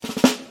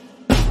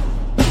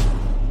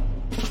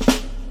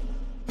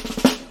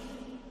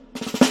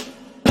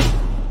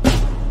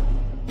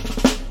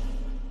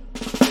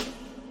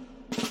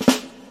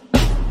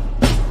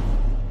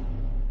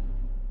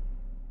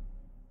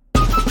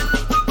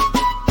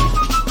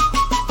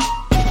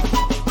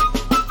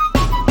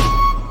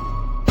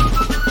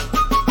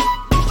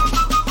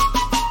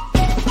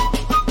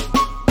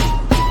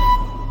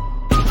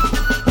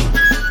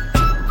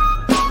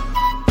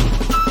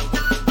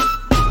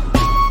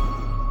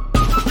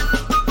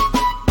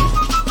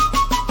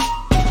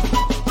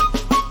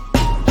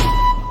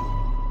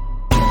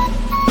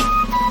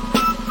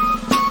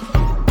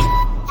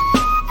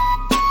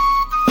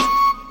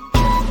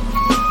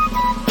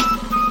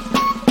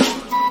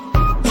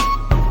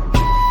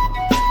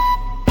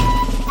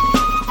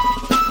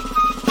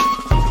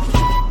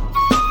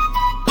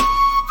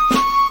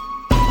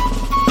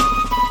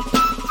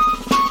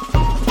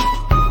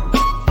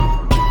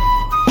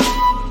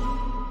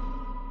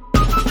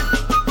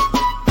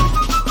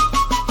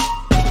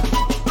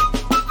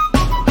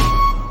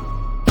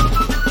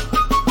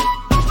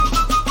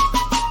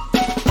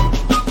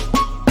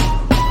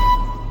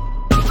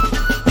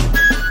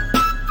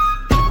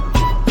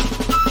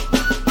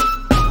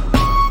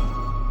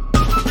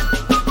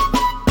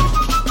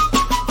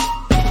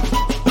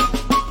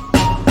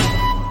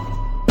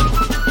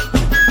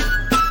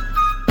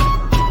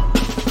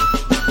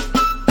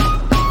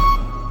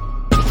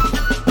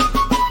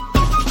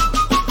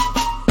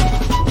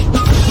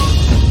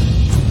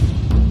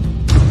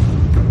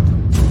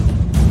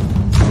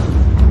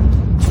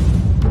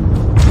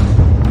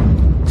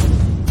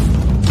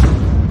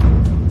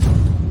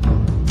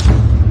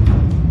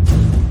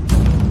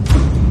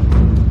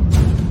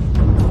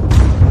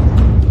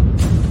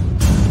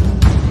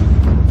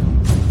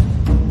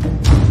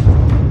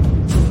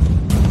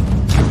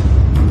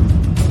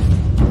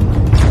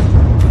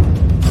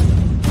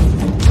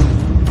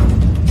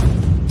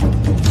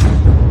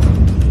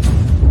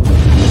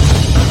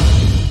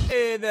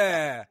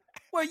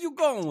you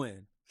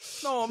going?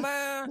 No,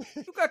 man,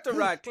 you got the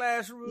right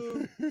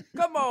classroom.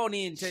 Come on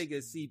in, take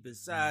a seat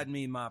beside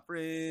me, my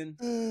friend.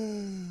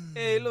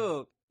 Hey,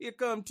 look, here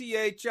come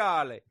T.A.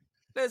 Charlie.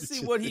 Let's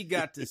see what he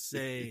got to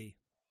say.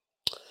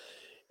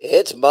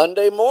 It's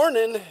Monday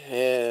morning,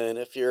 and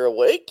if you're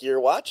awake, you're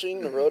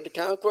watching The Road to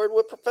Concord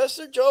with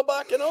Professor Joe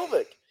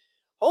Bakanovic.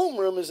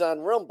 Homeroom is on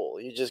Rumble.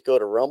 You just go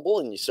to Rumble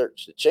and you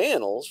search the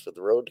channels for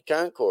The Road to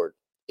Concord.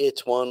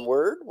 It's one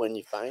word. When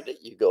you find it,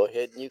 you go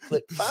ahead and you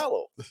click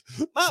follow.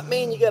 Might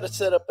mean you got to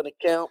set up an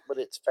account, but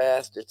it's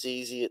fast, it's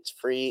easy, it's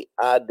free.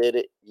 I did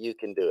it. You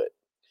can do it.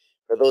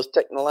 For those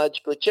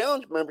technologically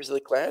challenged members of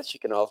the class, you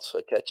can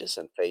also catch us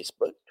on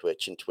Facebook,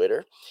 Twitch, and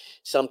Twitter.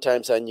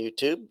 Sometimes on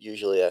YouTube.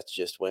 Usually that's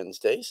just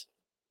Wednesdays.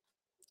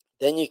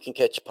 Then you can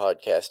catch a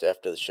podcast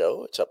after the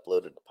show. It's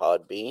uploaded to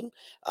Podbean,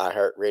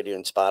 iHeartRadio,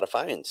 and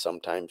Spotify, and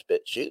sometimes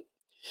BitChute.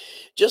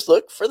 Just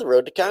look for The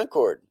Road to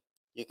Concord.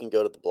 You can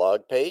go to the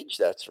blog page.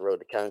 That's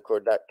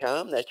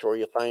theroadtoconcord.com. That's where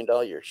you'll find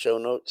all your show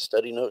notes,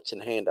 study notes,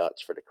 and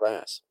handouts for the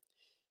class.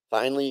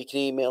 Finally, you can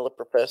email the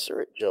professor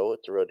at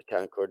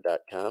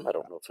joe@theroadtoconcord.com. I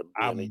don't know if it'll be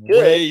any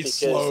good way because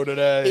slow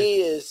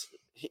today.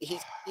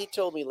 he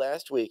told me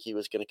last week he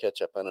was going to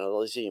catch up on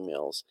all his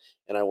emails,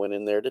 and I went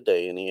in there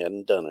today and he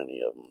hadn't done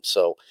any of them.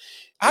 So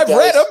I've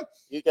read them.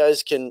 You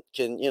guys can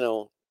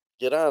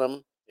get on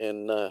them,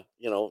 and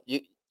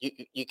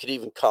you could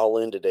even call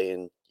in today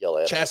and yell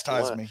at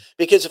chastise me,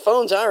 because the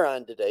phones are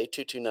on today,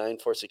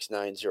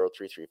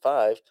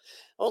 229-469-0335,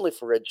 only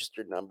for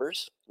registered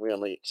numbers. We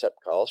only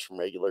accept calls from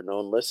regular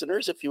known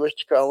listeners. If you wish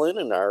to call in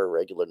and are a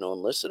regular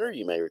known listener,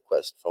 you may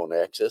request phone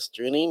access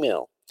through an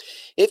email.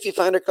 If you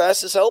find our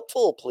classes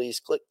helpful, please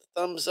click the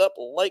thumbs up,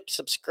 like,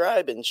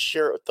 subscribe, and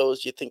share it with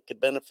those you think could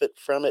benefit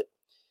from it.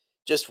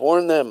 Just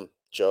warn them,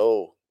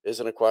 Joe is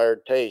an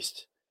acquired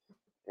taste,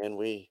 and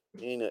we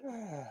mean it.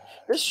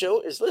 This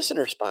show is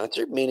listener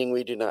sponsored, meaning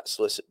we do not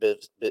solicit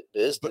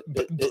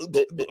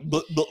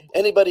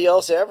anybody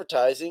else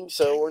advertising,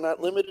 so we're not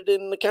limited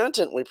in the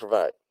content we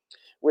provide.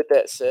 With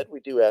that said, we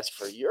do ask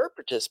for your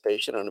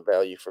participation on a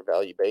value for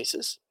value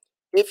basis.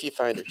 If you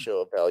find a show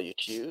of value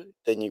to you,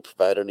 then you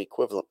provide an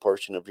equivalent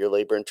portion of your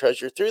labor and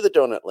treasure through the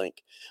donut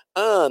link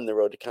on the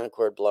Road to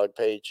Concord blog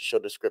page, show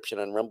description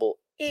on Rumble,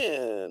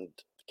 and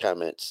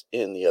comments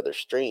in the other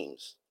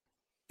streams.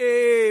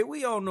 Hey,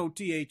 we all know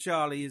T.A.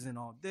 Charlie isn't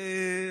all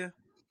there.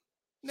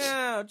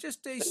 Now, just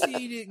stay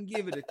seated and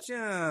give it a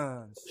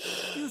chance.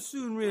 You'll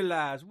soon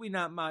realize we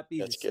might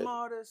be the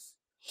smartest,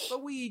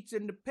 but we each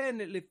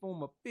independently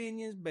form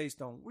opinions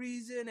based on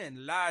reason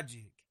and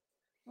logic.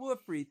 We're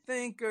free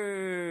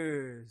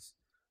thinkers.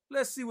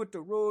 Let's see what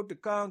the Road to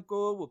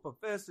Concord with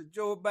Professor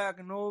Joe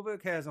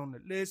Bakanovic has on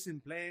the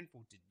lesson plan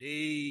for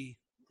today.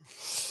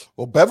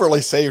 Well,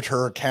 Beverly saved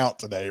her account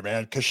today,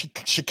 man, because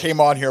she came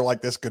on here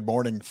like this. Good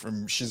morning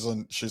from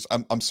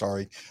I'm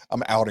sorry,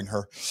 I'm outing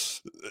her.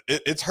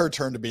 It's her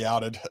turn to be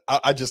outed.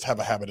 I just have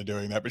a habit of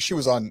doing that. But she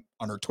was on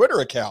her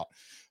Twitter account.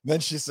 And then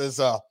she says,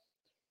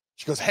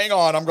 she goes, hang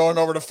on, I'm going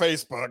over to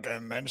Facebook.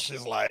 And then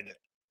she's like,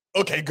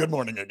 okay, good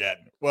morning again.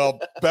 Well,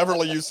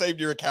 Beverly, you saved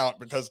your account,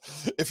 because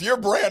if you're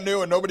brand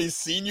new and nobody's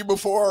seen you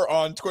before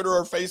on Twitter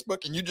or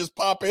Facebook and you just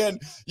pop in,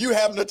 you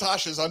have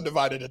Natasha's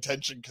undivided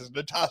attention, because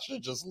Natasha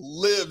just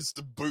lives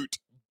to boot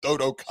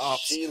Dodo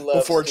cops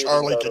before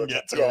Charlie can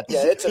get to him.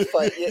 Yeah, it's a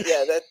fight.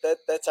 Yeah,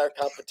 that's our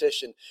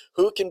competition.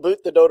 Who can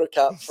boot the Dodo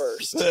cop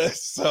first?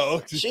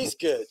 So she's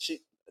good.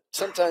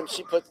 Sometimes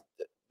she puts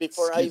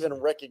before I even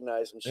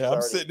recognize him. Yeah,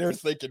 I'm sitting there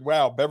thinking,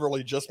 wow,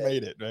 Beverly just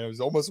made it. It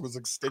was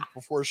extinct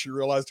before she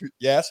realized who.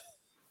 Yes?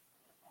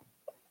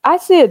 I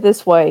see it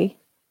this way.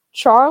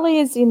 Charlie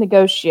is the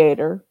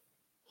negotiator.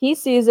 He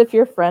sees if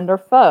you're friend or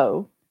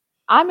foe.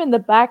 I'm in the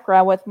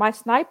background with my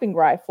sniping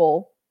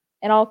rifle,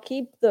 and I'll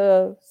keep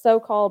the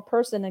so-called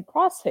person in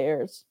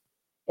crosshairs.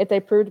 If they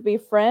prove to be a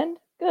friend,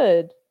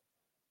 good.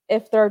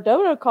 If they're a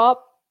Dodo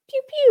cop,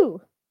 pew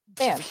pew.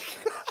 Bam.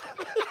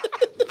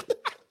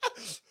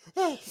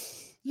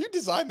 You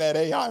designed that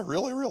AI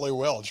really, really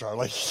well,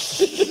 Charlie.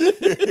 Yeah,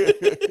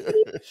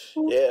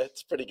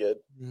 it's pretty good.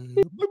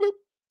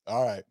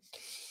 All right.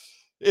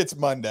 It's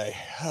Monday.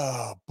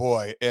 Oh,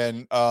 boy.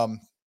 And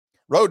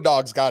Road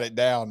Dog's got it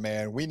down,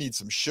 man. We need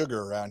some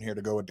sugar around here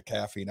to go with the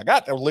caffeine. I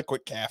got the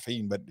liquid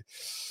caffeine, but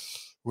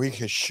we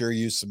could sure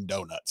use some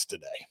donuts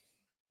today.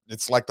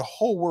 It's like the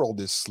whole world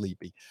is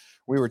sleepy.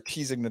 We were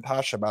teasing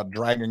Natasha about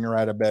dragging her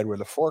out of bed with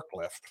a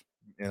forklift.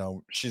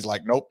 She's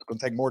like, nope, it's going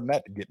to take more than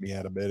that to get me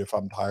out of bed if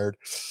I'm tired.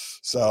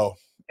 So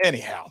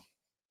anyhow,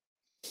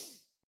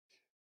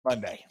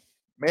 Monday,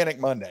 Manic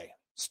Monday.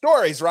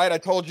 Stories, right? I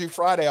told you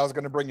Friday I was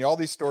going to bring you all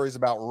these stories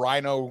about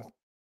Rhino,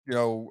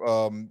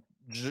 GOP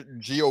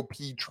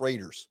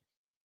traders.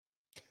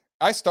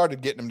 I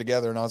started getting them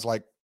together and I was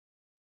like,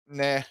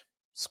 nah,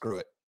 screw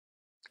it.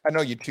 I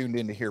know you tuned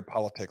in to hear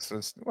politics,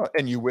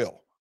 and you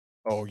will.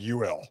 Oh, you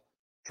will.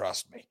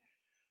 Trust me.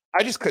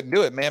 I just couldn't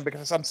do it, man,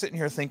 because I'm sitting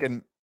here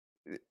thinking,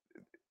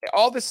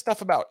 all this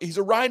stuff about he's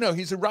a rhino.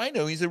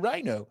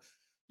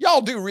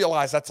 Y'all do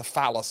realize that's a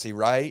fallacy,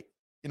 right?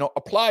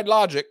 Applied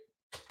logic,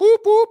 boop,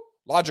 boop,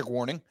 logic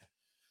warning.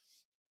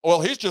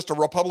 well, he's just a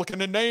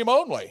Republican in name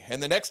only.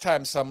 And the next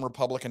time some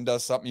Republican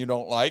does something you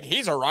don't like,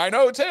 he's a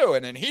rhino too.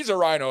 And then he's a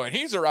rhino and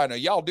he's a rhino.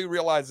 Y'all do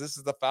realize this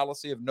is the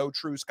fallacy of no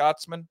true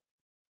Scotsman?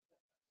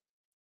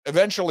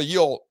 Eventually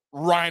you'll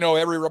rhino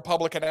every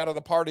Republican out of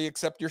the party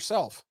except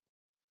yourself.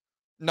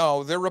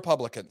 No, they're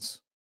Republicans.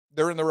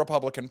 They're in the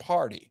Republican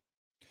Party.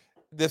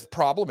 The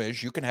problem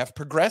is you can have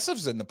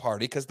progressives in the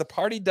party because the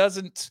party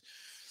doesn't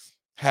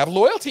have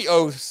loyalty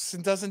oaths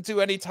and doesn't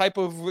do any type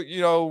of,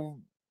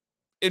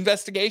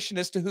 investigation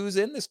as to who's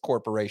in this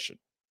corporation.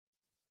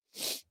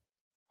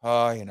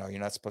 You're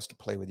not supposed to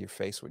play with your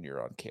face when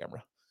you're on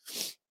camera.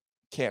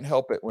 Can't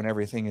help it when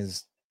everything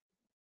is.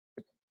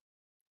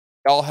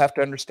 Y'all have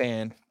to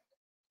understand.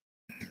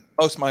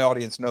 Most of my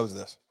audience knows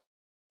this.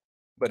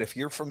 But if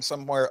you're from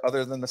somewhere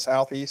other than the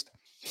Southeast,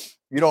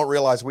 you don't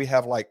realize we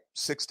have like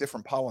 6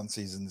 different pollen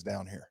seasons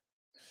down here.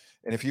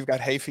 And if you've got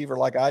hay fever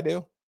like I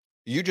do,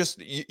 you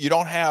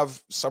don't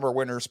have summer,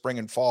 winter, spring,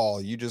 and fall.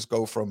 You just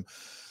go from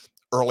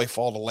early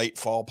fall to late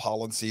fall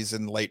pollen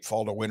season, late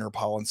fall to winter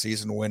pollen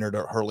season, winter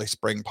to early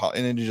spring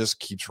pollen, and it just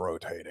keeps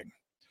rotating,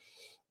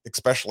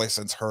 especially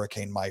since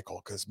Hurricane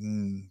Michael, because,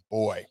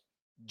 boy,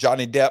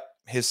 Johnny Depp,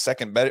 his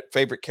second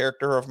favorite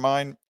character of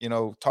mine,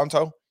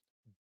 Tonto,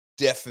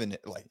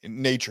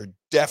 nature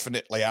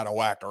definitely out of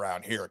whack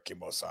around here at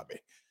Kimosabe,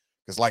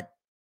 because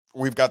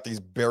we've got these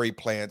berry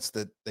plants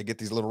that they get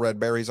these little red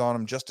berries on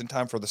them just in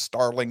time for the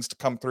starlings to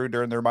come through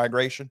during their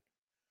migration.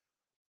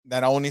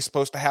 That only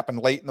supposed to happen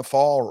late in the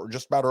fall or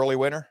just about early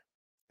winter.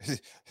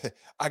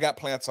 I got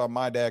plants on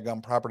my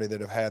daggum property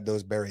that have had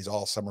those berries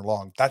all summer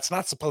long. That's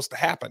not supposed to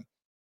happen.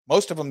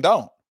 Most of them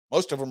don't.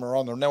 Most of them are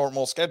on their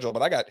normal schedule,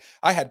 but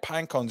I had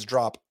pine cones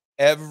drop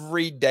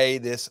every day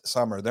this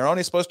summer. They're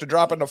only supposed to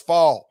drop in the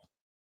fall.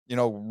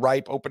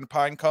 Ripe open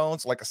pine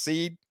cones like a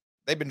seed.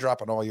 They've been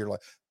dropping all year long.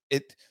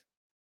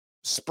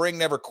 Spring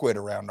never quit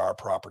around our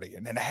property,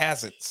 and it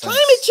hasn't since.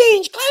 Climate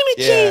change.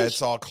 Yeah,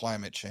 it's all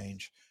climate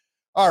change.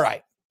 All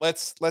right.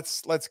 Let's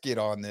get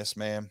on this,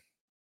 man.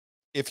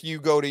 If you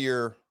go to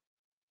your,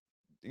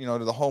 to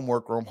the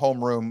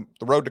homeroom,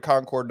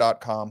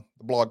 theroadtoconcord.com,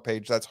 the blog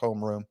page, that's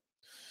homeroom.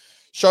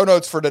 Show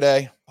notes for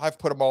today. I've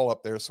put them all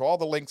up there. So all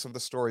the links of the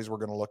stories we're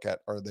going to look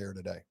at are there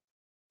today.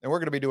 And we're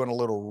going to be doing a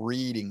little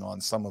reading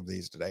on some of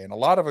these today. And a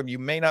lot of them you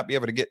may not be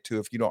able to get to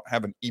if you don't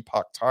have an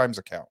Epoch Times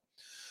account.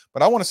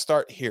 But I want to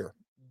start here.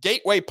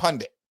 Gateway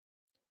Pundit.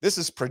 This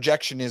is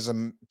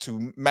projectionism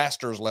to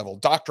master's level,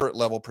 doctorate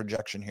level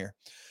projection here.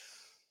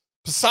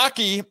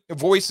 Psaki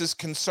voices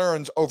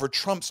concerns over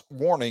Trump's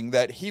warning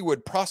that he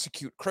would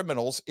prosecute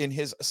criminals in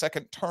his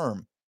second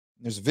term.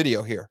 There's a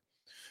video here.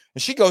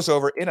 And she goes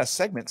over in a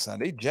segment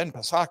Sunday, Jen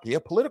Psaki, a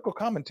political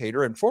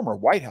commentator and former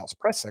White House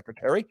press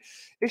secretary,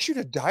 issued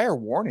a dire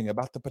warning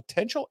about the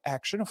potential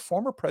action of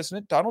former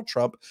President Donald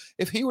Trump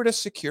if he were to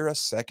secure a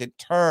second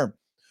term.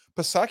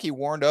 Psaki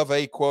warned of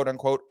a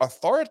quote-unquote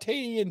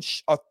authoritarian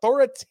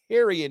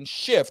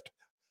shift,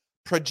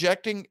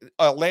 projecting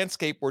a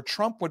landscape where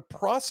Trump would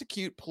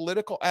prosecute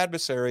political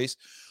adversaries,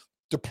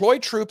 deploy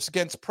troops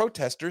against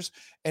protesters,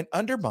 and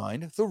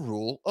undermine the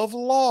rule of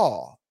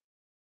law.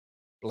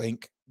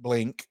 Blink,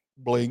 blink,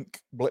 blink,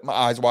 blink. My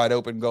eyes wide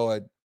open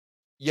going,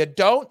 you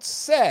don't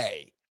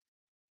say.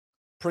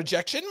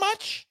 Projection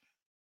much?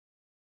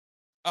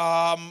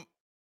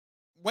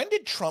 When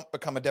did Trump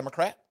become a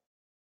Democrat?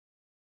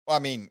 Well, I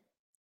mean,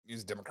 he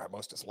was a Democrat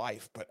most of his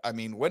life, but I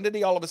mean, when did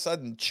he all of a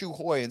sudden chew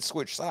hoy and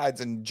switch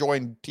sides and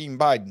join Team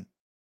Biden?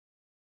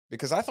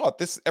 Because I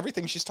thought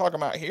everything she's talking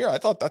about here, I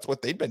thought that's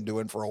what they'd been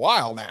doing for a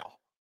while now.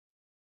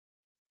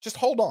 Just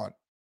hold on.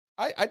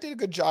 I did a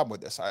good job with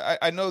this.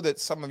 I know that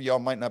some of y'all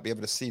might not be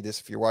able to see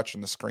this if you're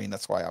watching the screen.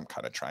 That's why I'm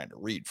kind of trying to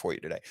read for you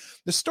today.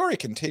 The story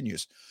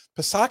continues.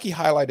 Psaki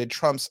highlighted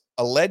Trump's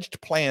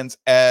alleged plans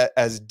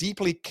as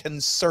deeply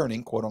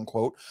concerning, quote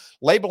unquote,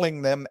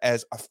 labeling them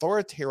as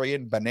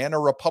authoritarian banana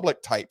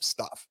republic type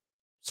stuff,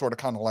 sort of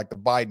kind of like the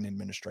Biden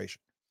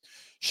administration.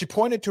 She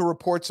pointed to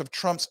reports of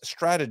Trump's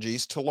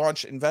strategies to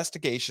launch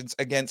investigations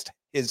against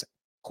his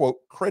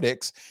quote,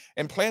 critics,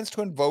 and plans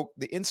to invoke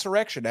the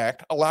Insurrection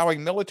Act,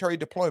 allowing military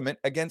deployment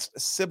against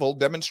civil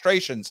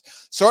demonstrations.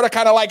 Sort of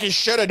kind of like he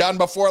should have done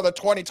before the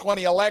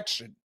 2020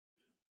 election.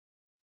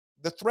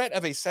 The threat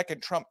of a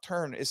second Trump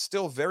turn is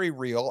still very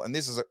real, and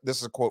this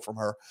is a quote from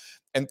her,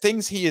 and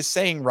things he is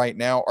saying right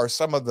now are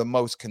some of the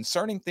most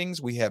concerning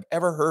things we have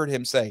ever heard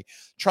him say.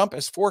 Trump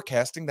is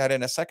forecasting that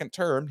in a second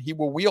term, he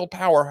will wield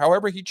power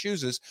however he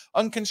chooses,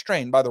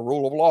 unconstrained by the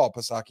rule of law,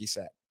 Psaki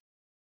said.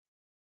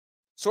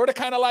 Sort of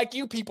kind of like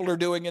you people are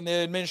doing in the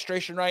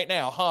administration right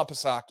now, huh,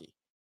 Psaki?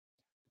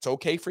 It's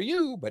okay for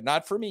you, but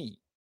not for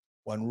me.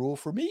 One rule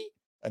for me,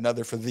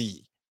 another for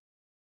thee.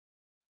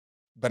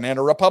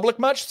 Banana Republic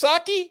much,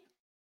 Psaki?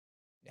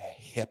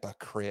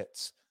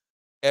 Hypocrites.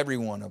 Every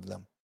one of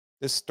them.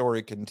 This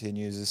story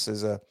continues.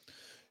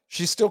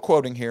 She's still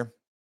quoting here.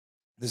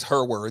 This is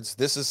her words.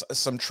 This is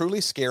some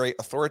truly scary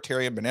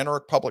authoritarian Banana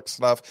Republic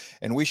stuff,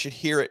 and we should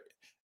hear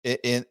it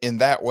in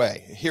that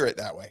way. Hear it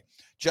that way.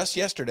 Just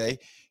yesterday,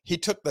 He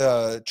took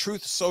the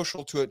Truth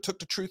Social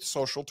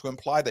to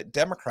imply that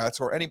Democrats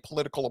or any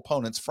political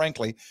opponents,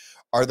 frankly,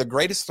 are the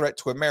greatest threat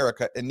to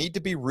America and need to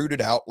be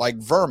rooted out like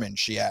vermin,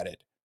 she added.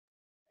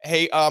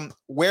 Hey,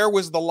 where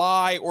was the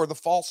lie or the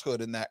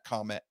falsehood in that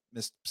comment,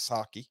 Ms.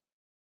 Psaki?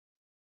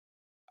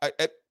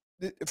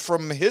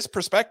 From his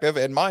perspective,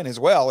 and mine as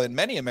well, and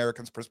many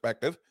Americans'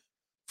 perspective,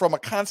 from a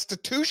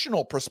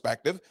constitutional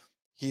perspective,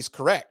 he's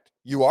correct.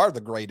 You are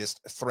the greatest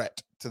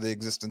threat to the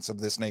existence of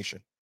this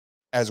nation,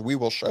 as we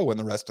will show in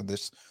the rest of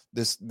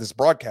this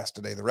broadcast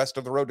today, the rest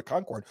of the Road to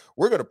Concord.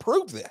 We're going to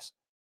prove this.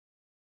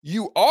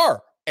 You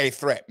are a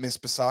threat, Ms.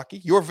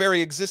 Psaki. Your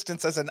very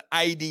existence as an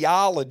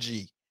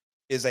ideology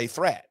is a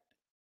threat.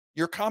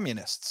 You're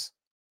communists,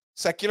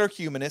 secular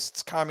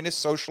humanists,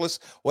 communists,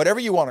 socialists, whatever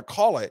you want to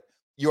call it,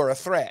 you're a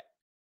threat.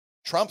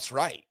 Trump's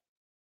right.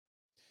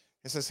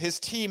 It says his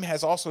team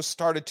has also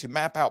started to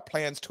map out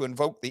plans to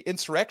invoke the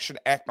Insurrection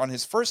Act on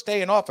his first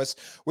day in office,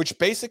 which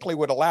basically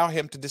would allow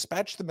him to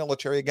dispatch the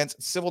military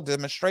against civil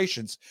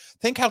demonstrations.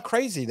 Think how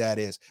crazy that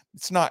is.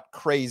 It's not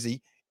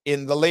crazy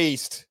in the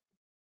least.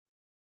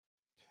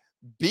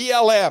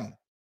 BLM,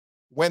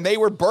 when they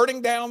were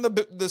burning down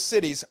the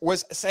cities,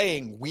 was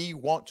saying, we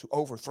want to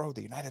overthrow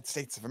the United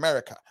States of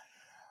America.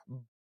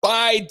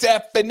 By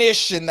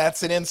definition,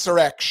 that's an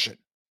insurrection.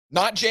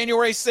 Not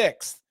January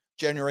 6th.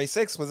 January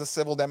 6th was a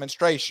civil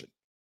demonstration.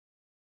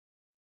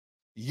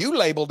 You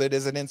labeled it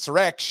as an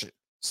insurrection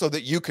so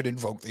that you could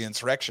invoke the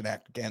Insurrection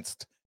Act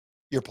against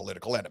your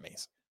political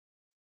enemies.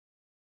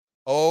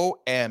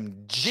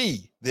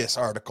 OMG, this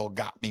article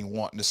got me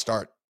wanting to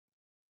start.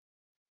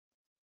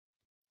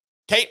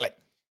 Caitlin.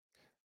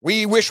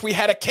 We wish we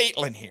had a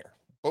Caitlin here,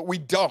 but we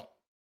don't.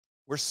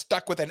 We're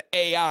stuck with an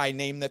AI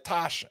named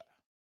Natasha.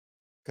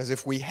 Because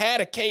if we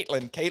had a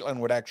Caitlin, Caitlin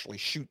would actually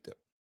shoot them.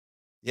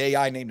 The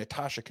AI named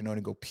Natasha can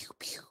only go pew,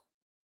 pew.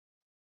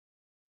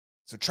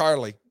 So,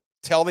 Charlie,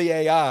 tell the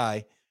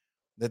AI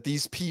that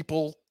these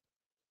people,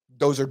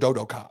 those are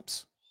dodo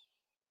cops.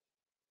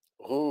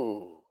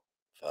 Ooh,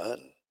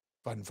 fun.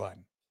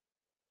 Fun.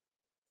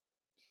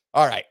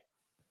 All right.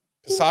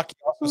 Psaki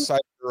also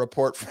cited a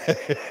report.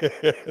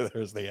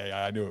 There's the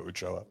AI. I knew it would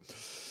show up.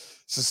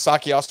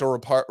 Psaki also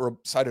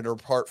cited a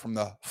report from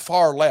the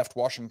far left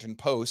Washington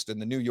Post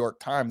and the New York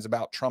Times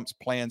about Trump's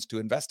plans to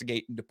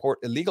investigate and deport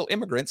illegal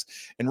immigrants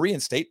and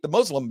reinstate the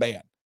Muslim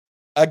ban.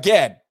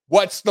 Again,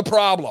 what's the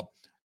problem?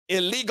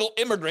 Illegal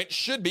immigrants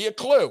should be a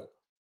clue.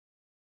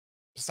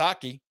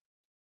 Psaki,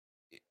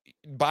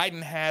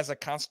 Biden has a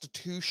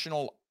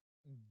constitutional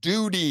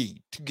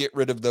duty to get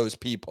rid of those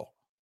people.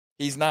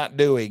 He's not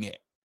doing it.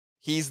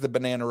 He's the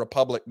Banana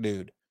Republic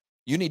dude.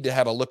 You need to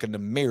have a look in the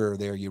mirror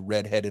there, you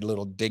redheaded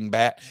little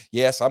dingbat.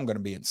 Yes, I'm going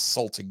to be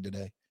insulting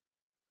today.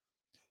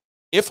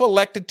 If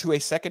elected to a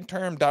second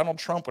term, Donald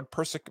Trump would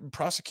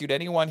prosecute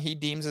anyone he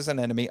deems as an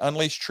enemy,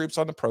 unleash troops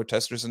on the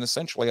protesters, and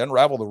essentially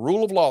unravel the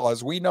rule of law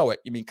as we know it.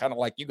 You mean kind of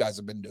like you guys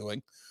have been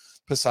doing,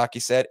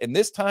 Psaki said. And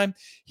this time,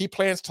 he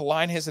plans to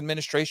line his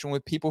administration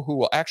with people who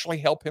will actually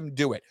help him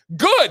do it.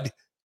 Good!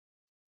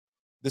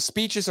 The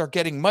speeches are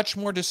getting much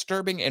more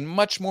disturbing and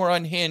much more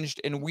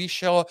unhinged, and we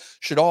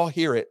should all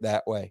hear it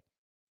that way.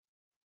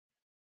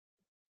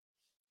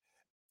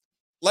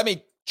 Let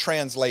me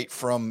translate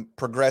from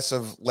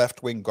progressive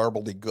left-wing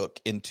gobbledygook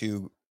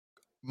into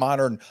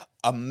modern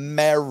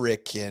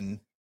American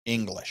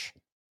English.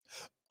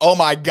 Oh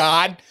my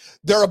God,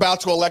 they're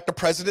about to elect a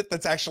president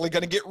that's actually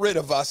going to get rid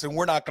of us, and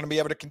we're not going to be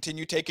able to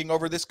continue taking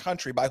over this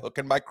country by hook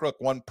and by crook,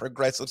 one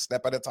progressive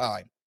step at a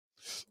time.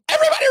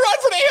 Everybody run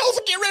for the hills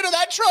and get rid of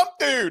that Trump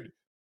dude.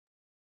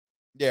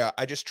 Yeah,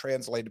 I just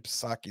translated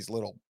Psaki's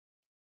little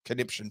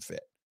conniption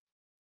fit.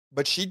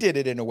 But she did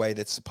it in a way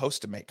that's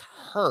supposed to make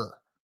her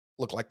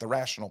look like the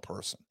rational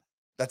person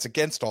that's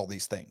against all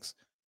these things,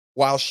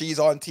 while she's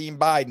on Team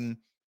Biden,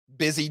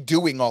 busy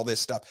doing all this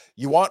stuff.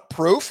 You want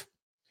proof?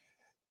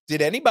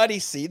 Did anybody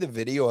see the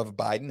video of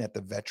Biden at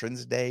the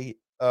Veterans Day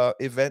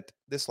event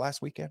this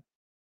last weekend?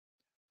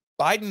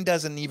 Biden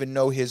doesn't even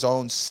know his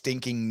own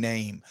stinking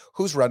name.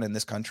 Who's running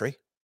this country?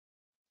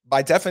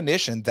 By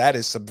definition, that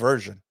is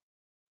subversion.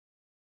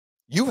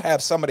 You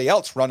have somebody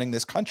else running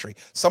this country,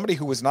 somebody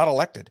who was not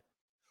elected.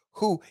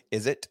 Who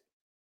is it?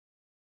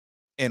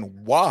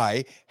 And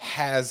why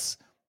has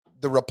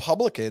the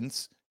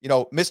Republicans,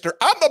 Mr.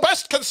 I'm the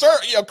best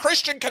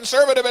Christian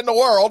conservative in the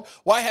world,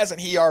 why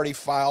hasn't he already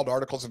filed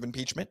articles of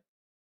impeachment?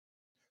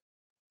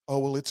 Oh,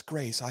 well, it's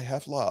grace. I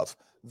have love.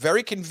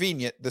 Very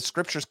convenient. The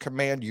scriptures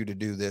command you to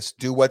do this.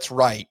 Do what's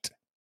right.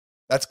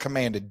 That's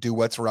commanded. Do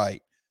what's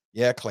right.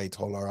 Yeah, Clay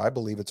Tolar, I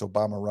believe it's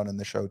Obama running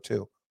the show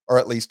too, or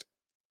at least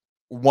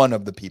one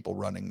of the people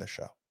running the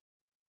show.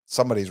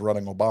 Somebody's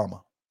running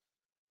Obama.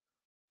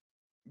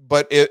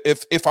 But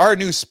if our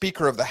new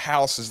Speaker of the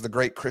House is the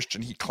great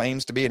Christian he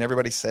claims to be, and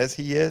everybody says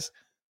he is,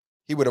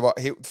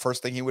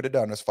 first thing he would have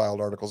done is filed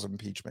articles of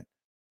impeachment,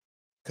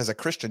 because a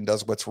Christian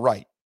does what's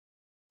right,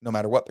 no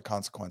matter what the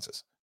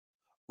consequences.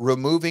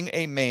 Removing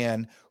a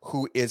man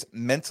who is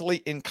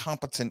mentally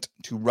incompetent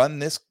to run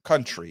this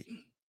country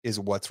is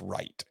what's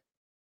right.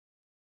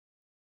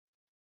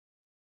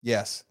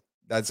 Yes,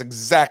 That's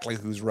exactly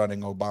who's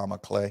running Obama,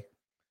 Clay.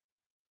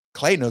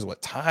 Clay knows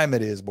what time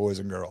it is, boys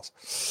and girls.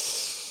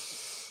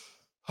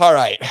 All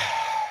right.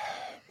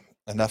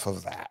 Enough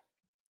of that.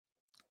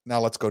 Now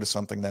let's go to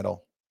something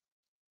that'll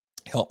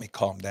help me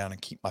calm down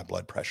and keep my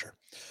blood pressure.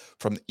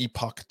 From the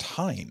Epoch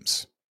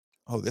Times.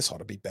 Oh, this ought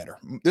to be better.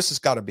 This has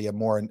got to be a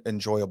more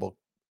enjoyable,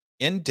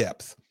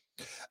 in-depth.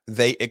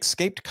 They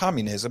escaped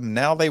communism.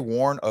 Now they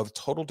warn of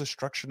total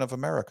destruction of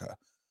America.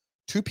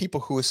 Two people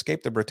who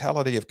escaped the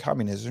brutality of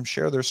communism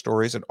share their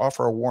stories and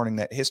offer a warning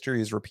that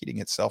history is repeating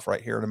itself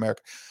right here in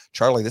America.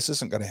 Charlie, this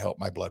isn't going to help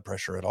my blood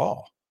pressure at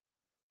all.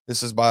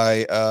 This is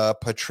by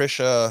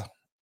Patricia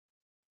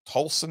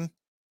Tolson.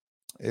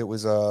 It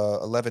was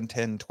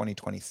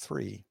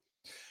 11/10/2023.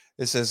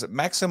 It says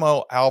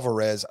Maximo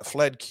Alvarez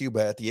fled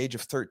Cuba at the age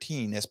of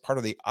 13 as part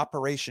of the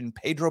Operation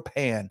Pedro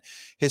Pan.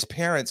 His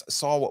parents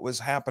saw what was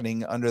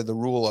happening under the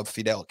rule of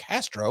Fidel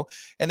Castro,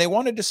 and they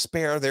wanted to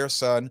spare their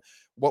son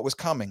what was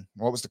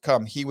to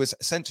come. He was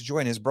sent to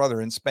join his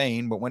brother in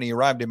Spain, but when he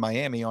arrived in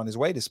Miami on his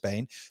way to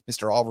Spain,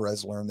 Mr.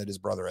 Alvarez learned that his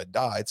brother had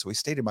died, so he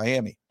stayed in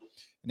Miami.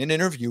 In an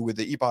interview with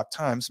the Epoch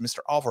Times, Mr.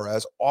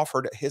 Alvarez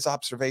offered his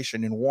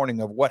observation and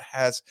warning of what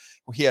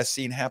he has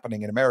seen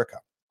happening in America.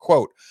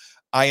 Quote,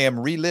 I am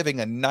reliving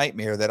a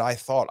nightmare that I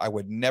thought I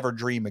would never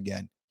dream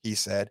again, he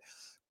said.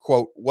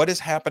 Quote, what is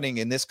happening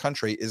in this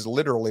country is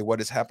literally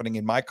what is happening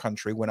in my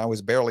country when I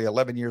was barely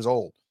 11 years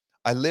old.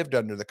 I lived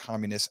under the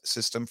communist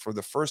system for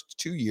the first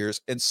 2 years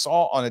and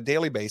saw on a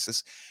daily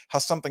basis how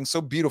something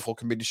so beautiful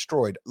can be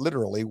destroyed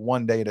literally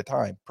one day at a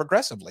time,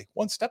 progressively,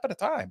 one step at a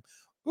time.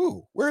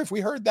 Ooh, where have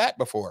we heard that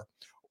before?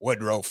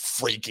 Woodrow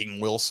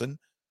freaking Wilson.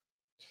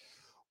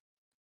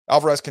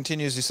 Alvarez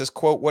continues, he says,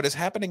 quote, what is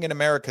happening in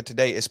America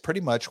today is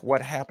pretty much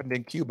what happened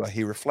in Cuba.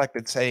 He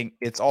reflected, saying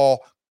it's all,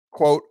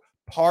 quote,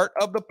 part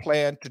of the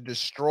plan to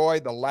destroy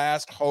the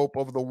last hope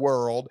of the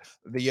world,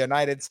 the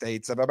United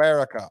States of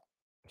America.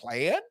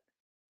 Plan?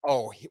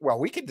 Oh, well,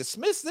 we can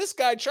dismiss this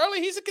guy,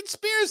 Charlie. He's a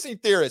conspiracy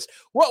theorist.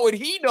 What would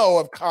he know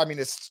of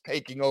communists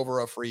taking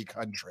over a free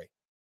country?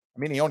 I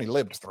mean, he only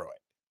lived through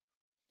it.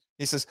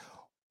 He says,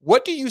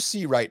 what do you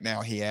see right now?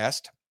 He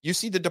asked. You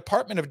see the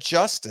Department of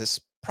Justice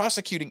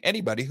prosecuting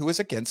anybody who is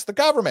against the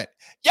government.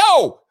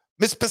 Yo,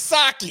 Miss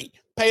Psaki,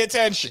 pay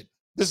attention.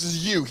 This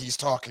is you he's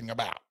talking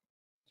about.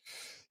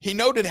 He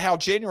noted how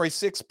January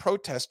 6th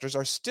protesters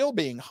are still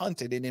being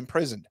hunted and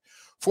imprisoned.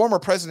 Former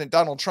President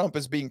Donald Trump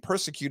is being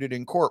persecuted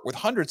in court with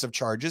hundreds of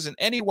charges, and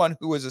anyone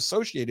who is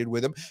associated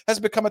with him has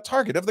become a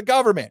target of the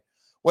government.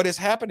 What is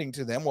happening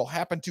to them will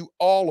happen to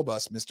all of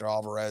us, Mr.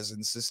 Alvarez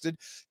insisted.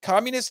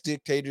 Communist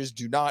dictators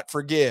do not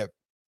forgive.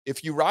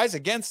 If you rise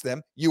against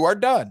them, you are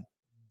done.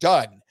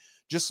 Done.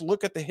 Just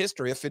look at the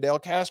history of Fidel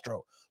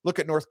Castro. Look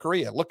at North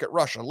Korea. Look at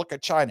Russia. Look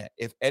at China.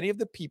 If any of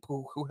the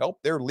people who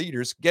help their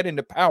leaders get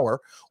into power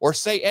or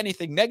say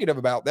anything negative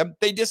about them,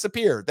 they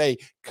disappear. They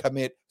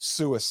commit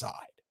suicide.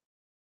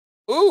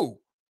 Ooh,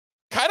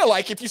 kind of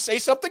like if you say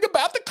something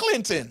about the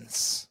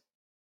Clintons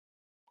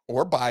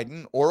or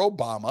Biden or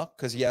Obama,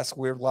 because yes,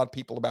 we're a lot of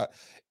people about,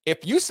 if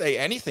you say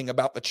anything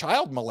about the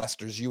child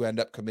molesters, you end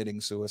up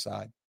committing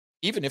suicide,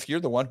 even if you're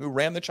the one who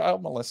ran the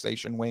child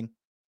molestation wing.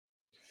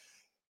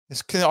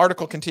 This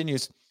article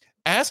continues.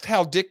 Asked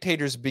how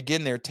dictators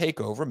begin their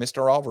takeover,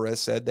 Mr. Alvarez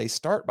said they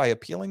start by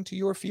appealing to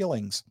your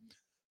feelings.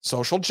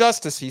 Social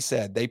justice, he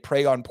said. They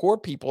prey on poor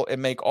people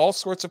and make all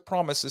sorts of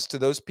promises to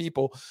those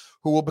people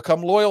who will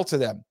become loyal to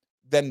them.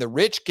 Then the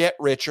rich get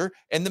richer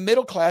and the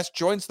middle class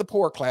joins the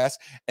poor class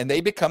and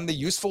they become the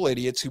useful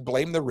idiots who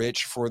blame the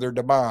rich for their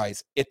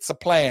demise. It's a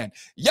plan.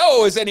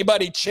 Yo, is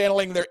anybody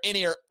channeling their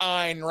inner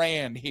Ayn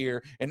Rand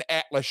here in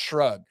Atlas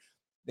Shrugged?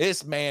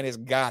 This man has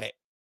got it.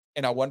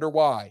 And I wonder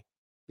why.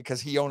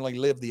 Because he only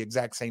lived the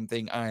exact same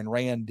thing Ayn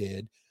Rand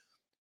did.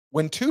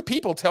 When two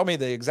people tell me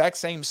the exact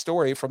same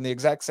story from the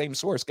exact same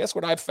source, guess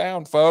what I've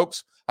found,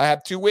 folks? I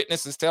have two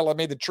witnesses telling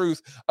me the truth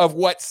of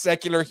what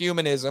secular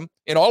humanism,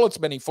 in all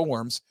its many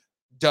forms,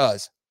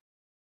 does.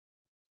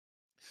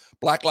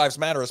 Black Lives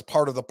Matter is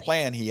part of the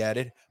plan, he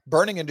added.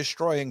 Burning and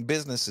destroying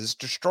businesses,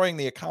 destroying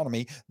the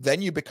economy,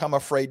 then you become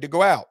afraid to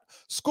go out.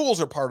 Schools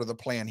are part of the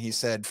plan, he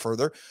said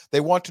further. They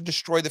want to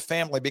destroy the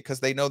family because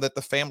they know that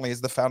the family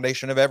is the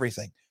foundation of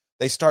everything.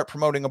 They start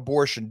promoting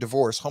abortion,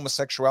 divorce,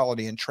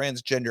 homosexuality, and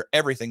transgender,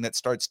 everything that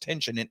starts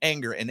tension and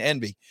anger and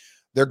envy.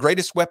 Their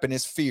greatest weapon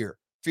is fear.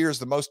 Fear is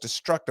the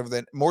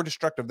more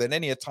destructive than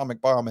any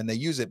atomic bomb, and they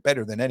use it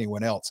better than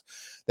anyone else.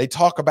 They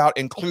talk about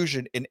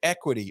inclusion and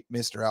equity,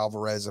 Mr.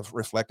 Alvarez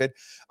reflected.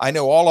 I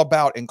know all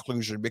about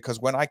inclusion because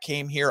when I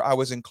came here, I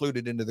was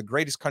included into the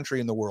greatest country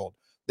in the world.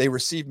 They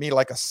received me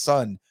like a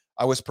son.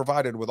 I was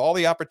provided with all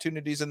the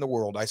opportunities in the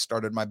world. I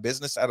started my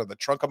business out of the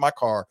trunk of my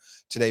car.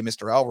 Today,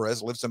 Mr.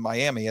 Alvarez lives in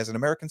Miami as an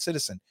American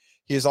citizen.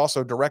 He is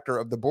also director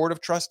of the board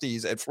of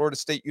trustees at Florida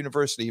State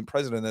University and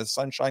president of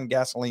Sunshine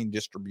Gasoline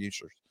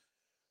Distributors.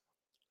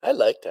 I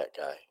like that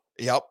guy.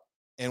 Yep.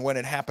 And when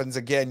it happens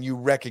again, you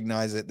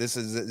recognize it. This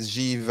is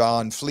Xi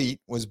Van Fleet,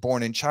 was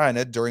born in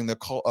China during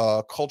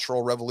the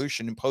Cultural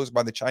Revolution imposed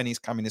by the Chinese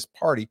Communist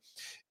Party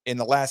in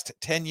the last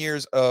 10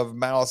 years of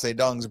Mao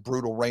Zedong's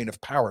brutal reign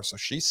of power. So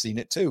she's seen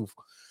it too.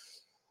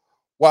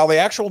 While the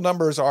actual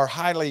numbers are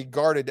highly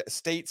guarded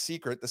state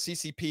secret, the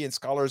CCP and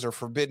scholars are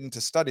forbidden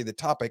to study the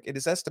topic. It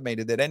is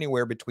estimated that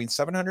anywhere between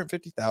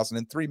 750,000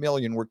 and 3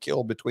 million were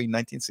killed between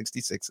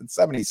 1966 and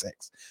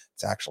 76.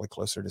 It's actually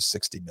closer to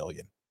 60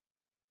 million.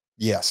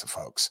 Yes,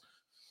 folks,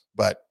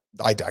 but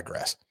I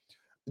digress.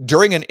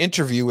 During an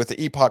interview with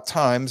the Epoch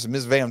Times,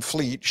 Ms. Van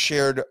Fleet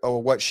shared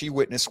what she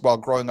witnessed while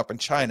growing up in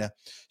China,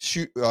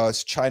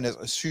 China's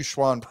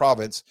Sichuan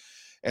province,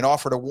 and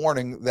offered a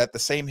warning that the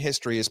same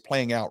history is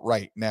playing out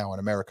right now in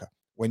America.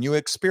 When you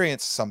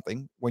experience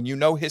something, when you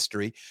know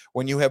history,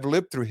 when you have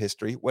lived through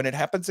history, when it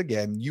happens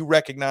again, you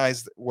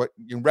recognize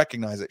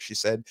it, she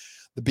said.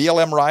 The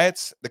BLM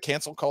riots, the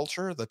cancel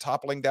culture, the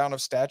toppling down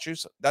of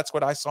statues, that's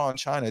what I saw in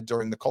China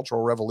during the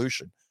Cultural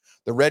Revolution.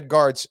 The Red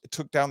Guards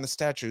took down the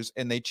statues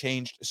and they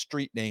changed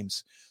street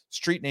names.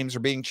 Street names are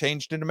being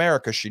changed in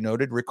America, she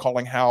noted,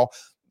 recalling how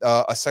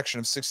a section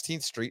of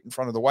 16th Street in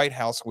front of the White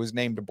House was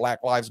named Black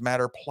Lives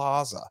Matter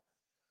Plaza.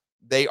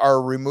 They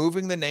are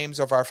removing the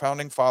names of our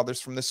founding fathers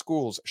from the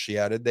schools, she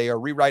added. They are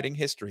rewriting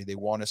history. They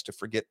want us to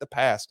forget the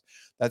past.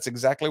 That's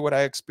exactly what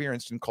I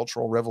experienced in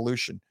Cultural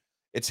Revolution.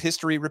 It's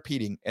history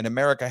repeating, and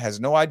America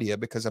has no idea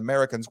because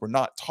Americans were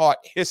not taught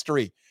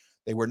history.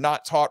 They were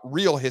not taught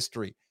real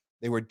history.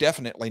 They were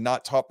definitely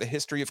not taught the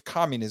history of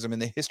communism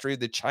and the history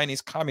of the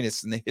Chinese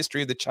communists and the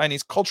history of the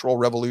Chinese Cultural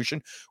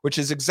Revolution, which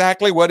is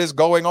exactly what is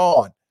going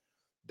on.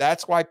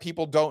 That's why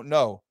people don't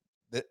know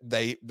that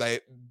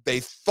they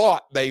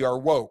thought they are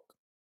woke.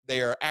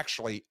 They are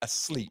actually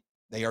asleep.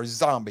 They are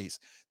zombies.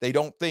 They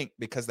don't think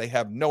because they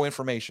have no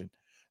information.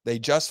 They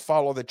just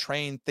follow the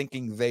train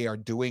thinking they are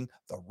doing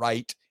the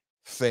right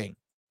thing.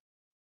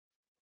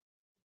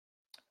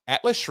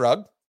 Atlas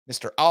Shrugged,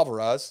 Mr.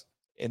 Alvarez,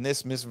 and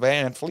this Miss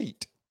Van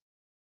Fleet.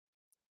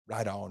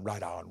 Right on,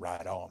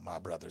 my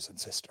brothers and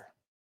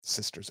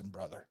sisters and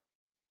brother.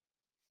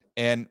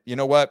 And you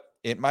know what?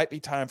 It might be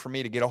time for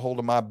me to get a hold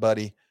of my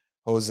buddy,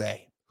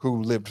 Jose,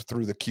 who lived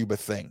through the Cuba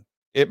thing.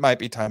 It might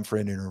be time for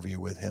an interview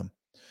with him.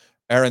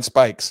 Aaron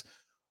Spikes.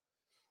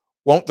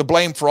 Won't the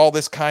blame for all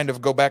this kind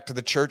of go back to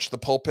the church, the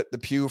pulpit, the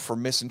pew for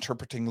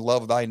misinterpreting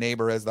love thy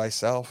neighbor as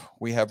thyself?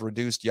 We have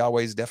reduced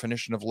Yahweh's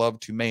definition of love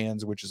to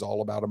man's, which is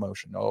all about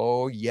emotion.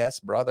 Oh, yes,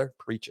 brother.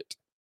 Preach it.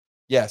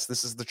 Yes,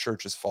 this is the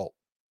church's fault.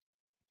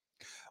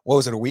 What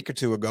was it, a week or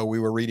two ago, we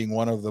were reading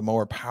one of the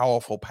more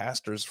powerful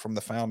pastors from the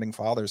founding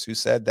fathers who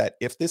said that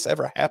if this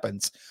ever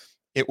happens,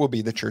 it will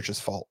be the church's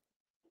fault.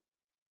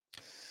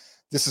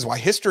 This is why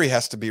history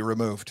has to be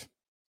removed,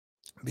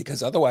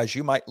 because otherwise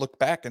you might look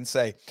back and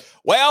say,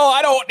 well,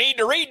 I don't need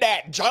to read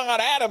that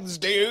John Adams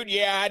dude.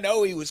 Yeah, I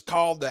know he was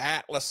called the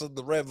Atlas of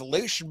the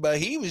Revolution, but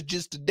he was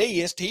just a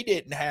deist. He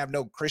didn't have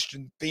no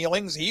Christian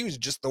feelings. He was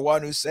just the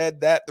one who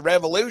said that the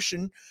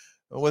revolution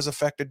was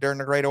affected during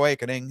the Great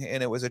Awakening,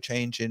 and it was a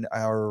change in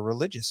our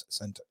religious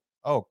center.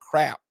 Oh,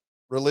 crap.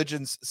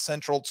 Religion's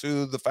central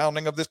to the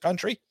founding of this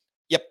country?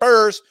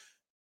 Yepers.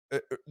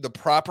 The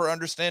proper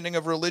understanding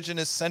of religion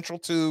is central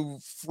to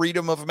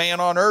freedom of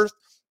man on earth?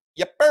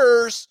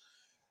 Yepers.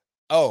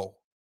 Oh.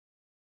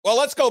 Well,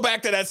 let's go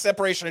back to that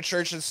separation of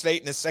church and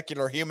state and the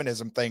secular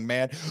humanism thing,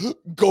 man.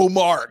 Go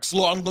Marx.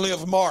 Long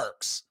live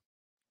Marx.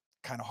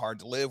 Kind of hard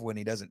to live when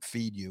he doesn't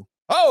feed you.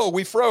 Oh,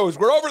 we froze.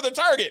 We're over the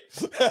target.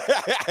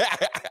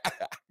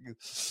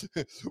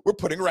 We're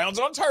putting rounds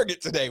on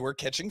target today. We're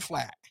catching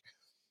flack.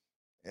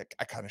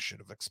 I kind of should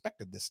have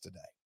expected this today.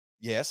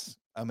 Yes,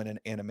 I'm in an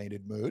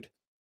animated mood.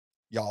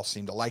 Y'all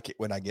seem to like it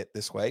when I get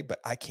this way, but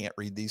I can't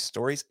read these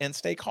stories and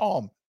stay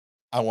calm.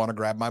 I want to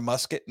grab my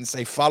musket and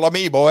say, follow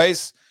me,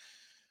 boys,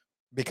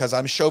 because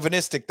I'm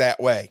chauvinistic that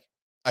way.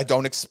 I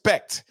don't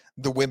expect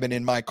the women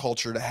in my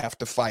culture to have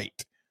to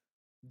fight.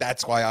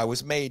 That's why I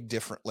was made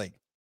differently.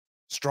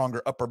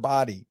 Stronger upper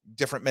body,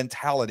 different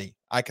mentality.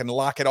 I can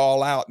lock it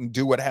all out and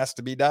do what has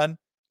to be done.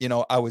 You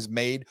know, I was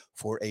made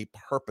for a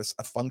purpose,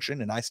 a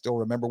function, and I still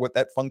remember what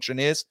that function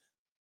is.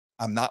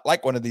 I'm not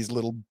like one of these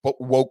little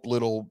woke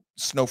little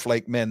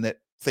snowflake men that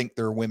think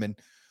they're women.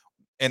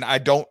 And I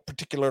don't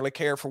particularly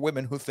care for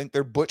women who think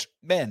they're butch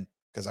men,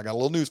 because I got a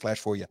little newsflash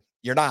for you.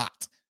 You're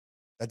not.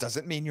 That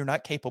doesn't mean you're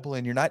not capable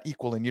and you're not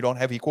equal and you don't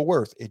have equal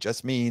worth. It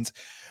just means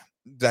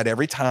that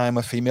every time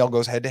a female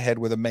goes head to head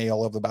with a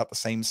male of about the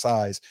same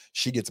size,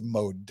 she gets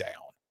mowed down.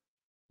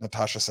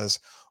 Natasha says,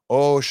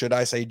 oh, should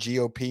I say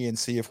GOP and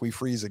see if we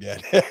freeze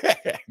again?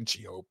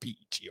 GOP.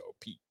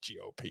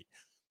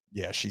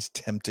 Yeah, she's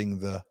tempting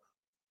the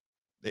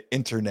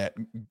internet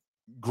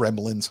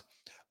gremlins.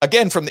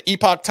 Again, from the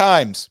Epoch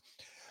Times.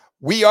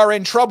 We are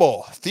in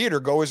trouble.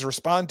 Theater goers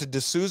respond to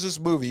D'Souza's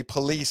movie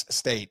Police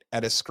State.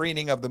 At a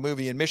screening of the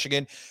movie in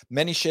Michigan,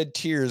 many shed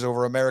tears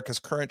over America's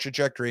current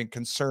trajectory and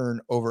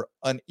concern over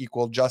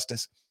unequal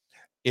justice.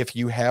 If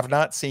you have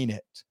not seen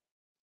it,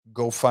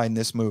 go find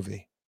this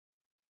movie.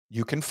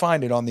 You can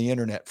find it on the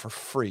internet for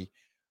free.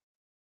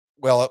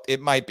 Well,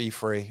 it might be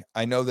free.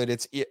 I know that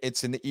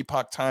it's in the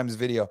Epoch Times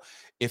video.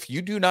 If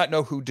you do not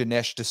know who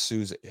Dinesh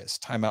D'Souza is,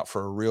 time out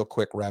for a real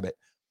quick rabbit.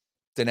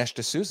 Dinesh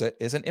D'Souza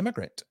is an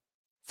immigrant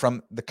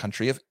from the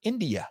country of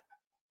India.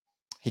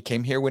 He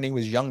came here when he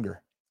was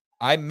younger.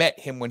 I met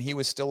him when he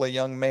was still a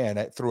young man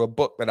through a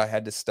book that I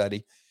had to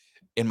study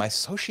in my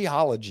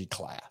sociology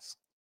class.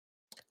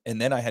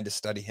 And then I had to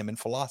study him in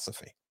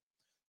philosophy.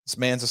 This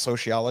man's a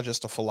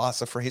sociologist, a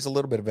philosopher. He's a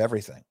little bit of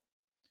everything.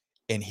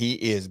 And he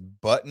is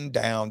buttoned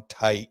down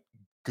tight,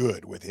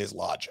 good with his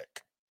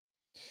logic.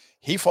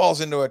 He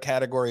falls into a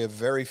category of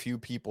very few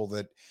people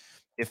that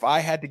if I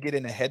had to get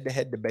in a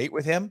head-to-head debate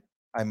with him,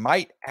 I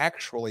might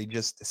actually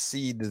just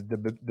see the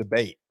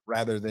debate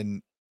rather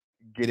than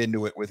get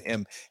into it with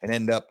him and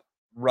end up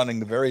running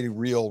the very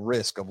real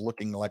risk of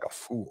looking like a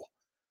fool,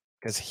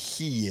 because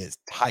he is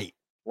tight,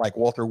 like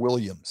Walter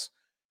Williams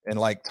and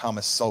like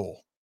Thomas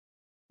Sowell.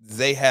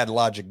 They had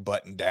logic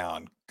buttoned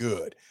down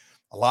good.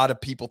 A lot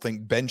of people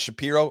think Ben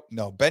Shapiro.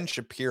 No, Ben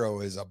Shapiro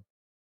is a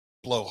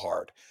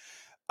blowhard.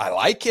 I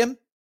like him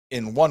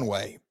in one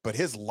way, but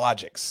his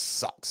logic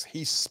sucks.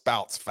 He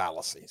spouts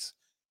fallacies.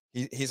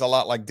 He's a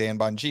lot like Dan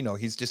Bongino.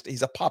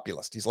 He's a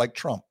populist. He's like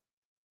Trump.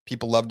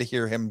 People love to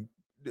hear him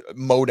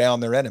mow down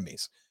their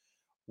enemies.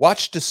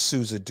 Watch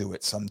D'Souza do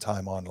it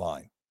sometime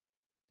online.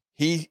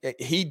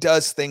 He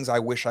does things I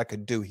wish I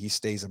could do. He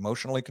stays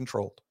emotionally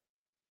controlled.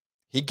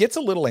 He gets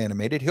a little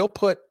animated. He'll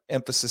put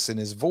emphasis in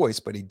his voice,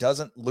 but he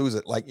doesn't lose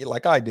it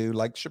like I do,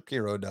 like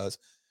Shapiro does.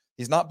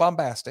 He's not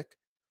bombastic.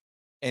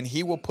 And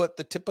he will put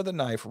the tip of the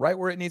knife right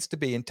where it needs to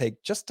be and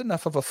take just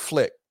enough of a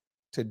flick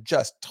to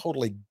just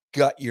totally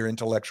gut your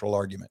intellectual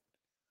argument.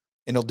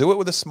 And he'll do it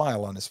with a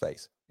smile on his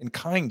face and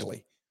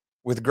kindly,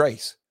 with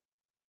grace.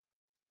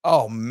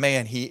 Oh,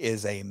 man, he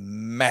is a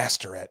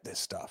master at this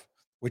stuff,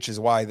 which is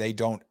why they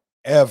don't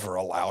ever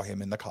allow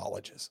him in the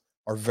colleges,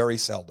 or very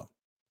seldom.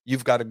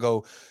 You've got to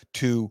go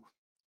to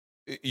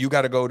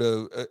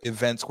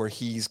events where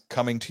he's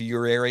coming to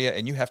your area,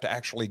 and you have to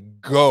actually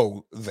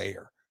go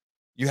there.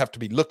 You have to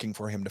be looking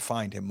for him to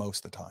find him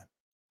most of the time.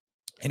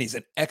 And he's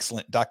an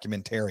excellent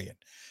documentarian.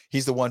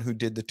 He's the one who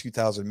did the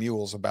 2000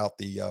 Mules about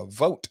the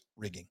vote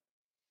rigging.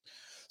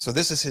 So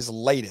this is his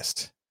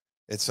latest.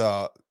 It's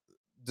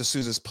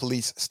D'Souza's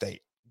Police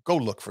State. Go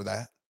look for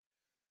that.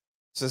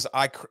 It says,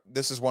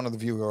 this is one of the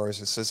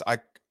viewers. It says,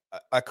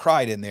 I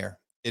cried in there.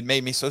 It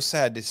made me so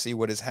sad to see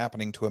what is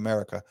happening to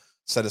America,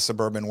 said a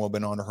suburban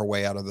woman on her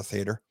way out of the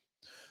theater.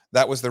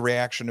 That was the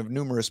reaction of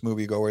numerous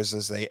moviegoers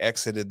as they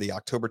exited the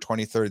October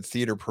 23rd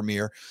theater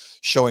premiere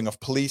showing of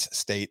Police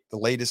State, the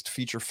latest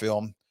feature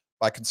film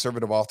by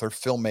conservative author,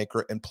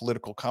 filmmaker, and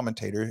political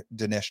commentator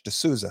Dinesh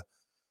D'Souza.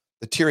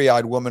 The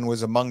teary-eyed woman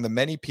was among the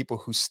many people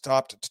who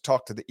stopped to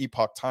talk to the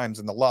Epoch Times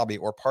in the lobby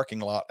or parking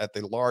lot at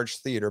the large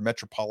theater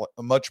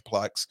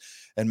Metroplex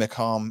in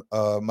Macomb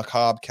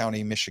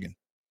County, Michigan.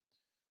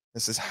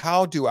 This is,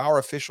 how do our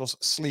officials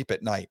sleep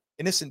at night?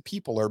 Innocent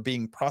people are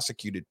being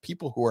prosecuted,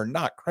 people who are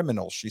not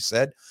criminals, she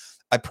said.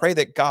 I pray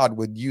that God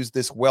would use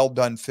this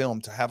well-done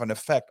film to have an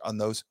effect on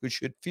those who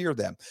should fear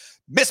them.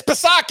 Miss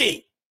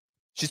Psaki!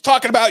 She's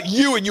talking about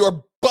you and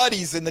your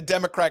buddies in the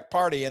Democrat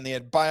Party and the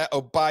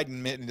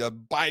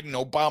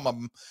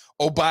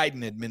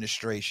Biden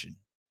administration.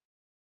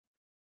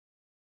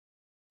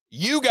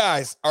 You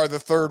guys are the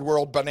third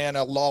world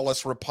banana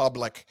lawless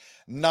republic,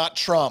 not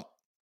Trump.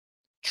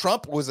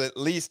 Trump was at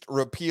least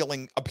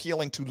appealing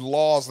to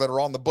laws that are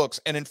on the books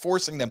and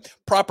enforcing them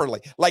properly,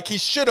 like he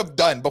should have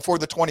done before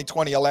the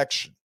 2020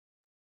 election.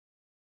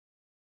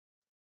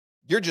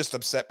 You're just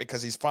upset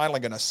because he's finally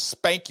going to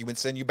spank you and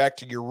send you back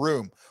to your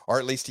room, or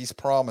at least he's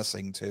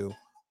promising to.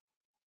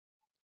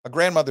 A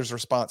grandmother's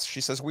response,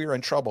 she says, we are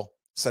in trouble,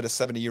 said a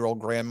 70-year-old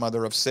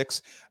grandmother of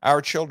 6. Our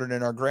children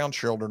and our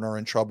grandchildren are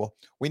in trouble.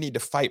 We need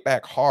to fight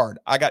back hard.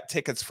 I got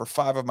tickets for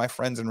 5 of my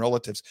friends and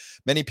relatives.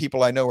 Many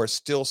people I know are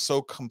still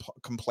so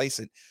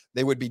complacent.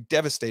 They would be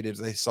devastated if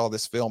they saw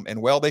this film,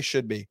 and well, they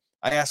should be.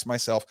 I asked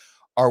myself,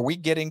 are we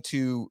getting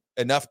to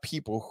enough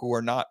people who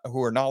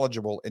are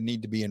knowledgeable and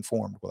need to be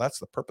informed? Well, that's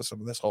the purpose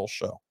of this whole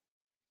show.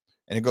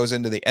 And it goes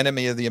into the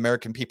enemy of the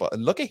American people.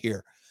 And look at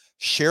here.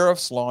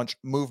 Sheriffs launch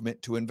movement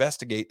to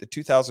investigate the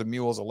 2000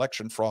 Mules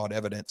election fraud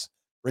evidence.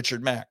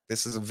 Richard Mack,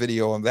 this is a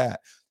video of that.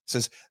 It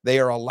says they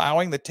are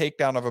allowing the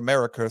takedown of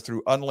America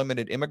through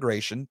unlimited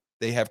immigration.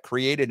 They have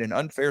created an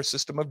unfair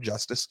system of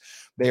justice.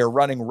 They are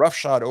running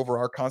roughshod over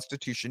our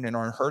Constitution and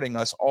are hurting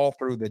us all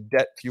through the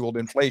debt-fueled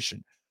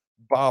inflation.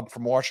 Bob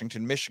from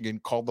Washington,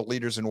 Michigan called the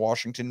leaders in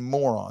Washington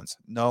morons.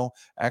 No,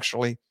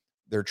 actually,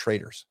 they're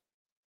traitors.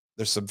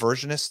 They're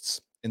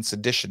subversionists and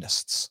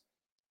seditionists.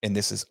 And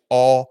this is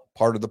all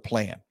part of the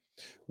plan.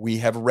 We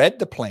have read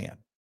the plan.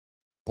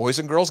 Boys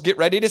and girls, get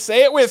ready to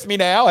say it with me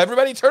now.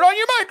 Everybody turn on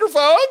your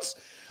microphones.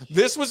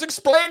 This was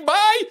explained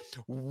by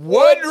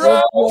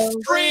Woodrow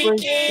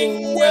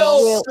freaking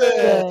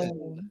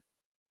Wilson.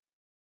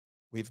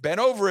 We've been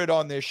over it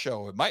on this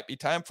show. It might be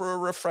time for a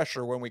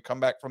refresher when we come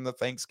back from the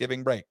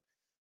Thanksgiving break.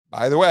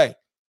 By the way,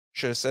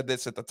 should have said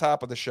this at the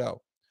top of the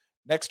show.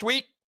 Next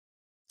week,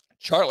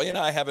 Charlie and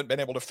I haven't been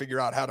able to figure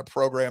out how to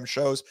program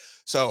shows,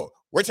 so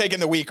we're taking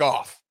the week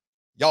off.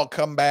 Y'all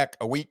come back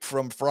a week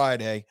from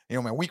Friday,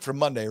 a week from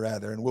Monday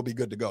rather, and we'll be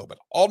good to go. But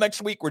all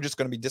next week, we're just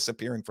going to be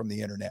disappearing from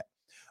the internet.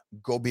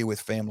 go be with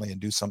family and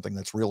do something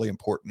that's really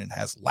important and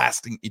has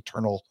lasting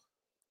eternal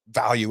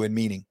value and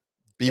meaning.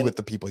 Be with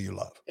the people you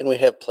love. And we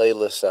have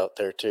playlists out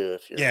there too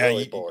if you're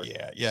really bored.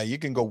 Yeah, you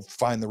can go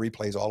find the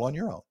replays all on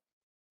your own.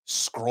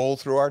 Scroll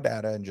through our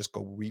data and just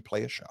go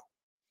replay a show.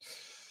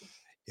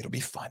 It'll be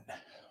fun.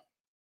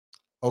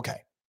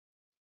 Okay.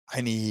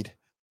 I need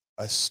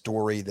a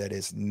story that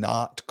is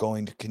not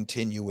going to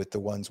continue with the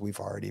ones we've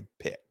already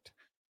picked.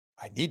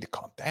 I need to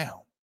calm down.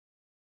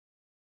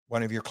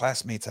 One of your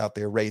classmates out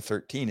there, Ray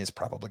 13, is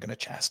probably going to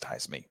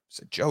chastise me.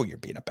 Said, Joe, you're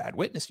being a bad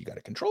witness. You got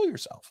to control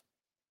yourself.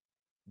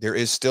 There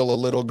is still a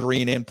little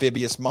green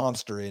amphibious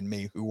monster in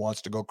me who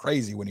wants to go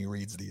crazy when he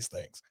reads these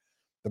things.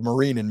 The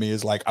Marine in me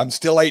is like, I'm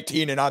still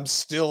 18 and I'm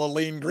still a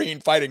lean green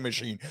fighting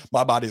machine.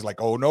 My body's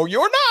like, oh, no,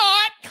 you're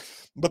not.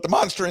 But the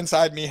monster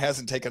inside me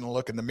hasn't taken a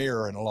look in the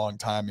mirror in a long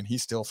time, and he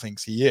still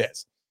thinks he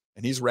is.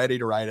 And he's ready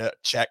to write a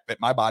check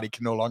that my body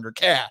can no longer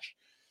cash.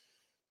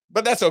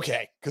 But that's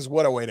okay, because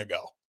what a way to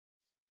go.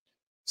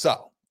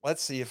 So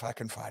let's see if I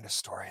can find a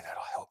story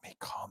that'll help me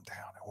calm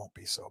down. It won't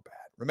be so bad.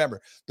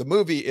 Remember, the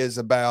movie is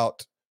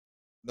about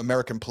the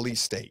American police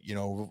state,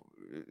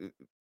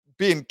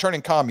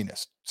 turning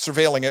communist,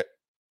 surveilling it.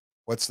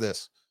 What's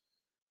this?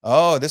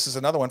 Oh, this is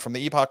another one from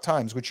the Epoch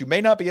Times, which you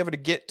may not be able to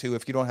get to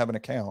if you don't have an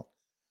account.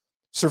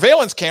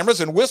 Surveillance cameras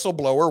and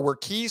whistleblower were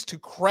keys to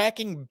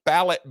cracking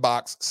ballot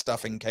box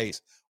stuffing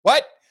case.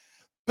 What?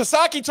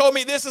 Psaki told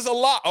me this is a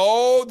lie.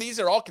 Oh, these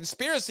are all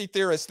conspiracy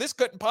theorists. This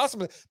couldn't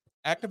possibly.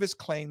 Activist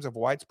claims of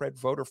widespread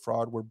voter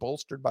fraud were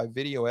bolstered by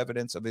video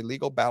evidence of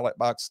illegal ballot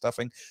box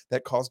stuffing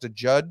that caused a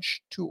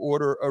judge to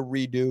order a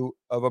redo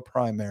of a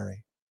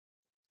primary.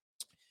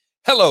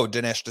 Hello,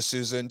 Dinesh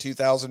D'Souza and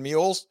 2,000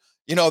 Mules.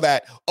 You know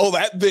that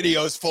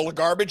video is full of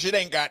garbage. It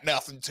ain't got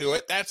nothing to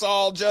it. That's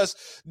all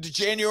just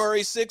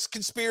January 6th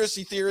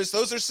conspiracy theorists.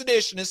 Those are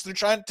seditionists. They're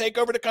trying to take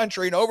over the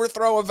country and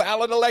overthrow a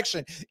valid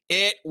election.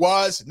 It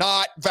was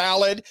not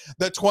valid.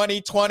 The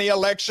 2020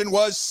 election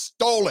was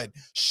stolen.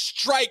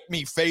 Strike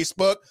me,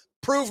 Facebook.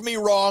 Prove me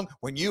wrong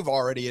when you've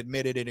already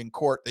admitted it in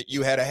court that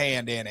you had a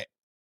hand in it.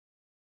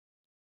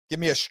 Give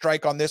me a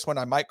strike on this one.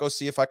 I might go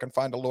see if I can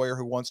find a lawyer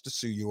who wants to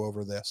sue you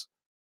over this.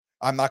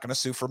 I'm not going to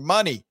sue for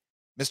money.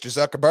 Mr.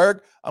 Zuckerberg,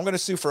 I'm going to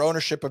sue for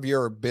ownership of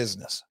your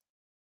business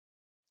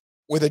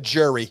with a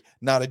jury,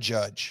 not a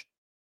judge.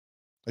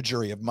 A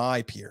jury of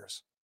my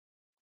peers.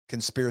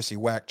 Conspiracy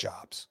whack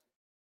jobs.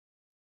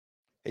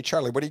 Hey,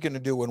 Charlie, what are you going to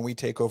do when we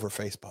take over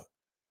Facebook?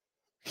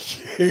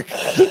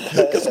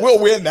 Because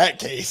we'll win that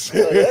case.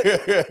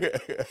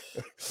 That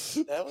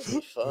would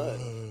be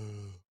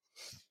fun.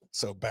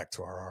 So back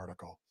to our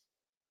article.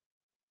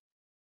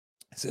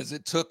 It says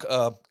it took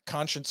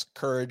conscience,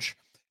 courage,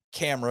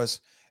 cameras,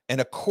 and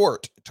a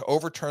court to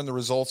overturn the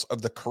results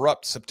of the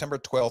corrupt September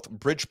 12th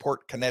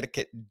Bridgeport,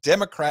 Connecticut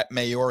Democrat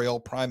mayoral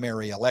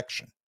primary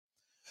election.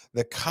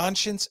 The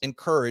conscience and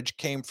courage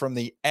came from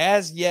the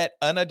as yet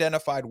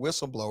unidentified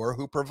whistleblower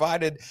who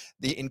provided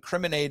the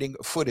incriminating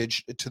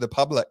footage to the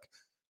public.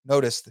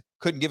 Notice,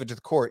 couldn't give it to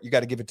the court. You got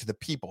to give it to the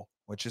people,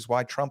 which is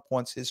why Trump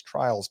wants his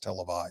trials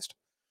televised.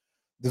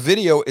 The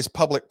video is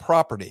public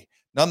property.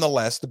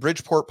 Nonetheless, the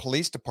Bridgeport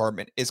Police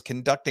Department is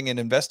conducting an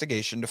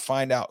investigation to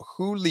find out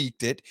who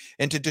leaked it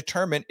and to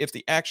determine if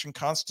the action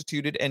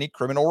constituted any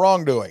criminal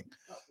wrongdoing.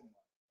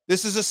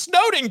 This is a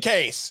Snowden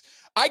case.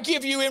 I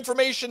give you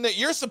information that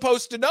you're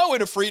supposed to know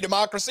in a free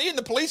democracy, and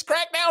the police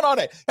crack down on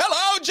it.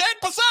 Hello, Jen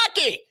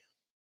Psaki.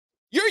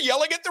 You're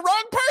yelling at the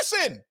wrong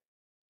person.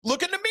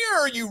 Look in the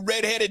mirror, you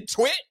redheaded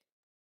twit.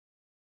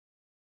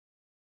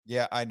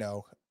 Yeah, I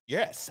know.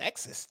 You're a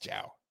sexist,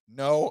 Joe.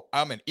 No,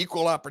 I'm an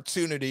equal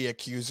opportunity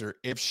accuser.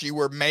 If she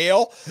were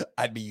male,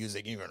 I'd be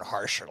using even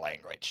harsher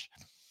language.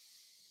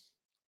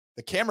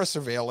 The camera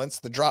surveillance,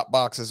 the drop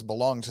boxes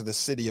belong to the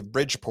city of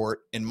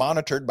Bridgeport and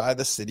monitored by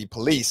the city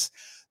police.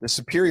 The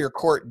Superior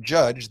Court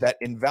judge that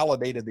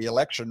invalidated the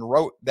election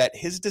wrote that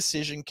his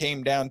decision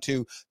came down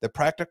to the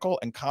practical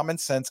and common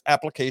sense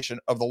application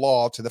of the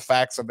law to the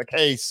facts of the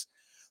case.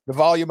 The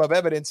volume of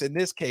evidence in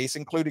this case,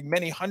 including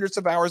many hundreds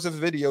of hours of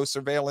video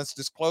surveillance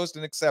disclosed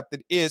and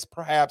accepted, is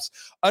perhaps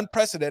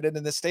unprecedented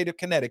in the state of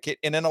Connecticut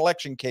in an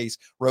election case,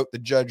 wrote the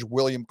Judge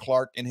William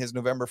Clark in his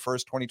November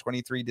 1st,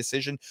 2023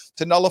 decision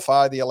to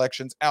nullify the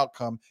election's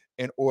outcome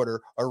and order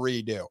a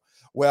redo.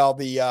 Well,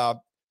 the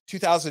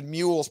 2,000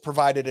 Mules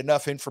provided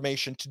enough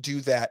information to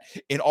do that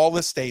in all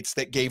the states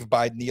that gave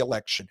Biden the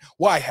election.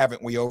 Why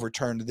haven't we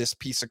overturned this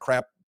piece of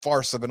crap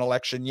farce of an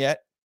election yet?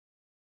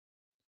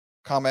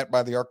 Comment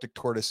by the Arctic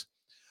Tortoise.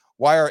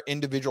 Why are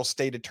individual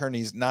state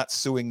attorneys not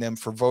suing them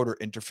for voter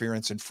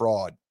interference and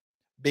fraud?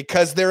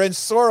 Because they're in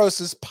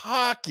Soros's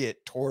pocket,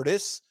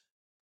 Tortoise.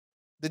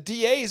 The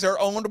DAs are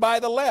owned by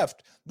the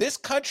left. This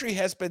country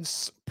has been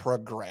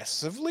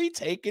progressively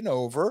taken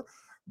over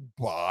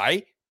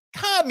by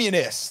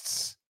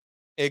communists.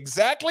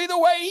 Exactly the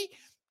way,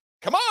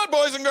 come on,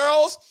 boys and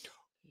girls,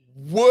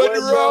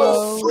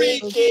 Woodrow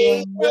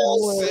freaking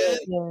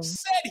Wilson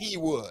said he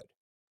would.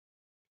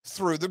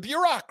 Through the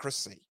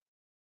bureaucracy.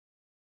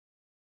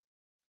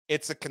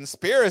 It's a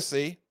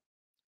conspiracy,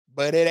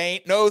 but it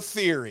ain't no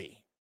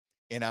theory.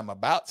 and I'm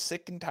about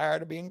sick and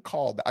tired of being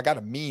called. I got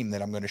a meme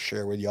that I'm going to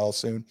share with y'all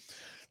soon.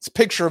 It's a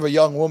picture of a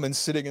young woman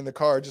sitting in the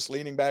car, just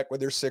leaning back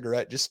with her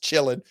cigarette, just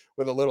chilling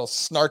with a little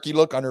snarky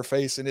look on her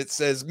face. And it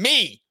says,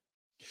 me,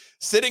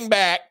 sitting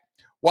back,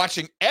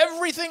 watching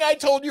everything I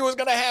told you was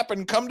going to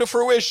happen come to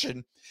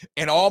fruition,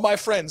 and all my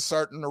friends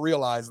starting to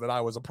realize that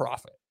I was a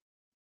prophet.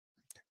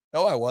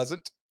 No, I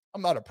wasn't.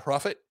 I'm not a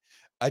prophet.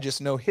 I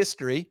just know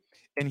history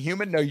and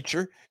human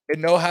nature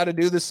and know how to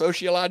do the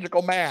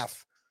sociological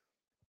math.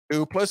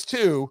 2 +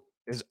 2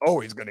 is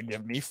always going to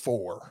give me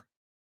 4.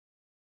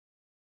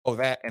 Oh,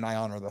 that, and I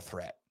honor the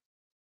threat.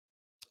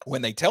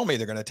 When they tell me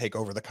they're going to take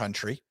over the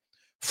country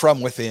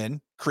from within,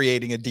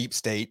 creating a deep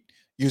state,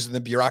 using the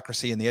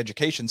bureaucracy and the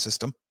education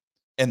system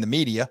and the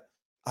media,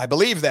 I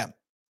believe them.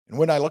 And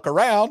when I look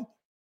around,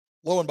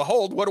 lo and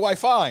behold, what do I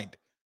find?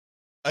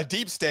 A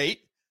deep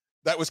state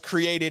that was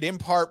created in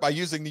part by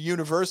using the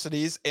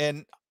universities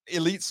and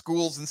elite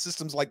schools and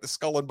systems like the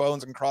Skull and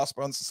Bones and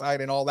Crossbones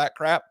Society and all that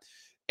crap,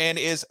 and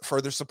is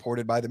further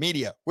supported by the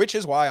media, which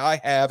is why I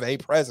have a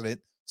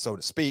president, so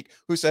to speak,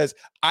 who says,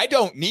 I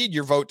don't need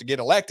your vote to get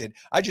elected.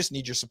 I just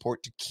need your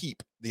support to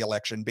keep the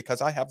election,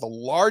 because I have the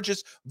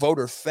largest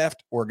voter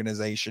theft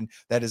organization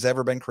that has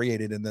ever been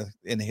created in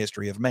the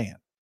history of man.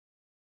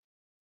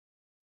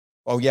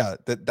 Oh yeah,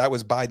 that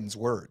was Biden's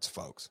words,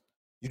 folks.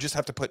 You just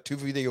have to put 2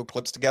 video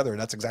clips together, and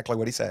that's exactly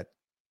what he said.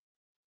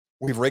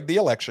 We've rigged the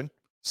election,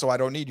 so I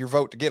don't need your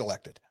vote to get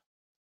elected.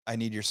 I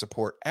need your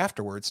support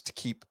afterwards to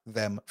keep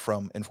them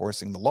from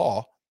enforcing the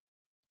law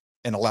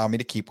and allow me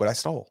to keep what I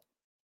stole.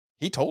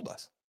 He told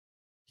us.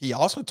 He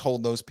also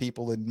told those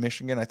people in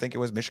Michigan, I think it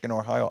was Michigan,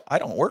 Ohio, I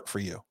don't work for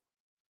you.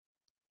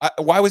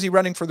 Why was he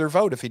running for their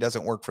vote if he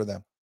doesn't work for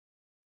them?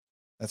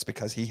 That's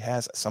because he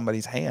has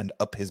somebody's hand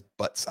up his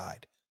butt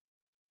side.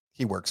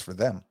 He works for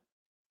them.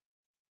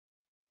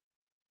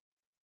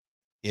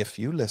 If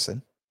you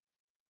listen,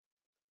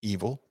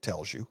 evil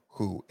tells you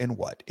who and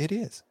what it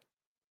is.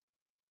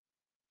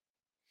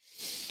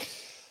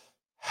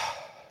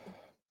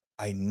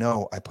 I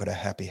know I put a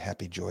happy,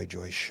 happy, joy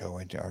show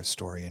into our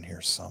story in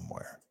here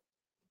somewhere.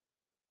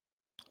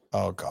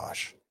 Oh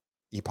gosh.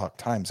 Epoch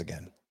Times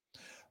again.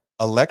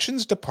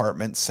 Elections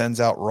Department sends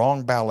out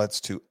wrong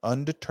ballots to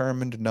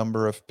undetermined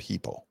number of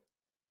people.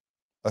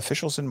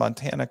 Officials in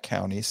Montana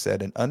County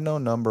said an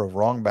unknown number of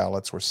wrong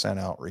ballots were sent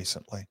out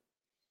recently.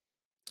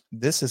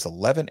 This is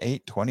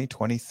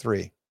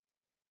 11/8/2023.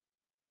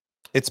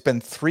 It's been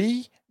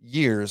 3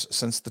 years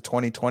since the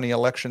 2020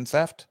 election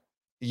theft.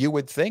 You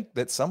would think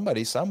that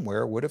somebody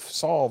somewhere would have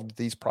solved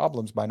these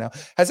problems by now.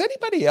 Has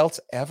anybody else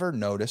ever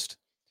noticed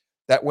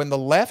that when the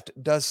left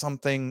does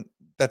something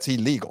that's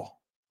illegal,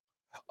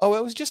 oh,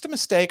 it was just a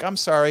mistake, I'm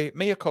sorry,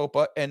 mea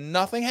culpa, and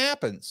nothing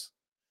happens?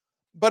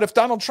 But if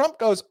Donald Trump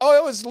goes, oh,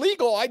 it was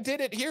legal, I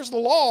did it, here's the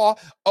law.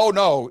 Oh,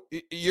 no,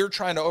 you're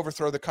trying to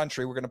overthrow the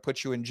country. We're going to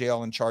put you in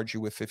jail and charge you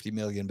with 50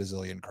 million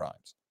bazillion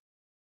crimes.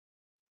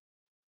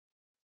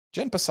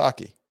 Jen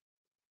Psaki,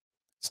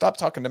 stop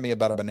talking to me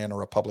about a banana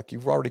republic.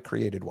 You've already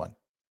created one.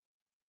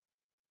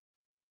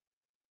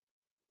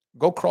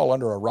 Go crawl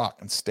under a rock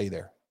and stay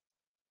there.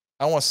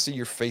 I don't want to see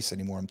your face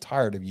anymore. I'm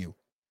tired of you.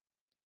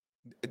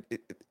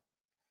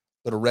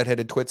 Little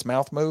redheaded twit's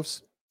mouth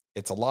moves.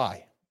 It's a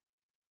lie.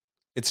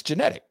 It's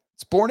genetic.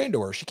 It's born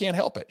into her. She can't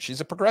help it.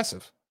 She's a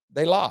progressive.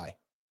 They lie.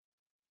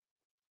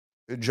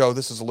 Joe,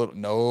 this is a little...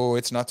 No,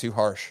 it's not too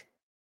harsh.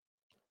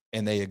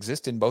 And they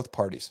exist in both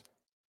parties.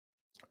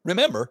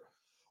 Remember,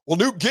 well,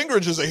 Newt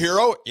Gingrich is a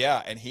hero.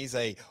 Yeah, and he's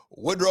a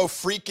Woodrow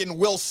freaking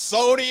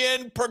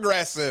Wilsonian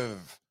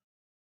progressive.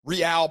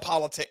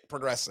 Realpolitik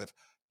progressive.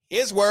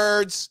 His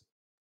words,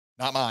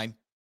 not mine.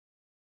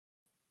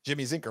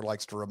 Jimmy Zinker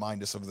likes to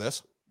remind us of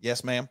this.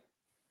 Yes, ma'am?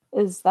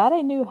 Is that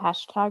a new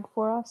hashtag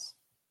for us?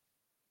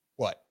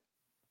 What?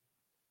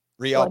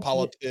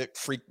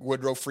 Realpolitik,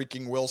 Woodrow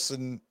freaking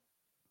Wilson,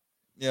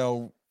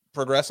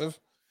 progressive?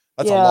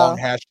 That's a long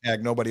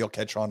hashtag. Nobody will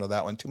catch on to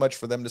that one. Too much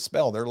for them to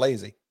spell. They're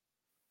lazy.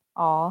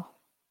 Aw.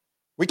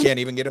 We can't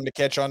even get them to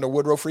catch on to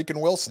Woodrow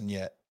freaking Wilson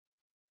yet.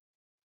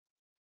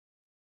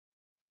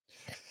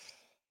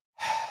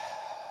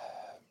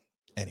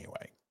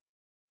 Anyway,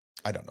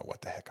 I don't know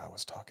what the heck I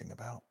was talking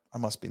about. I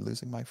must be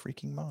losing my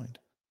freaking mind.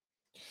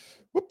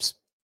 Whoops.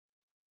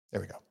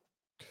 There we go.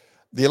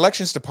 The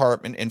Elections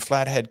Department in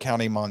Flathead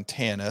County,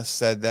 Montana,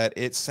 said that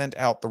it sent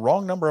out the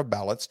wrong number of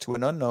ballots to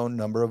an unknown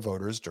number of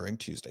voters during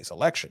Tuesday's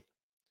election.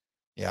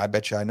 Yeah, I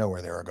bet you I know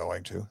where they were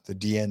going to. The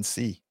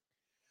DNC.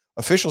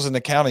 Officials in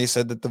the county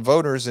said that the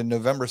voters in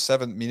November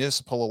 7th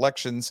municipal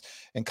elections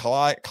in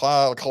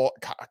Kalispell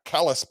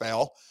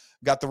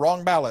got the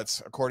wrong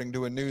ballots, according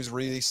to a news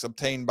release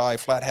obtained by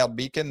Flathead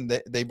Beacon.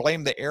 They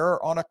blame the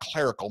error on a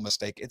clerical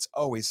mistake. It's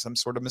always some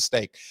sort of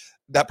mistake.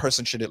 That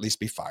person should at least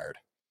be fired.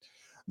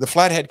 The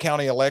Flathead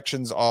County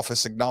Elections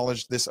Office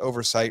acknowledged this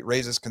oversight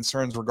raises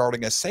concerns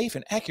regarding a safe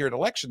and accurate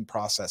election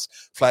process.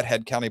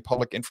 Flathead County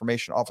Public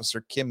Information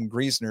Officer Kim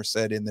Griesner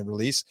said in the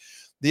release,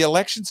 the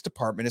Elections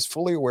Department is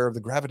fully aware of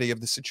the gravity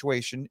of the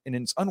situation and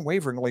is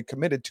unwaveringly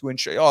committed to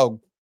ensure... Oh,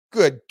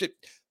 good.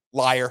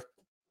 Liar.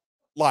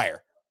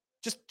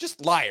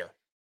 Just liar.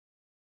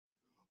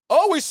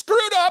 oh, we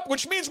screwed up,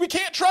 which means we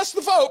can't trust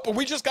the vote, but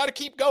we just got to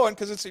keep going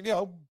because it's,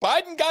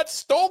 Biden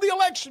stole the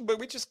election, but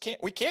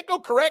we can't go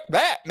correct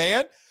that,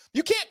 man.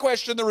 You can't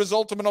question the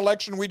result of an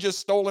election we just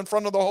stole in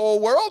front of the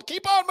whole world.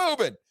 Keep on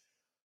moving.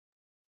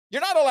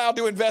 You're not allowed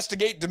to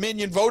investigate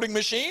Dominion voting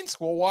machines.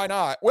 Well, why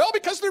not? Well,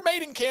 because they're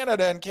made in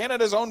Canada, and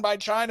Canada's owned by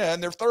China,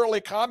 and they're thoroughly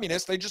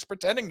communist. They're just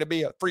pretending to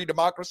be a free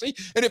democracy.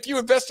 And if you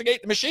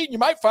investigate the machine, you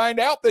might find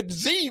out that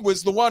Z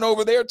was the one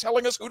over there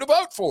telling us who to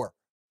vote for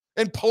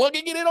and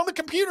plugging it in on the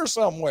computer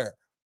somewhere.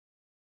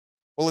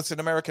 Well, it's an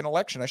American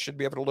election. I should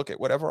be able to look at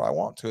whatever I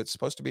want to. It's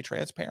supposed to be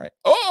transparent.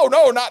 Oh,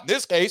 no, not in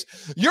this case.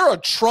 You're a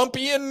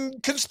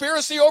Trumpian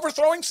conspiracy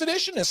overthrowing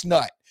seditionist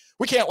nut.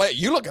 We can't let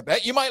you look at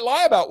that. You might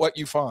lie about what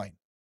you find.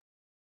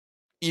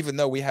 Even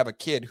though we have a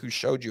kid who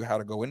showed you how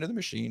to go into the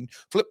machine,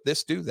 flip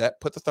this, do that,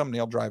 put the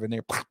thumbnail drive in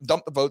there,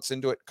 dump the votes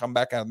into it, come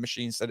back out of the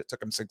machine, said it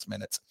took him 6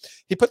 minutes.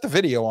 He put the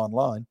video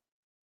online.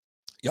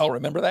 Y'all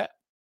remember that?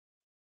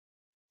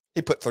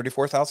 He put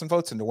 34,000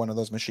 votes into one of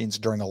those machines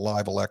during a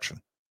live election.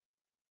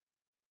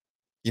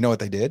 You know what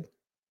they did?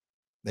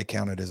 They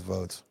counted his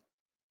votes.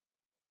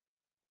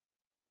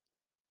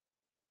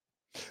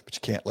 But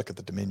you can't look at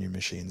the Dominion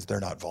machines. They're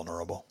not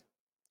vulnerable.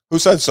 Who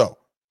said so?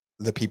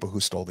 The people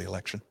who stole the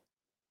election.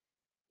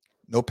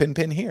 No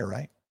pin here,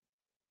 right?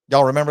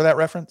 Y'all remember that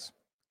reference?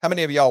 How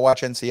many of y'all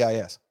watch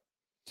NCIS?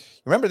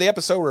 Remember the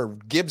episode where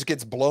Gibbs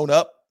gets blown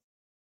up?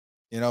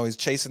 He's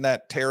chasing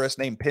that terrorist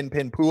named Pin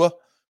Pua.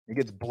 He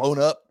gets blown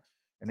up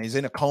and he's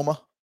in a coma.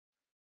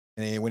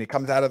 And when he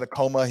comes out of the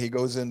coma, he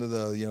goes into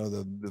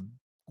the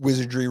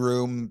wizardry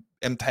room,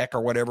 MTech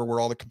or whatever,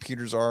 where all the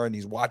computers are, and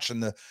he's watching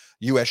the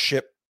U.S.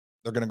 ship.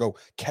 They're going to go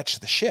catch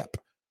the ship.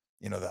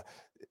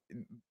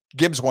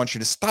 Gibbs wants you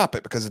to stop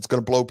it because it's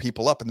going to blow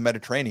people up in the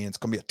Mediterranean. It's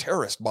going to be a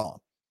terrorist bomb.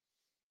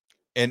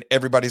 And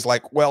everybody's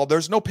like, well,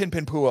 there's no Pin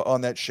Pua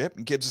on that ship.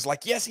 And Gibbs is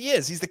like, yes, he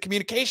is. He's the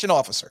communication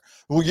officer.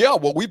 Well, yeah,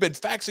 we've been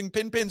faxing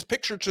Pin's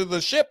picture to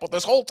the ship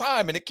this whole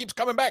time, and it keeps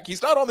coming back.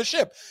 He's not on the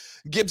ship.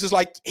 Gibbs is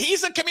like,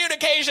 he's a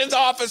communications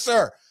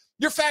officer.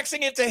 You're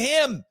faxing it to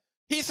him.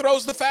 He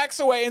throws the fax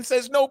away and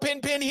says, no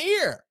Pin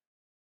here.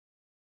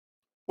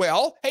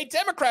 Well, hey,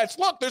 Democrats,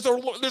 look, there's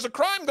a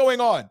crime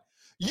going on.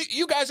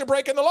 You guys are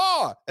breaking the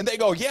law. And they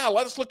go, yeah,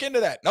 let us look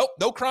into that. Nope,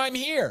 no crime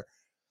here.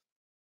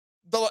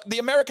 The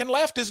American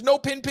left is no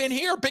Pin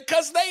here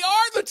because they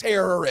are the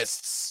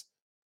terrorists.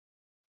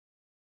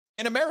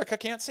 And America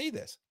can't see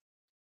this.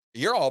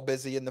 You're all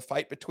busy in the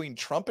fight between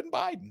Trump and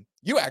Biden.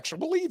 You actually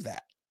believe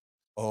that.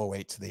 Oh,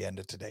 wait to the end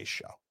of today's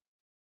show.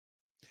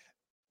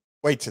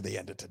 Wait to the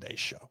end of today's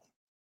show.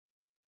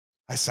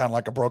 I sound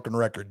like a broken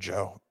record,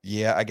 Joe.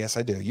 Yeah, I guess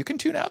I do. You can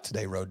tune out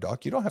today, Road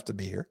Dog. You don't have to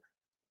be here.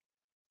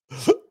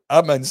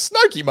 I'm in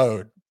snarky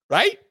mode,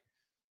 right?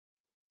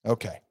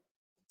 Okay.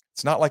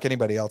 It's not like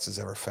anybody else has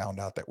ever found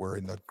out that we're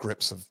in the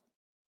grips of...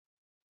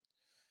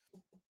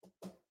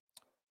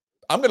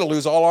 I'm going to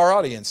lose all our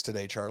audience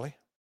today, Charlie.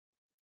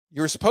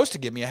 You were supposed to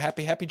give me a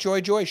happy,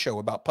 joy show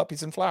about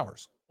puppies and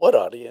flowers. What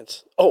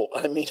audience? Oh,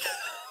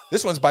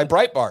 This one's by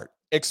Breitbart.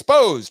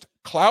 Exposed.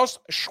 Klaus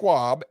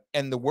Schwab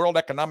and the World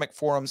Economic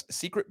Forum's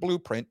secret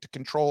blueprint to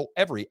control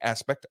every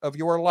aspect of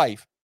your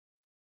life.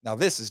 Now,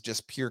 this is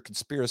just pure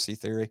conspiracy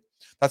theory.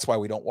 That's why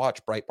we don't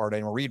watch Breitbart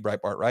and read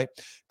Breitbart, right?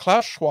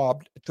 Klaus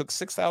Schwab took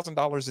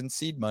 $6,000 in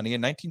seed money in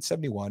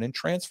 1971 and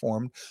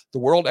transformed the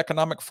World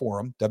Economic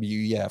Forum,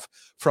 WEF,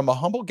 from a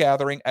humble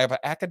gathering of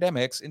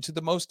academics into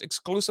the most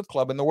exclusive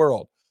club in the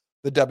world.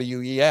 The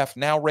WEF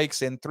now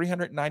rakes in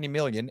 $390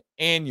 million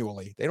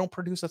annually. They don't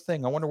produce a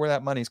thing. I wonder where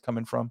that money's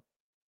coming from.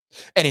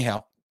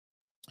 Anyhow,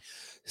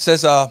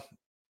 says, I'm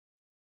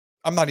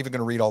not even going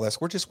to read all this.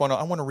 I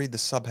want to read the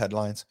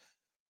subheadlines.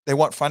 They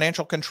want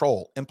financial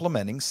control,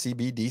 implementing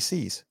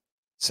CBDCs,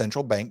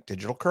 central bank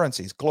digital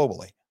currencies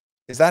globally.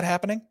 Is that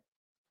happening?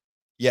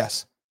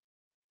 Yes.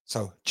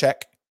 So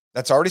check.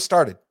 That's already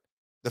started.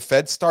 The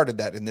Fed started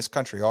that in this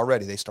country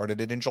already. They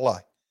started it in July.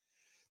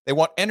 They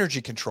want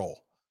energy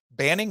control,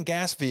 banning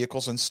gas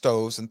vehicles and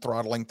stoves and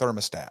throttling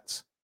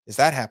thermostats. Is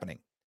that happening?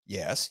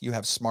 Yes. You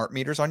have smart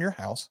meters on your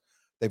house.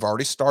 They've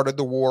already started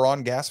the war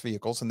on gas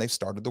vehicles, and they've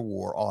started the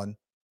war on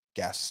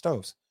gas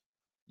stoves.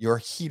 Your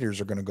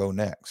heaters are going to go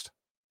next.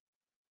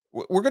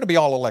 We're going to be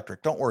all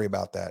electric. Don't worry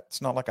about that.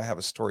 It's not like I have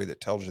a story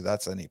that tells you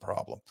that's any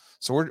problem.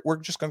 So we're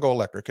just going to go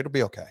electric. It'll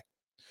be okay.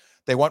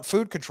 They want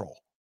food control.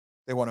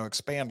 They want to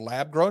expand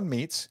lab-grown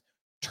meats,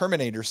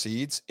 terminator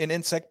seeds, and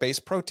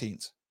insect-based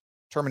proteins.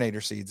 Terminator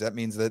seeds, that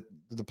means that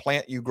the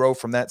plant you grow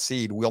from that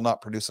seed will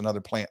not produce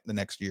another plant the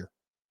next year.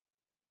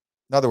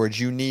 In other words,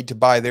 you need to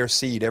buy their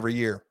seed every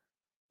year,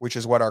 which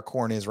is what our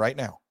corn is right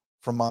now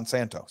from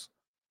Monsanto's.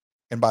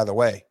 And by the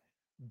way,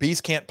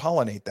 bees can't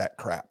pollinate that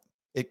crap.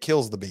 It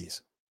kills the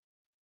bees.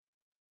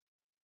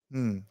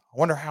 I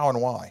wonder how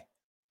and why.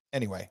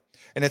 Anyway,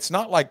 and it's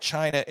not like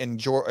China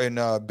and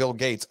Bill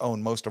Gates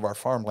own most of our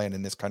farmland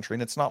in this country.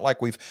 And it's not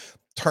like we've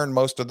turned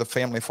most of the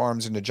family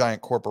farms into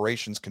giant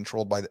corporations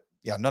controlled by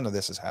none of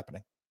this is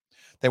happening.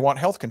 They want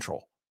health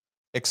control,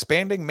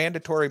 expanding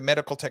mandatory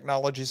medical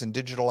technologies and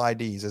digital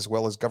IDs, as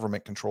well as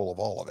government control of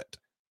all of it.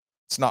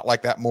 It's not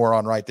like that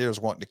moron right there is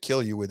wanting to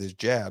kill you with his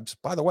jabs.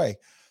 By the way,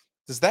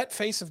 does that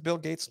face of Bill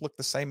Gates look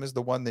the same as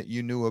the one that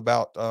you knew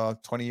about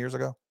 20 years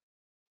ago?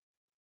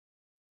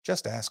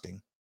 Just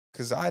asking,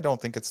 because I don't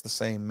think it's the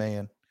same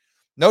man.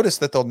 Notice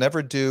that they'll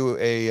never do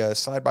a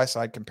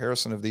side-by-side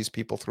comparison of these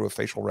people through a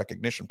facial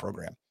recognition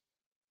program.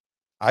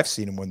 I've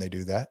seen them when they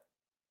do that.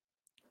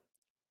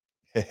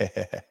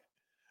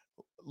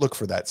 Look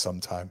for that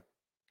sometime.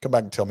 Come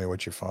back and tell me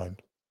what you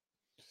find.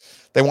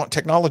 They want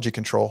technology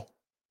control.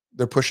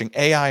 They're pushing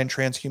AI and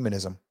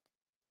transhumanism.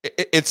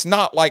 It's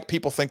not like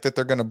people think that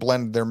they're going to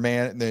blend their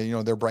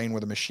brain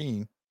with a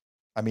machine.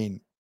 I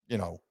mean,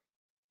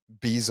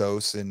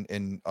 Bezos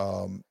and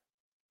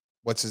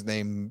what's his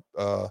name,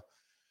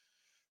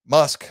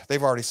 Musk.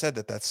 They've already said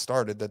that that's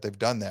started. That they've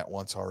done that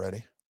once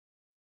already.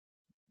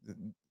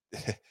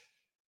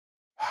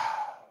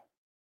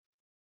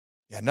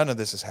 Yeah, none of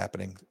this is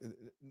happening.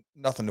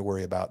 Nothing to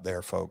worry about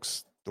there,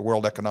 folks. The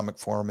World Economic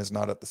Forum is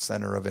not at the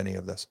center of any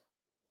of this.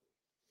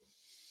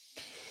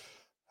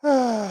 Throw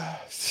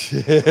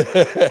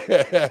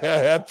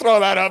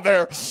that out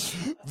there.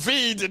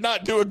 V did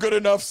not do a good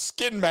enough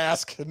skin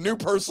mask. New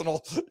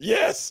personal.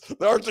 Yes,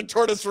 the Arctic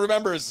tortoise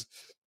remembers.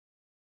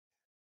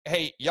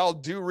 Hey, y'all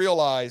do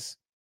realize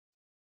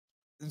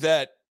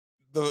that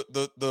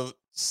the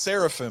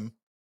seraphim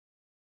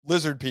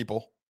lizard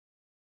people,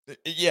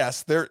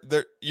 yes, they're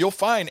you'll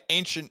find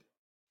ancient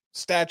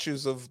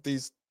statues of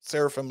these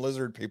seraphim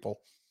lizard people.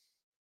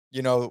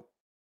 The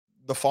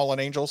fallen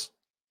angels.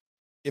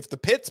 If the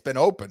pit's been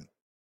open,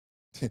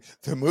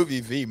 the movie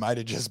V might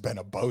have just been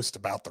a boast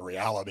about the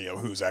reality of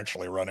who's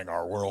actually running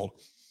our world.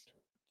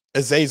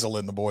 Azazel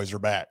and the boys are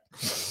back.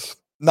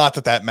 Not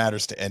that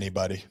matters to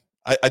anybody.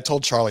 I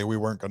told Charlie we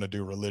weren't going to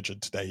do religion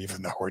today,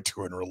 even though we're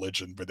doing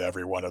religion with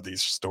every one of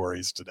these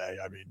stories today.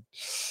 I mean,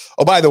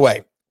 oh, by the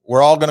way,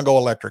 we're all going to go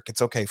electric.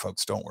 It's okay,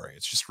 folks. Don't worry.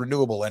 It's just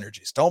renewable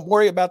energies. Don't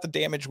worry about the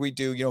damage we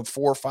do,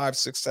 4, 5,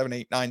 6, 7,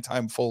 8, 9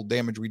 time full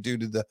damage we do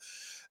to the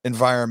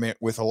environment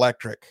with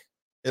electric.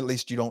 At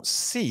least you don't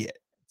see it.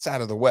 It's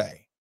out of the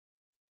way.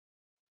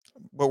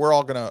 But we're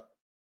all going to,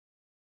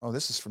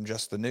 this is from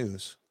Just the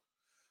News.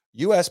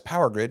 U.S.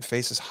 power grid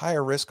faces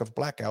higher risk of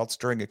blackouts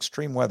during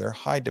extreme weather,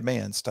 high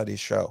demand,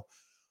 studies show.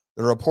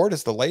 The report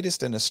is the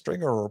latest in a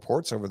string of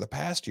reports over the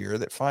past year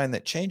that find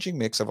that changing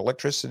mix of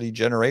electricity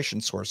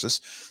generation sources,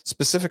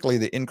 specifically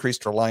the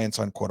increased reliance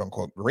on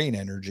quote-unquote green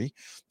energy,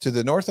 to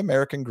the North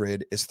American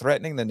grid is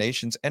threatening the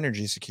nation's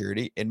energy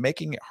security and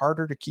making it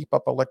harder to keep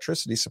up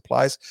electricity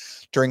supplies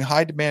during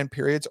high-demand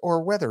periods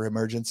or weather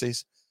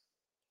emergencies.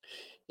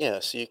 Yeah,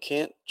 so you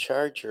can't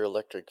charge your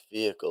electric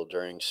vehicle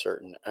during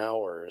certain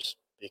hours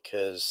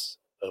because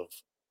of,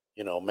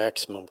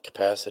 maximum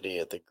capacity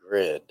of the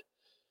grid.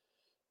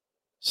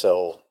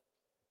 So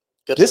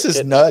this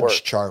is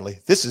nudge, Charlie.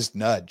 This is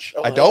nudge.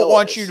 I don't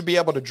want you to be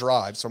able to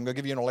drive, so I'm going to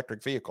give you an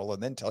electric vehicle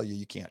and then tell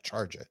you can't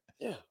charge it.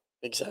 Yeah,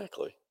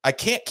 exactly. I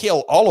can't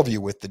kill all of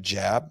you with the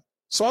jab,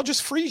 so I'll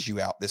just freeze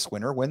you out this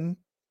winter when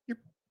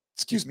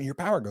your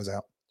power goes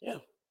out. Yeah.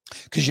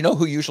 Because you know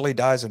who usually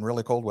dies in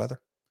really cold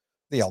weather?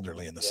 The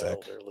elderly and the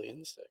sick.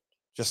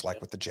 Just like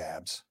with the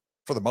jabs,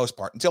 for the most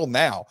part. Until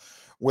now,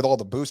 with all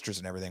the boosters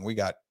and everything, we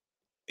got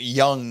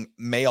young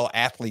male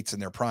athletes in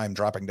their prime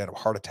dropping dead of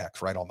heart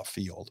attacks right on the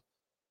field.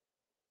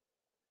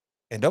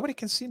 And nobody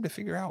can seem to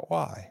figure out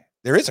why.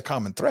 There is a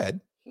common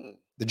thread,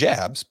 the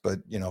jabs, but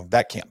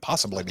that can't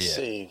possibly be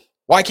it.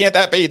 Why can't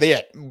that be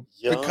it?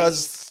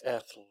 Because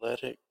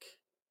athletic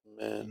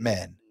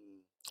men,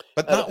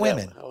 but not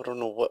women. I don't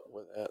know what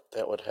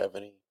that would have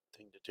anything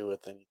to do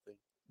with anything.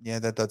 Yeah,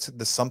 that's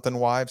the Something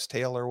Wives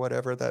Tale or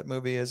whatever that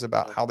movie is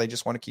about, how they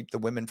just want to keep the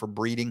women from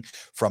breeding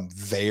from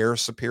their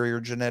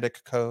superior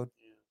genetic code.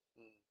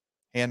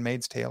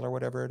 Handmaid's Tale or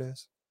whatever it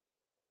is.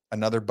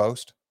 Another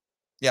boast.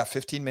 Yeah,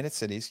 15-minute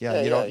cities.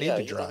 Yeah, you don't need to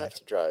drive. You don't have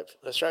to drive.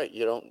 That's right.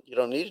 You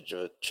don't need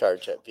to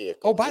charge that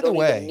vehicle. Oh, by the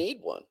way, you need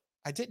one.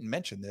 I didn't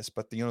mention this,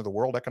 but the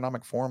World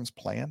Economic Forum's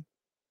plan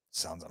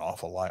sounds an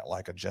awful lot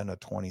like Agenda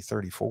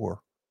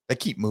 2034. They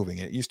keep moving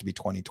it. It used to be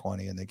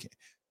 2020, and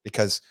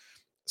because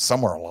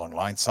somewhere along the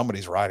line,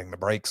 somebody's riding the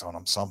brakes on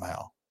them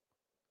somehow.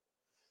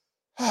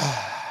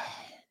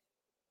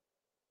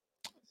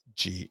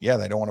 Gee, yeah,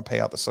 they don't want to pay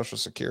out the Social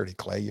Security,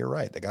 Clay. You're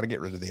right. They got to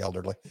get rid of the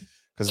elderly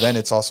because then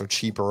it's also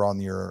cheaper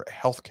on your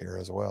health care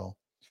as well.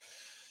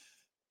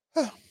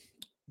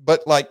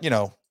 But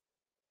the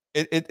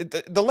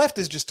left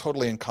is just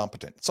totally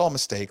incompetent. It's all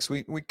mistakes.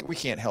 We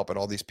can't help it.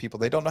 All these people,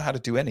 they don't know how to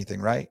do anything,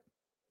 right?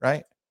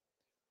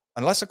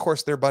 Unless, of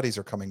course, their buddies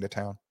are coming to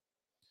town.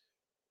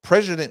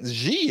 President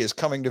Xi is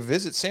coming to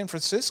visit San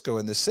Francisco,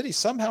 and the city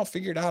somehow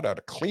figured out how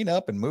to clean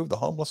up and move the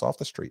homeless off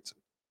the streets.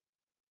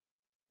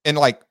 And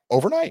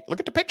overnight, look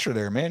at the picture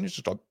there, man. It's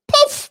just like,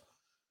 poof!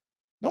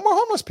 No more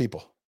homeless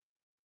people.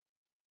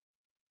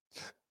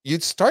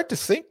 You'd start to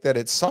think that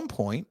at some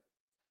point,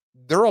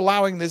 they're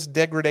allowing this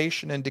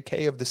degradation and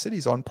decay of the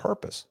cities on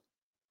purpose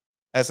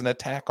as an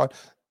attack on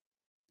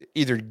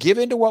either give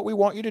into what we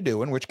want you to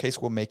do, in which case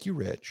we'll make you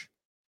rich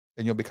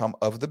and you'll become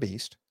of the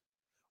beast,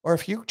 or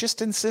if you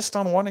just insist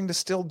on wanting to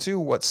still do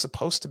what's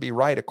supposed to be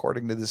right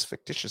according to this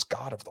fictitious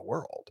God of the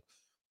world,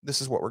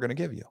 this is what we're going to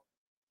give you.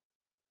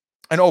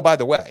 And oh, by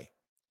the way,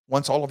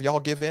 once all of y'all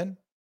give in,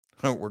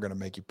 we're going to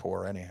make you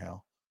poor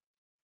anyhow.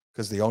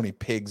 Because the only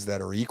pigs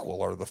that are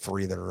equal are the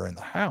 3 that are in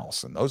the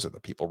house, and those are the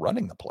people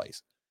running the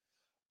place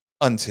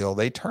until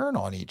they turn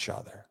on each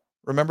other.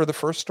 Remember the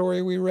first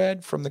story we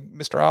read from the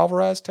Mr.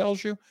 Alvarez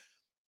tells you?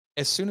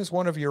 As soon as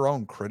one of your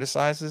own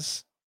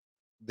criticizes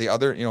the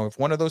other, if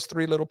one of those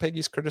 3 little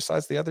piggies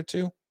criticized the other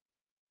 2,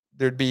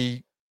 there'd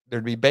be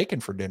bacon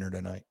for dinner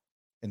tonight,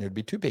 and there'd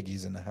be 2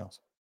 piggies in the house.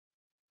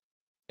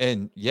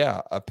 And yeah,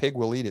 a pig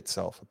will eat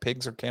itself.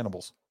 Pigs are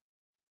cannibals.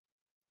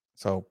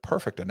 So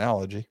perfect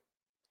analogy.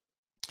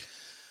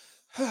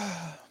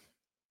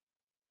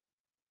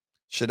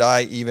 Should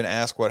I even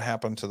ask what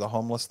happened to the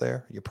homeless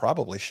there? You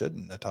probably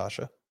shouldn't,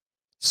 Natasha.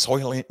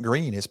 Soylent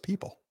Green is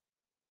people.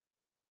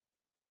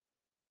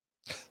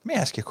 Let me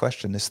ask you a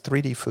question. This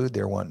 3D food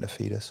they're wanting to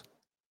feed us,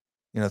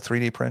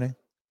 3D printing.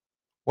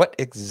 What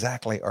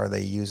exactly are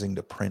they using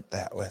to print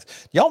that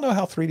with? Y'all know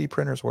how 3D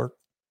printers work?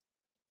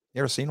 You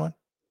ever seen one?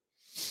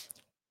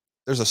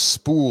 There's a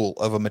spool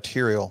of a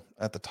material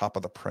at the top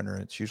of the printer.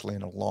 It's usually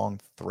in a long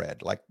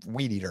thread, like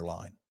weed eater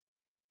line.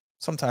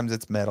 Sometimes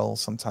it's metal.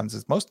 Most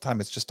of the time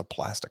it's just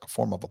a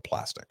form of a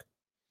plastic.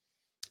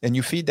 And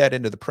you feed that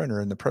into the printer,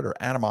 and the printer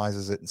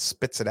atomizes it and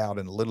spits it out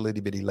in little itty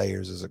bitty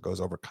layers as it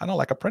goes over, kind of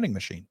like a printing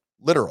machine,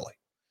 literally.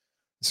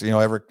 So,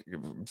 every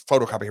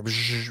photocopy,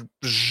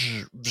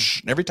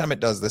 and every time it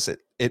does this,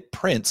 it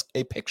prints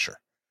a picture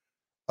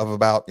of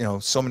about,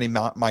 so many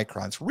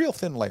microns, real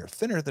thin layer,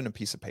 thinner than a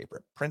piece of paper.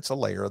 It prints a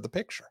layer of the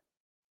picture.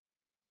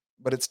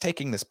 But it's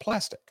taking this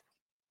plastic.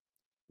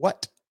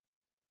 What?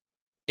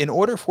 In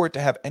order for it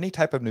to have any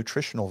type of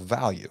nutritional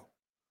value,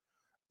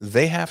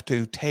 they have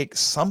to take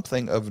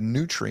something of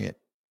nutrient,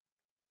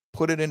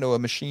 put it into a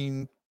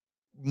machine,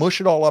 mush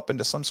it all up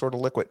into some sort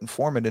of liquid, and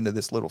form it into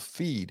this little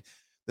feed,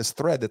 this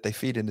thread that they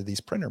feed into these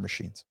printer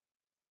machines.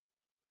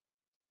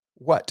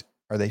 What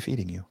are they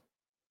feeding you?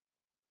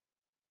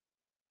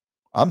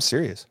 I'm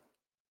serious.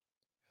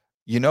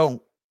 They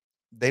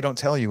don't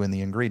tell you in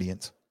the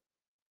ingredients.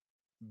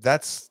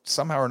 That's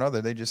somehow or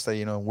another, they just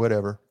say,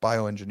 whatever,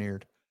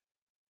 bioengineered.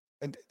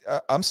 And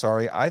I'm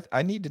sorry,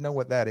 I need to know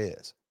what that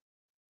is.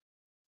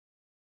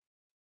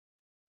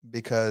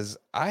 Because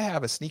I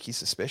have a sneaky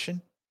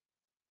suspicion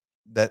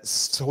that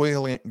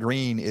Soylent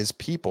Green is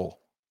people,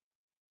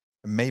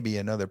 maybe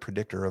another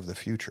predictor of the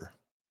future.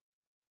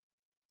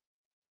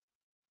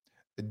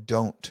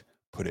 Don't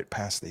put it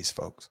past these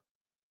folks.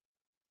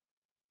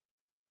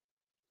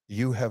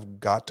 You have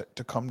got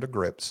to come to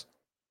grips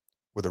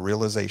with a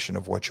realization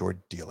of what you're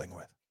dealing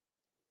with.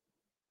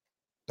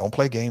 Don't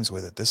play games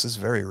with it. This is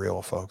very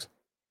real, folks.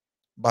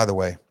 By the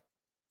way,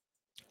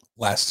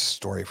 last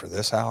story for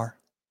this hour.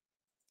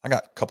 I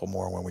got a couple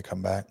more when we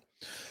come back.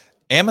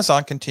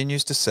 Amazon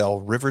continues to sell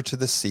River to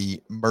the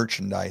Sea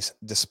merchandise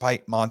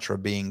despite mantra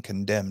being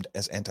condemned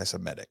as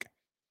anti-Semitic.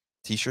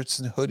 T-shirts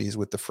and hoodies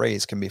with the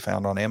phrase can be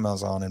found on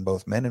Amazon in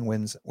both men and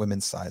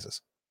women's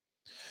sizes.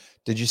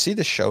 Did you see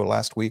the show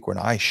last week when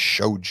I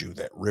showed you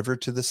that River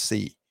to the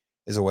Sea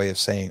is a way of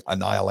saying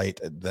annihilate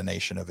the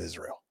nation of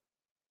Israel?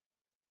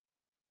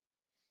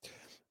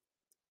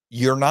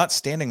 You're not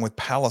standing with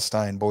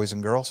Palestine, boys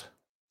and girls.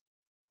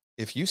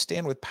 If you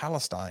stand with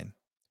Palestine,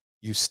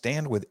 you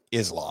stand with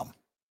Islam.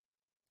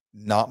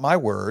 Not my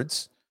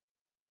words,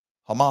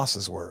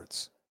 Hamas's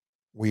words.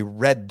 We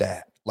read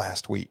that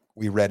last week.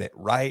 We read it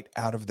right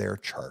out of their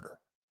charter.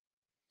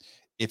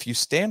 If you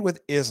stand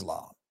with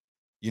Islam,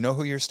 you know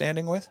who you're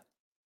standing with?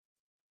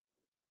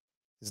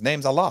 His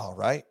name's Allah,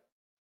 right?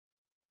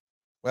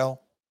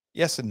 Well,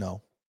 yes and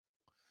no.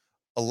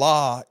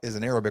 Allah is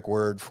an Arabic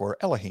word for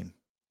Elohim,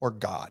 or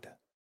God,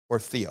 or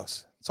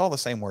Theos. It's all the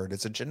same word.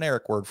 It's a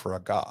generic word for a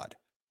God.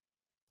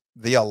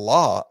 The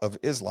Allah of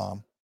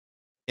Islam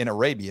in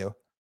Arabia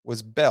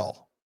was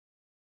Bel.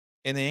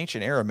 In the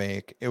ancient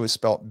Aramaic, it was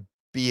spelled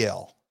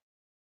Beel.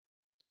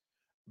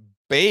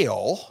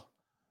 Baal,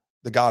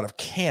 the god of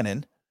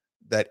Canaan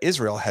that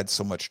Israel had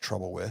so much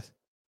trouble with,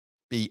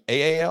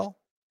 B-A-A-L,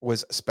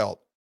 was spelled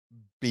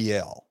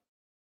B-L.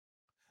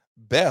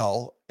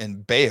 Bel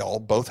and Baal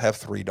both have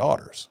 3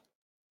 daughters.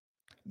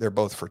 They're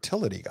both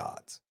fertility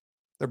gods.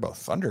 They're both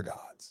thunder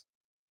gods.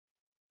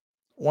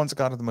 One's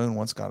god of the moon,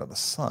 one's god of the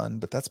sun,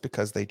 but that's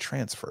because they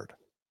transferred.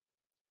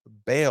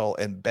 Baal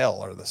and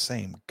Bel are the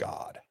same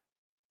god.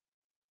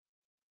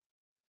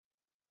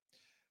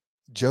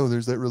 Joe,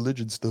 there's that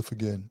religion stuff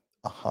again.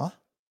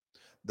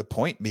 The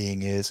point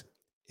being is,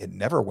 it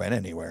never went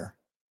anywhere.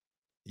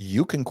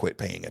 You can quit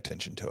paying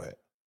attention to it.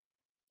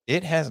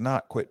 It has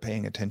not quit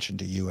paying attention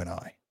to you and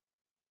I.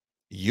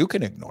 You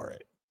can ignore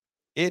it.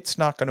 It's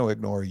not going to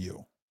ignore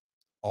you.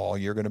 All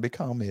you're going to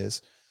become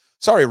is,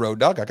 sorry, Road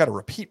Dog, I got to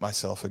repeat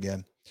myself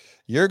again.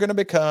 You're going to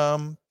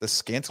become the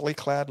scantily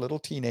clad little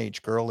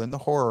teenage girl in the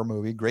horror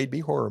movie, grade B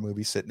horror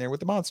movie, sitting there with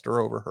the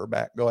monster over her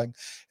back going,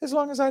 as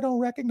long as I don't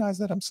recognize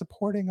that I'm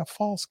supporting a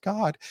false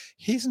god,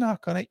 he's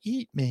not going to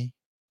eat me.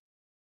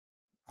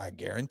 I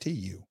guarantee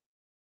you,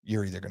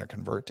 You're either going to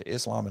convert to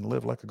Islam and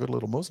live like a good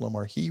little Muslim,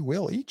 or he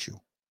will eat you.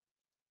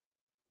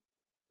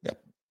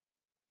 Yep.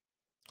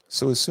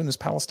 So as soon as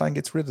Palestine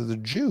gets rid of the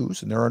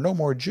Jews, and there are no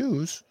more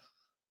Jews,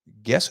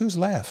 guess who's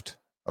left,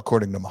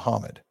 according to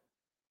Muhammad?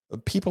 The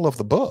people of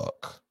the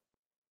book.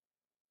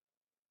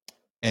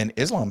 And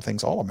Islam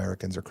thinks all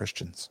Americans are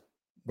Christians,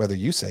 whether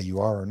you say you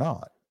are or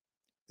not.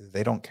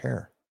 They don't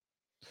care.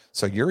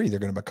 So you're either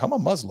going to become a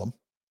Muslim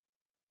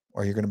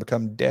or you're going to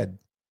become dead.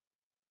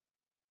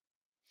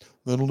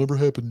 That'll never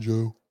happen,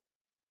 Joe.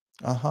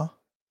 Uh-huh.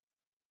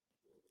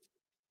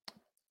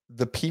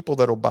 The people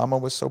that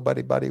Obama was so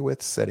buddy-buddy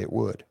with said it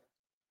would.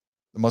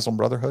 The Muslim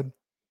Brotherhood,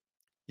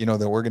 you know,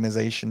 the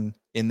organization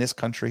in this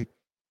country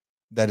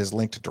that is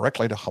linked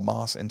directly to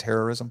Hamas and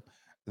terrorism,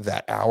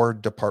 that our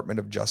Department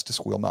of Justice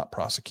will not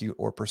prosecute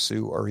or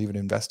pursue or even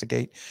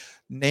investigate,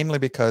 namely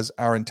because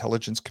our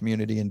intelligence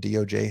community and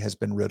DOJ has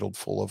been riddled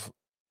full of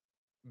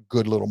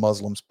good little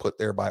Muslims put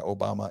there by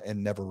Obama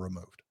and never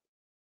removed.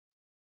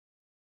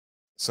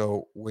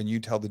 So when you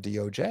tell the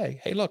DOJ,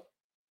 hey, look,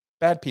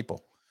 bad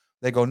people,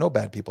 they go, no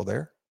bad people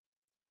there.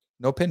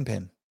 No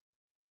pin.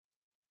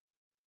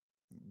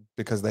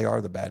 Because they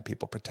are the bad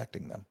people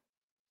protecting them.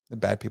 The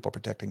bad people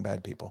protecting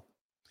bad people.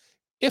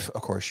 If,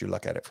 of course, you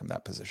look at it from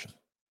that position.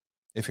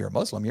 If you're a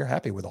Muslim, you're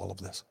happy with all of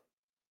this.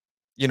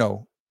 You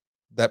know,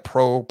 that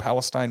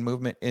pro-Palestine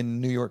movement in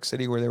New York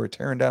City where they were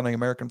tearing down the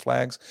American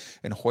flags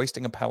and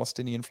hoisting a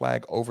Palestinian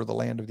flag over the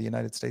land of the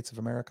United States of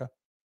America.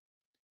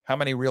 How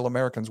many real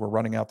Americans were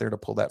running out there to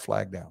pull that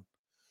flag down?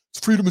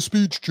 It's freedom of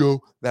speech,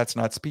 Joe. That's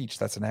not speech.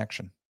 That's an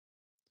action.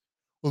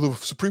 Well, the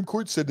Supreme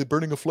Court said that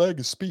burning a flag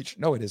is speech.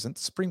 No, it isn't.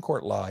 The Supreme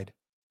Court lied.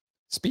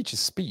 Speech is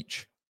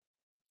speech.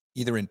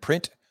 Either in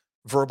print,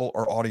 verbal,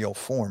 or audio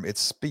form,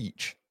 it's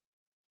speech.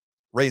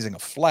 Raising a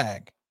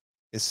flag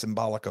is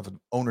symbolic of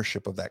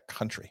ownership of that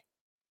country.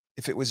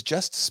 If it was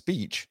just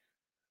speech,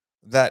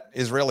 that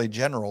Israeli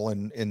general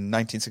in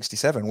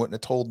 1967 wouldn't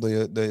have told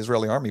the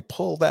Israeli army,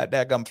 pull that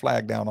daggum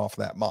flag down off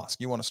that mosque.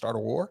 You want to start a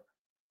war?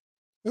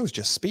 It was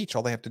just speech.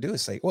 All they have to do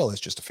is say, well, it's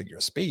just a figure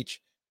of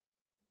speech.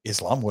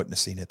 Islam wouldn't have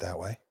seen it that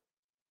way.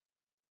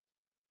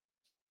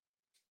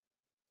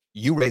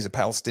 You raise a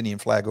Palestinian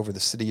flag over the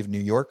city of New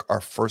York,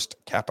 our first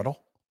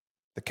capital,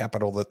 the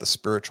capital that the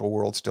spiritual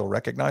world still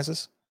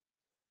recognizes.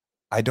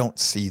 I don't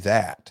see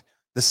that.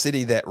 The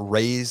city that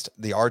raised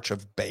the Arch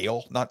of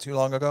Baal not too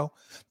long ago,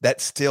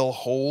 that still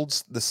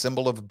holds the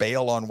symbol of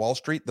Baal on Wall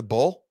Street, the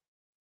bull.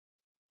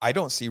 I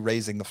don't see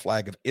raising the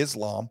flag of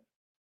Islam,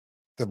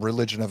 the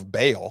religion of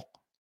Baal,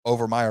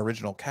 over my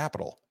original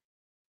capital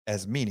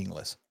as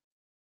meaningless.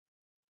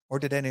 Or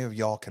did any of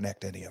y'all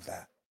connect any of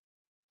that?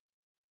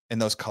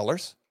 And those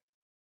colors?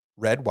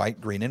 Red,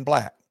 white, green, and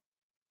black.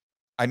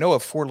 I know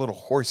of 4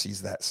 little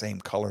horsies that same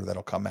color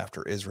that'll come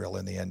after Israel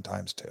in the end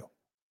times too.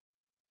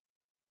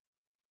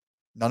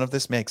 None of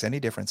this makes any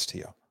difference to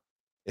you.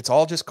 It's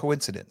all just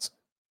coincidence.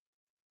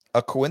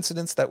 A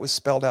coincidence that was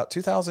spelled out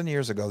 2,000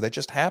 years ago that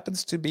just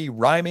happens to be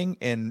rhyming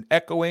and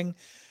echoing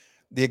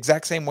the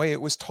exact same way it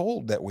was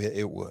told that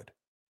it would.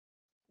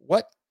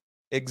 What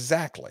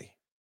exactly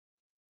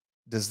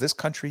does this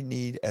country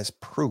need as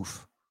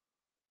proof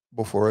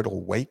before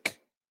it'll wake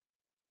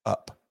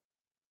up?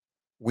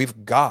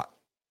 We've got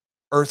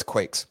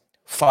earthquakes,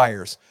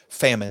 fires,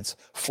 famines,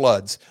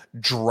 floods,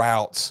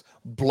 droughts,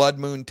 blood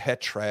moon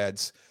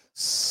tetrads,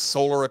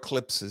 solar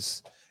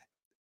eclipses,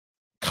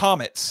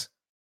 comets.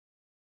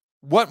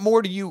 What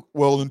more do you...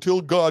 Well,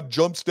 until God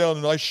jumps down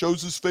and I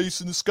shows his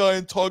face in the sky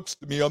and talks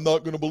to me, I'm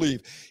not going to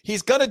believe.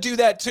 He's going to do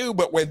that too,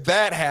 but when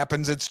that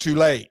happens, it's too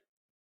late.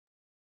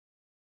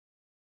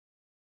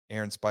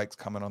 Aaron Spike's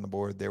coming on the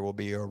board. There will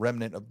be a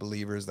remnant of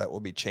believers that will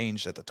be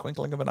changed at the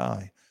twinkling of an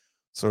eye.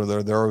 So there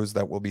are those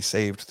that will be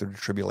saved through the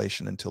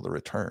tribulation until the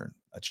return.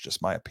 That's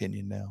just my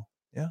opinion now.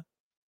 Yeah,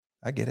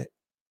 I get it.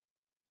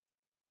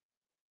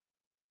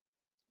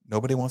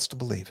 Nobody wants to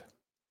believe.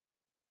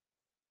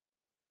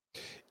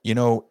 You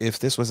know, if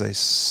this was a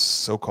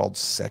so-called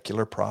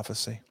secular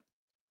prophecy,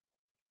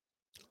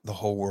 the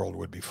whole world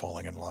would be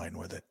falling in line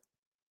with it.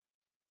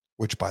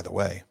 Which, by the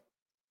way,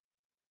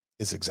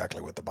 is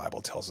exactly what the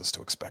Bible tells us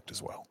to expect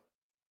as well.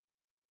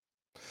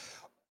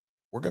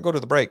 We're going to go to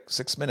the break,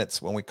 6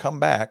 minutes. When we come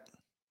back,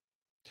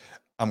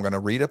 I'm going to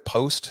read a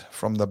post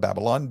from the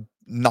Babylon,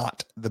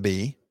 not the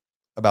Bee,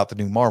 about the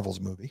new Marvels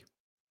movie.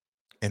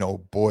 And oh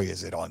boy,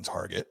 is it on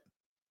target.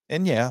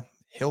 And yeah,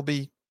 he'll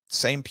be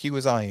same pew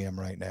as I am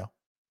right now.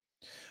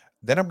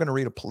 Then I'm going to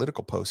read a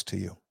political post to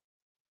you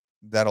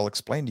that'll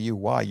explain to you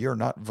why you're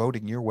not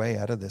voting your way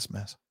out of this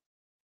mess.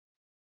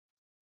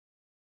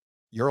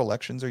 Your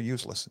elections are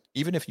useless.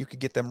 Even if you could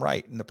get them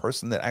right and the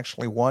person that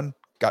actually won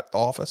got the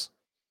office,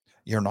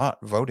 you're not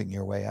voting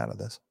your way out of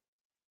this.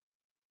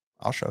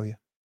 I'll show you.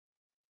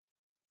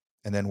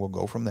 And then we'll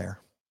go from there.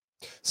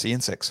 See you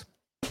in 6.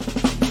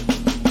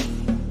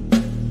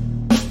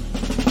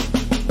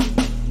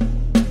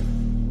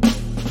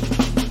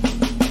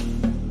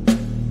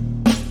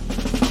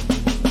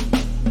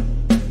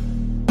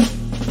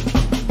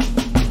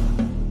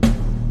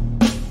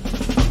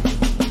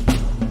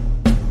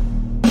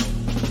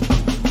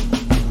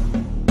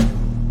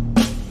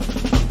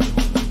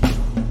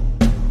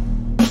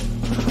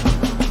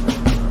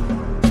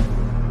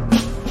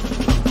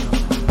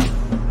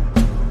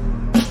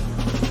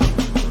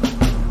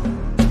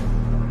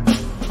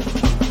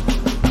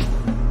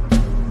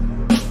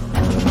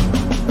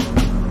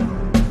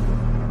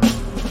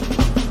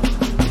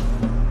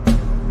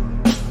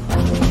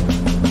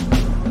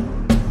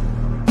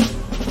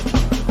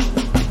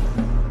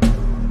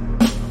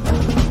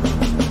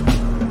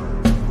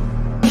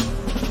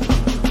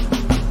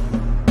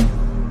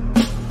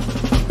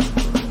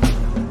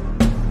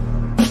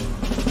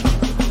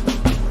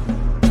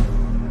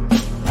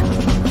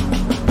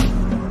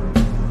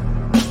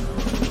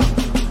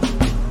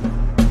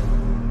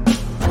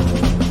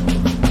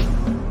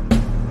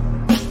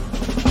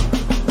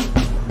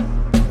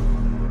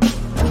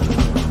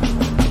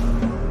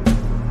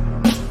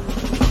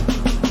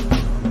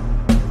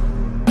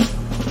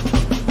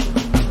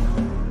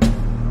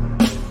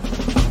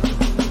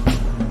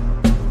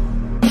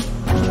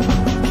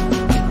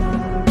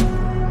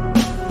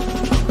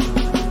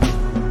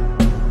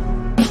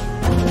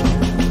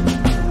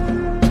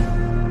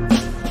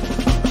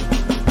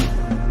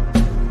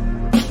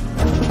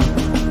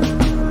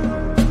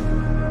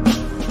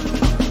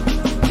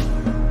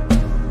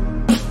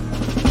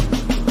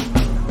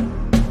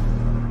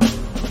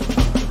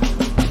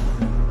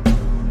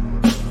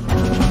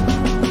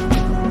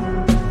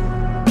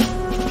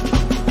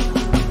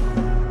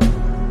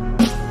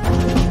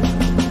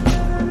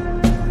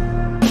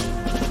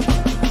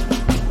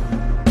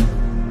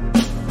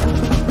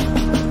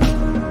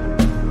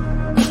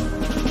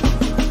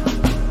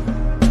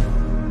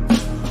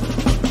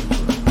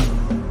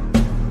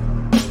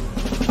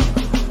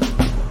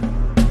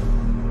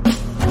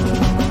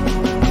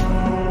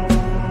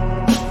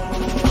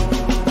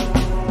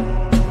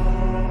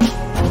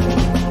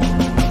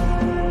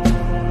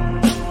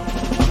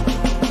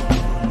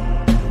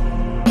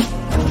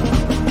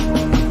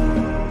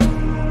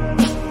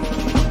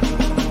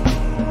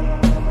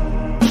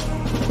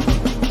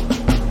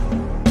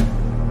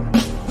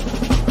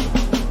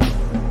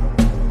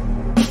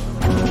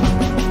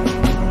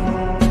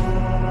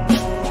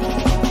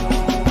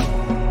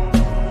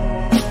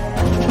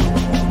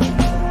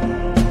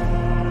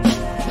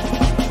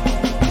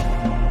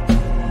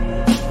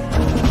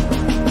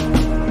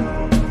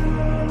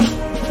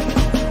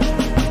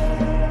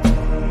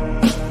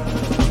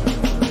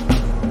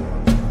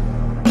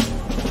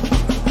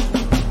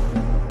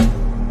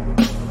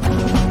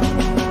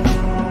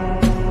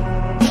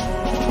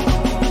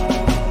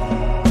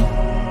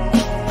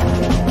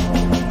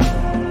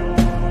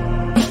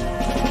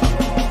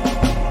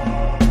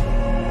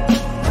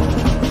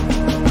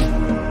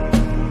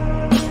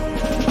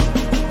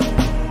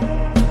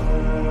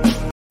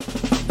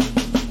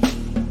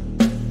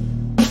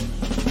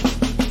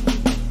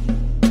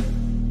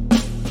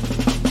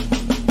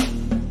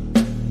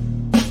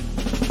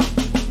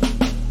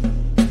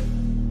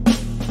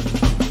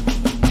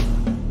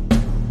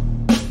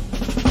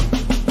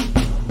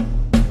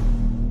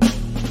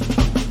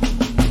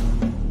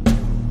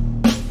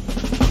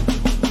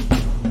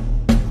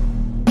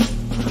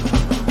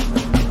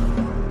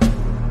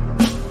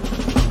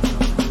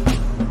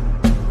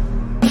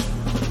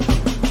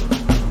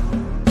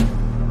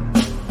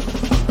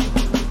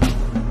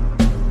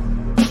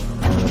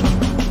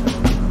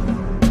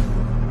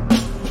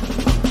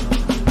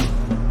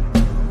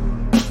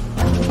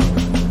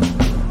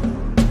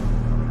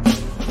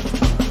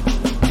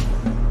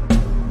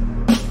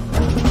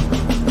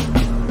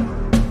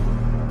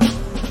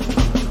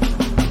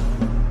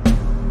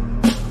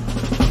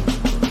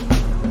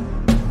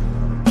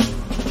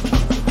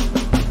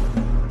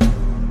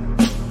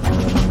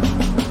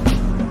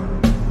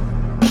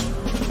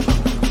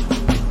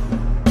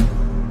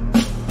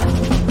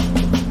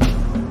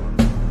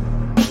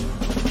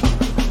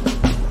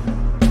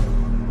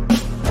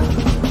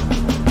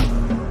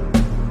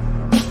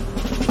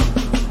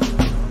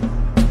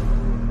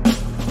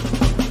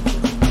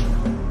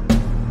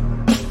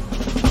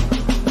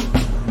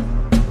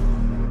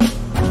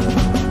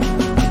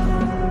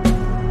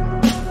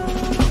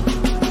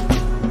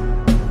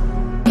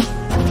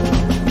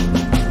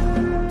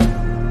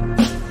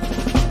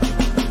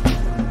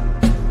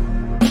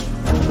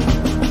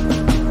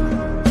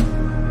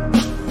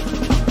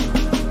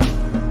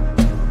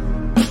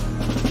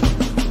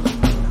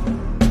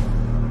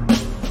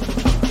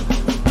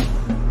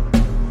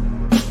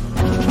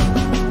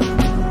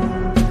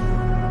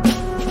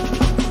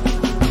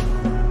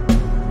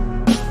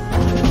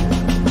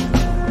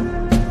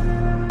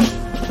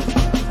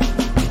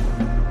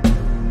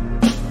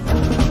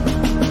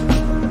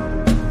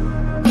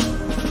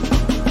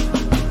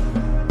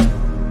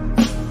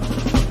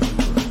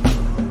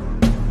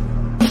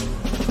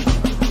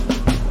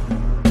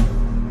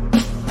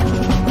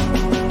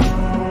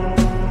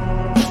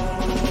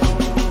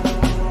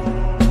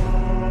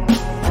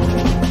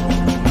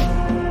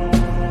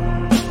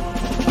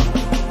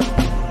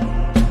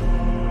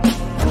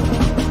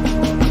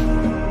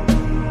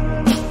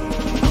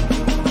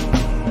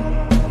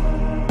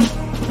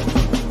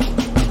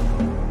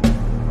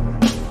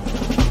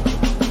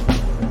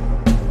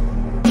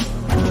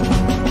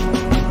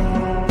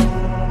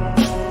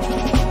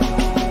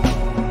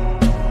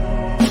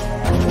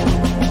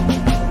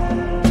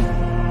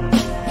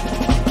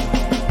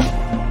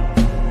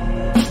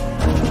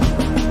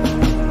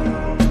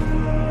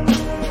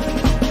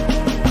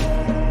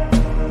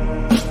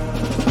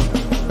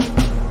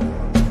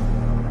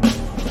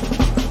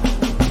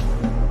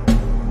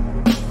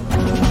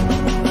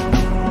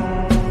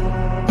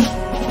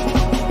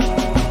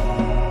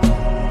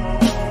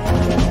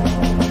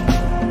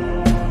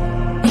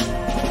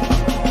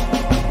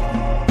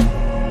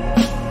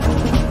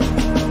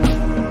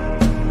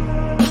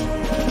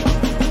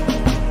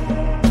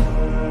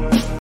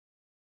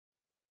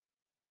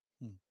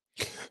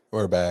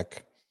 We're back.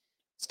 I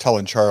was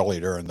telling Charlie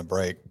during the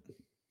break.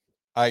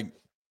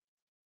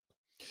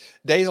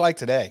 Days like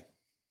today,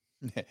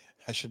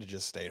 I should have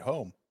just stayed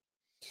home.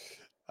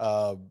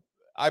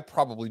 I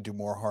probably do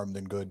more harm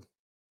than good.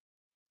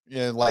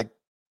 Yeah, like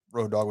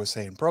Road Dogg was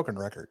saying, broken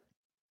record.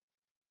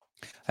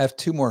 I have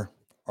 2 more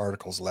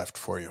articles left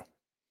for you.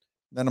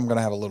 Then I'm going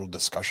to have a little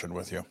discussion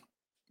with you.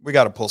 We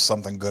got to pull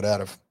something good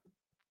out of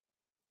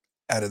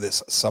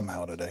this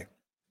somehow today.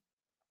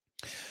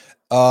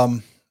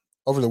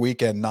 Over the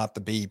weekend, Not the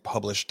Bee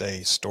published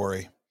a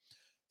story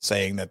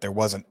saying that there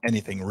wasn't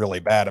anything really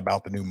bad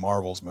about the new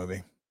Marvels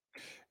movie.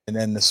 And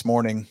then this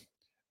morning,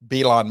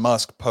 Elon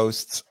Musk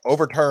posts,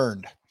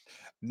 overturned.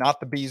 Not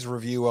the Bee's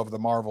review of the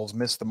Marvels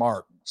missed the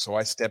mark, so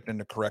I stepped in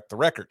to correct the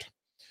record.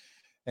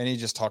 And he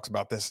just talks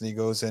about this, and he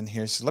goes in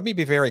here and says, let me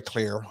be very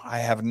clear. I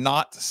have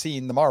not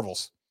seen the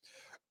Marvels,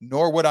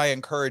 nor would I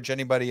encourage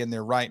anybody in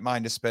their right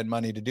mind to spend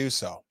money to do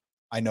so.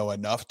 I know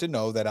enough to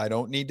know that I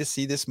don't need to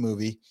see this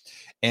movie,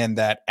 and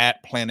that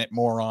at Planet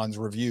Morons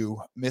review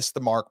missed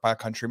the mark by a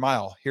country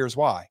mile. Here's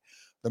why.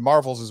 The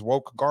Marvels is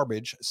woke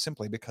garbage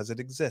simply because it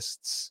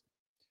exists.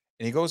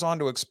 And he goes on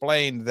to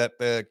explain that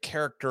the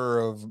character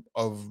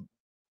of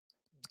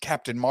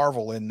Captain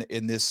Marvel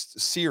in this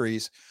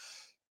series,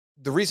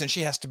 the reason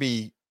she has to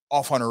be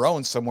off on her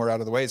own somewhere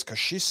out of the way is because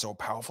she's so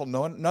powerful.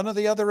 None of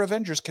the other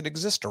Avengers can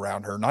exist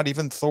around her, not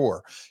even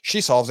Thor. She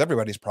solves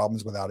everybody's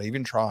problems without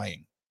even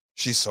trying.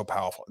 She's so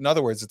powerful. In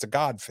other words, it's a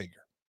god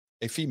figure,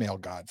 a female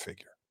god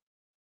figure.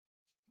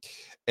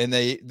 And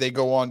they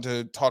go on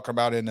to talk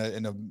about in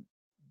a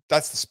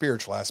that's the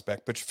spiritual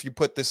aspect. But if you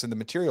put this in the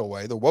material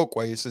way, the woke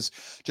way, it says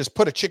just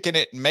put a chick in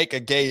it and make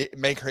it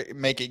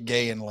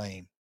gay and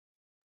lame.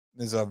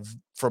 Is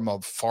from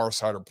a Far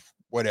Side or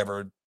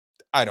whatever.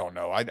 I don't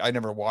know. I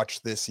never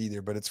watched this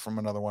either, but it's from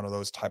another one of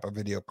those type of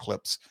video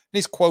clips. And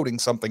he's quoting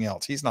something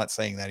else. He's not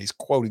saying that. He's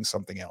quoting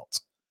something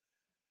else.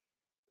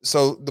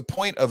 So the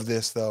point of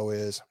this, though,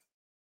 is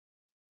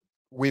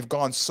we've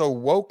gone so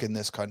woke in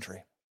this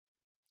country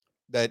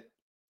that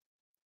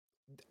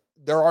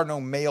there are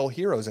no male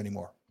heroes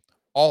anymore.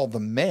 All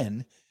the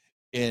men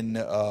in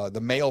the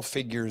male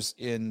figures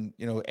in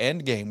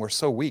Endgame were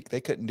so weak they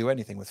couldn't do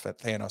anything with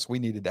Thanos. We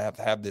needed to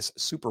have this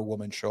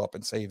superwoman show up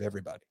and save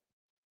everybody.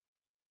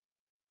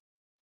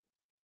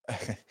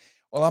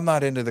 Well, I'm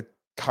not into the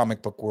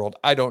comic book world.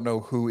 I don't know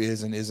who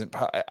is and isn't.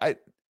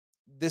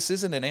 This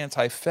isn't an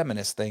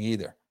anti-feminist thing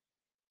either.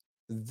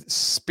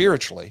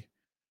 Spiritually,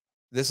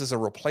 this is a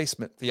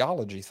replacement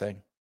theology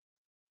thing.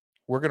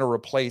 We're going to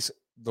replace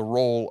the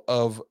role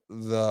of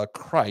the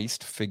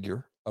Christ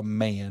figure, a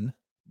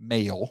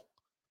male,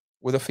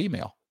 with a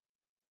female,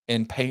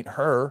 and paint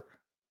her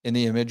in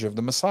the image of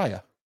the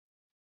Messiah.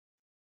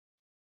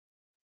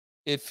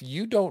 If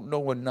you don't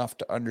know enough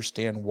to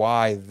understand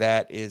why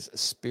that is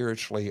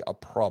spiritually a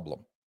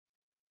problem,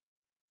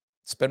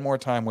 spend more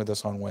time with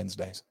us on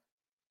Wednesdays.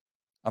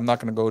 I'm not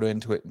going to go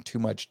into it in too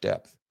much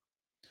depth.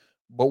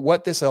 But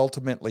what this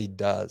ultimately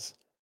does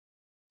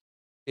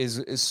is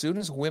as soon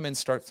as women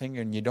start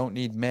thinking you don't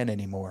need men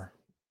anymore,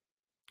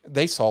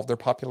 they solve their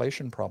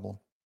population problem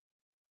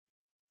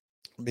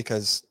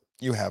because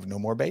you have no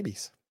more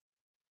babies.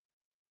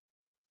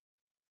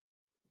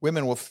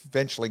 Women will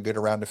eventually get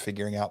around to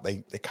figuring out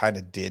they kind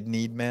of did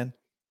need men,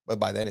 but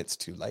by then it's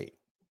too late.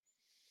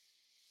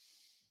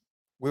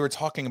 We were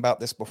talking about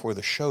this before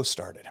the show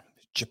started.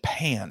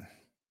 Japan.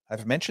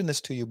 I've mentioned this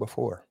to you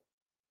before.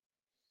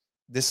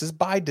 This is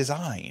by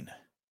design.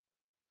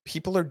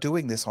 People are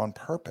doing this on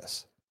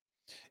purpose.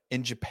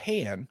 In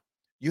Japan,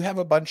 you have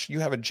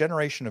a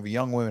generation of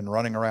young women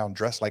running around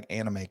dressed like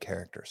anime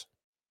characters.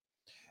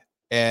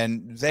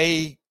 And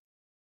they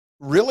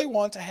really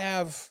want to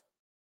have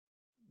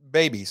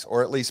babies,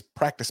 or at least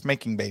practice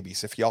making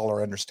babies, if y'all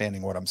are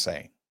understanding what I'm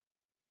saying.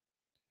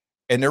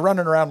 And they're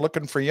running around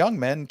looking for young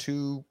men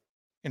to,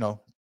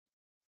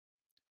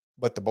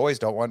 but the boys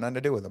don't want nothing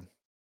to do with them.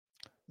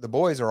 The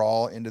boys are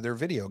all into their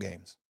video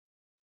games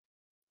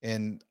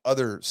and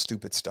other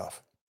stupid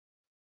stuff.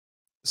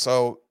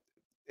 So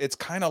it's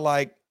kind of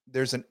like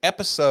there's an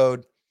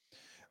episode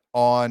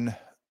on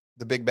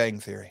The Big Bang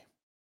Theory.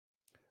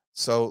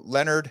 So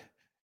Leonard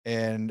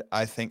and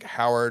I think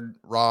Howard,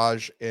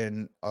 Raj,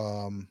 and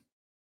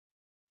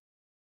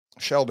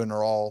Sheldon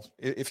are all,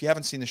 if you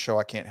haven't seen the show,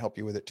 I can't help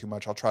you with it too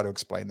much. I'll try to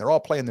explain. They're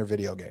all playing their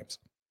video games.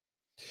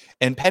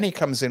 And Penny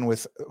comes in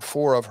with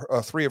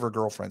three of her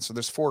girlfriends. So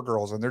there's 4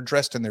 girls, and they're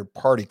dressed in their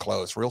party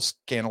clothes, real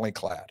scantily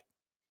clad.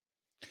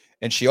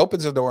 And she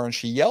opens the door and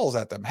she yells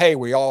at them, "Hey,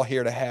 we're all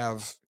here to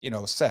have,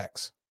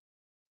 sex."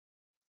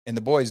 And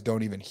the boys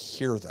don't even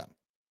hear them.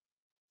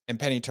 And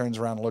Penny turns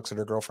around and looks at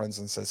her girlfriends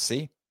and says,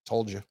 "See,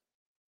 told you."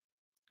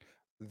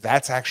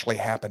 That's actually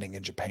happening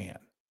in Japan.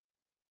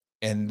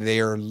 And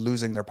they are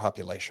losing their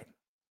population.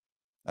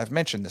 I've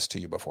mentioned this to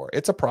you before.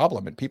 It's a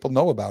problem, and people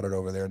know about it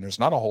over there, and there's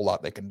not a whole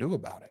lot they can do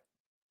about it.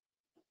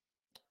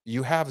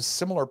 You have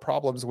similar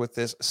problems with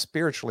this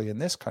spiritually in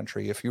this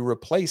country. If you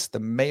replace the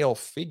male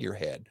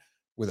figurehead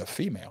with a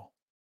female,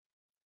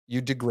 you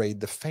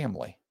degrade the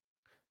family.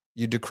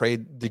 You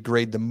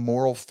degrade the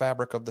moral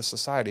fabric of the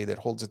society that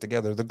holds it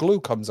together. The glue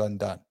comes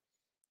undone.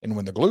 And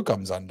when the glue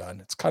comes undone,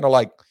 it's kind of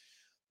like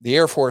the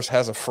Air Force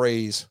has a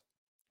phrase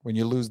when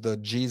you lose the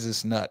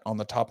Jesus nut on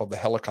the top of the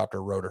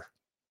helicopter rotor.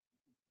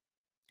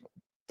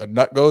 The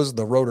nut goes,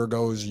 the rotor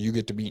goes, you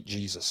get to meet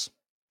Jesus.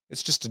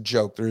 It's just a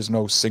joke. There is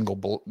no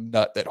single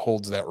nut that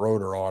holds that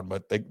rotor on,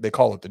 but they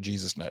call it the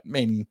Jesus nut.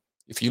 Meaning,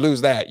 if you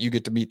lose that, you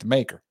get to meet the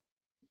maker.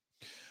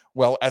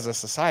 Well, as a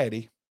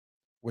society,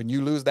 when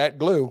you lose that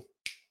glue,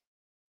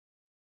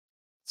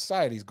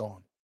 society's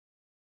gone.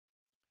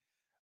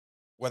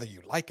 Whether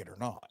you like it or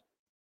not,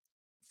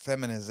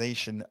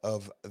 feminization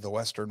of the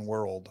Western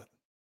world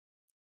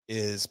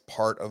is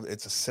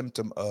it's a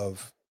symptom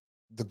of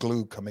the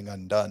glue coming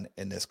undone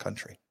in this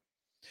country.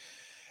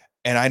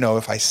 And I know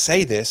if I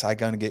say this, I'm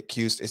going to get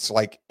accused. It's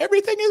like,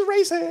 everything is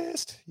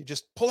racist. You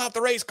just pull out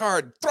the race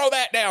card, throw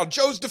that down.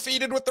 Joe's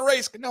defeated with the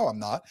race. No, I'm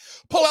not.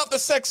 Pull out the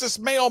sexist,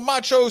 male,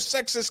 macho,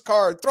 sexist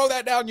card. Throw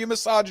that down, you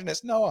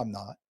misogynist. No, I'm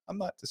not. I'm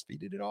not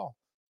defeated at all.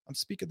 I'm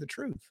speaking the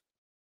truth.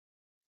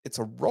 It's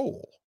a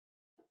role.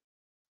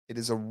 It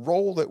is a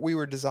role that we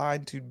were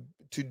designed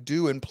to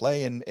do and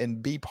play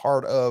and be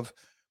part of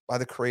by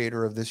the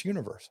creator of this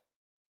universe.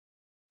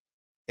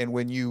 And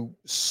when you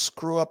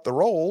screw up the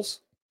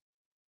roles,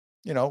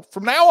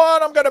 from now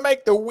on, I'm going to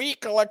make the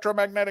weak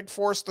electromagnetic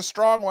force the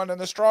strong one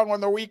and the strong one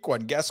the weak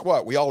one. Guess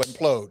what? We all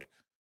implode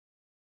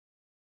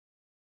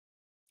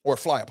or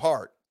fly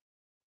apart.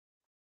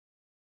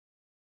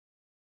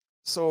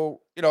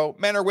 So,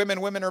 men are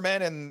women, women are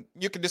men, and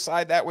you can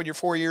decide that when you're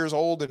 4 years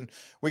old, and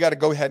we got to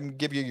go ahead and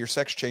give you your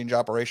sex change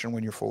operation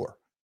when you're 4.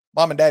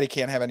 Mom and daddy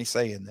can't have any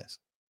say in this.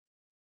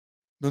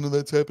 None of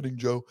that's happening,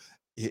 Joe.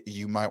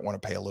 You might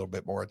want to pay a little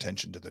bit more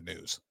attention to the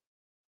news,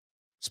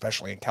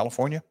 especially in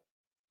California.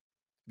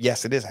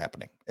 Yes, it is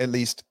happening. At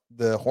least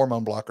the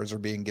hormone blockers are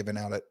being given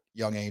out at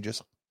young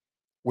ages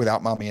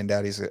without mommy and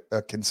daddy's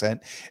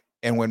consent.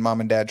 And when mom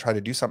and dad try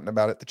to do something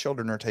about it, the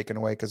children are taken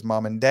away because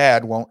mom and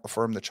dad won't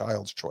affirm the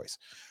child's choice,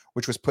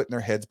 which was put in their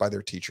heads by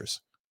their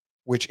teachers,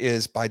 which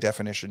is by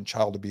definition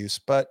child abuse.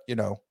 But,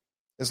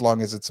 as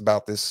long as it's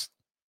about this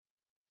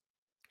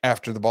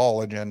after the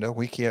ball agenda,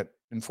 we can't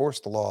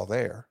enforce the law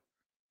there.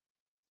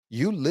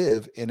 You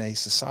live in a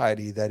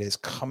society that is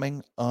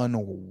coming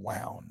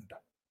unwound.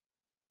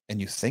 And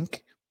you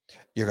think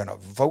you're going to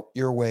vote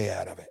your way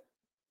out of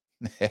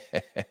it.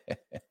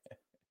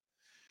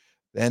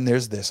 Then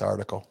there's this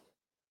article.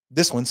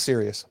 This one's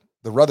serious.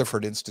 The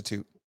Rutherford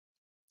Institute.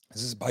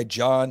 This is by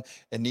John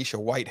and Nisha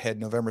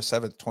Whitehead, November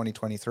 7th,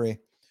 2023. It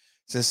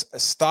says,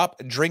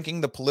 stop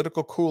drinking the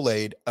political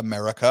Kool-Aid,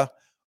 America.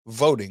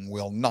 Voting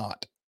will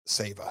not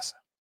save us.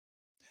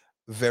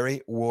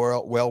 Very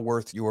well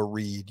worth your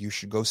read. You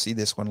should go see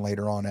this one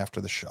later on after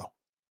the show.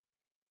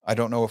 I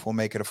don't know if we'll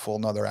make it a full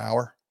another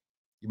hour.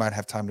 You might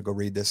have time to go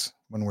read this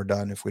when we're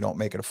done if we don't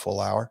make it a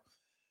full hour.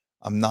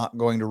 I'm not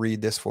going to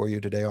read this for you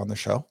today on the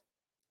show.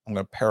 I'm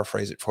going to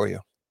paraphrase it for you.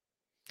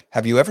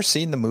 Have you ever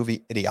seen the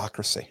movie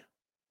Idiocracy?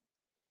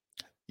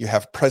 You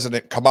have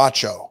President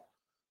Camacho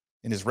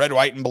in his red,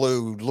 white, and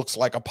blue, looks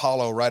like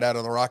Apollo right out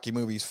of the Rocky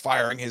movies,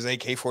 firing his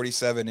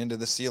AK-47 into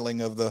the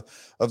ceiling of the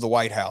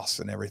White House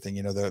and everything,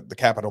 the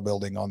Capitol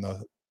building on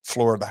the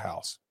floor of the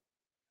house.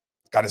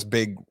 Got his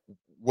big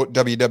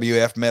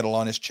WWF medal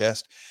on his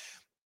chest.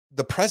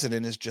 The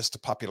president is just a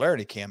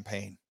popularity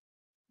campaign.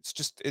 It's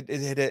just,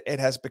 it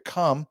has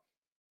become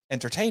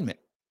entertainment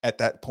at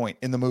that point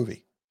in the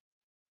movie.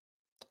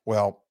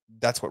 Well,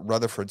 that's what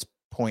Rutherford's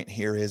point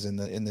here is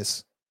in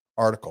this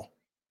article.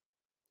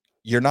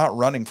 You're not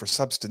running for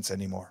substance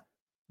anymore.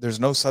 There's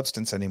no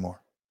substance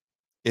anymore.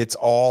 It's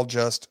all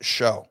just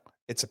show.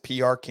 It's a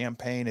PR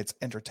campaign. It's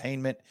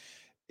entertainment.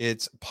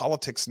 It's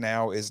politics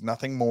now is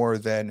nothing more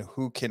than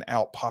who can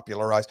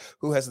out-popularize,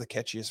 who has the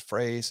catchiest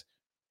phrase.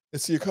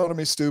 It's the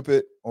economy,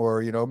 stupid,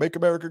 or, make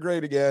America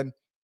great again.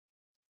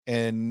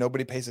 And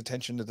nobody pays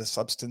attention to the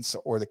substance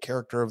or the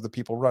character of the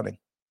people running.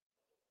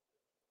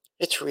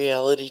 It's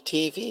reality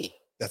TV.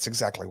 That's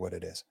exactly what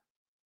it is.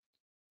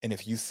 And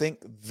if you think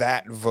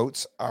that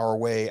votes our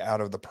way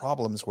out of the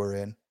problems we're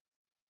in,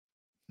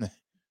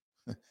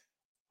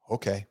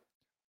 okay,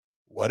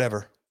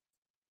 whatever.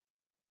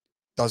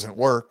 Doesn't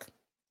work,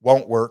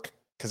 won't work,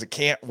 because it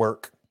can't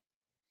work.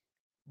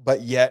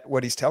 But yet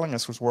what he's telling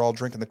us was we're all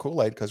drinking the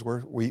Kool-Aid because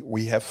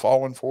we have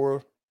fallen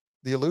for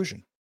the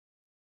illusion.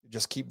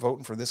 Just keep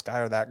voting for this guy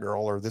or that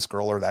girl or this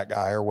girl or that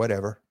guy or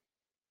whatever.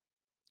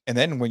 And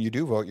then when you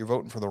do vote, you're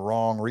voting for the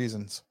wrong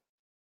reasons.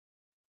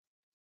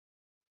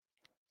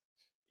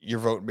 You're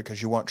voting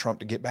because you want Trump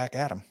to get back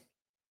at him.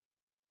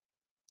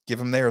 Give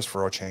him theirs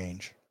for a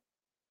change.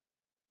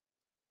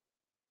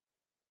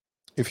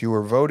 If you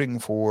were voting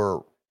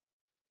for,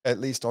 at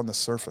least on the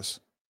surface,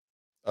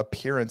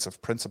 appearance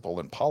of principle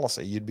and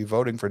policy, you'd be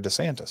voting for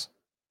DeSantis.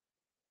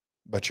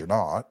 But you're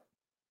not.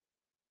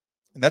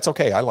 And that's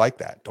okay. I like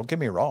that. Don't get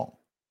me wrong.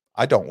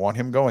 I don't want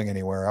him going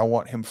anywhere. I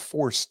want him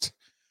forced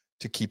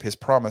to keep his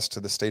promise to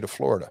the state of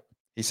Florida.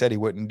 He said he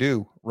wouldn't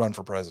run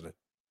for president.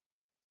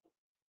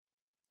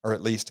 Or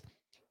at least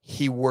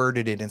he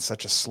worded it in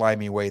such a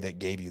slimy way that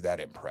gave you that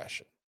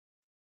impression.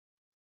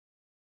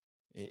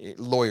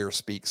 Lawyer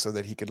speak so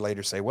that he could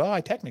later say, well,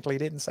 I technically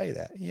didn't say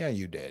that. Yeah,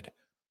 you did.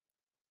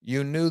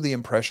 You knew the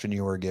impression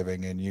you were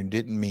giving and you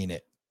didn't mean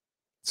it.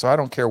 So I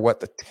don't care what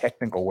the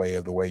technical way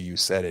of the way you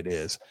said it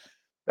is.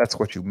 That's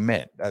what you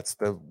meant. That's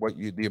the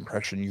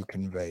impression you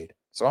conveyed.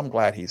 So I'm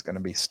glad he's going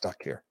to be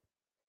stuck here.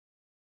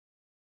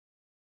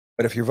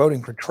 But if you're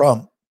voting for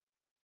Trump,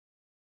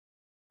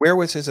 where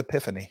was his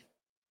epiphany?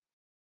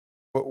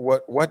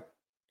 What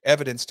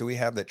evidence do we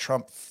have that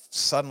Trump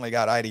suddenly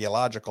got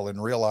ideological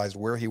and realized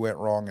where he went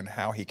wrong and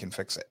how he can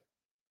fix it?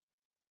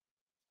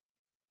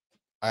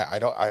 I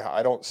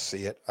don't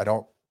see it. I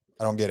don't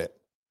get it.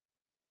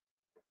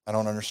 I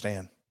don't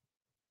understand.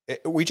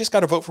 We just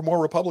got to vote for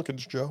more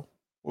Republicans, Joe.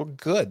 Well,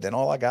 good. Then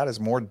all I got is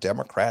more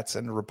Democrats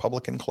in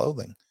Republican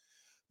clothing.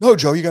 No,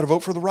 Joe, you got to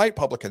vote for the right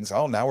Republicans.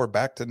 Oh, now we're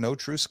back to no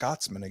true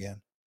Scotsman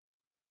again.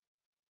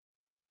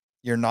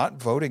 You're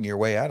not voting your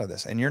way out of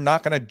this, and you're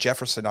not going to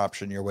Jefferson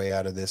option your way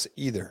out of this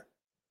either.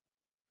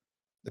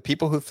 The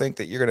people who think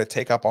that you're going to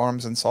take up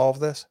arms and solve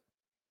this,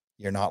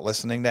 you're not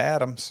listening to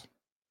Adams.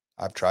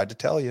 I've tried to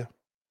tell you.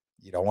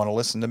 You don't want to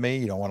listen to me.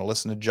 You don't want to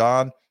listen to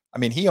John. I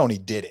mean, he only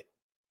did it.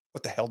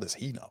 What the hell does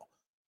he know?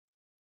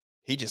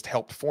 He just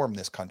helped form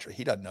this country.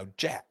 He doesn't know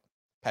jack.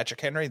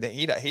 Patrick Henry,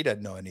 he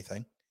doesn't know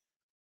anything.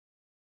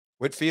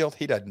 Whitfield,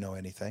 he doesn't know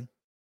anything.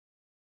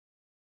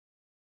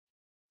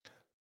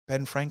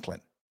 Ben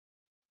Franklin,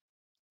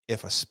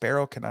 if a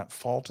sparrow cannot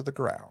fall to the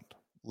ground,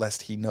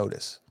 lest he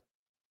notice,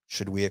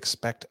 should we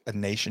expect a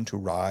nation to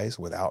rise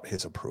without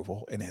his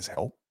approval and his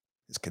help,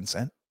 his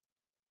consent?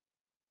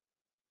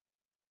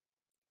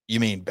 You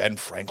mean Ben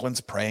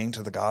Franklin's praying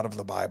to the God of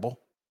the Bible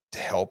to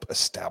help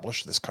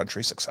establish this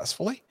country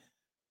successfully?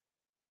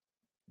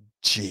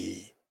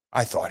 Gee,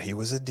 I thought he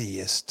was a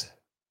deist.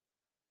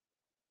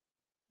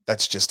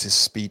 That's just his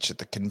speech at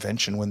the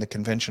convention when the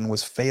convention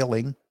was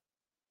failing.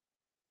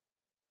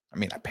 I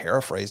mean, I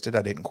paraphrased it.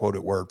 I didn't quote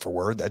it word for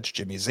word. That's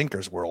Jimmy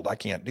Zinker's world. I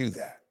can't do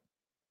that.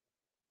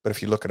 But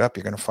if you look it up,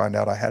 you're going to find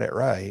out I had it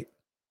right.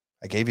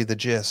 I gave you the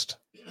gist.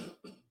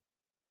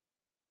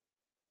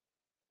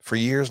 For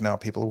years now,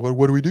 people,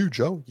 what do we do,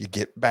 Joe? You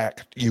get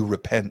back. You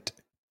repent.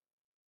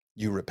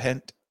 You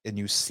repent and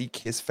you seek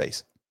his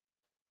face.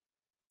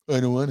 I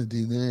don't want to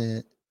do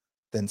that.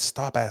 Then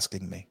stop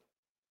asking me.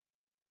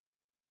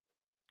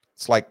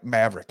 It's like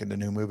Maverick in the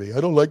new movie.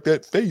 I don't like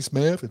that face,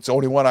 Mav. It's the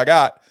only one I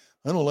got.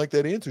 I don't like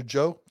that answer,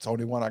 Joe. It's the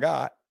only one I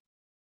got.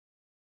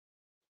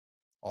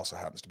 Also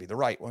happens to be the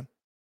right one.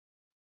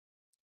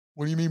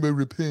 What do you mean by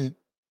repent?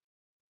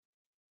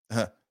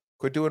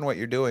 Quit doing what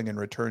you're doing and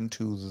return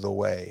to the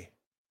way,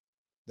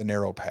 the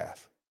narrow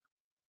path,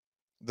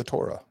 the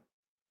Torah.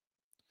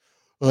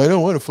 I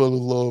don't want to follow the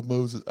law of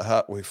Moses.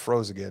 We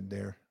froze again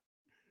there.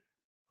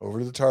 Over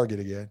to the target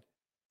again.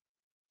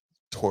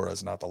 Torah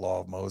is not the law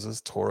of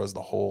Moses. Torah is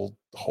the whole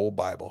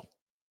Bible.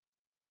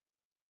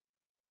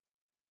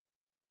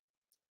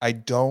 I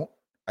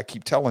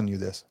keep telling you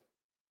this.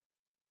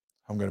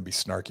 I'm going to be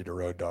snarky to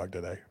Road Dogg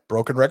today.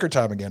 Broken record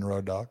time again,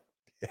 Road Dogg.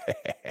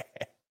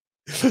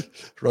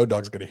 Road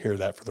Dogg's going to hear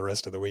that for the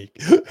rest of the week.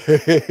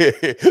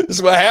 This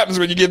is what happens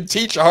when you give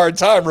Teach a hard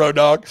time, Road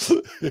Dogg.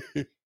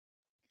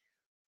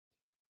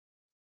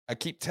 I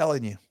keep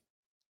telling you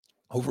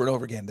over and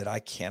over again that I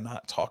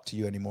cannot talk to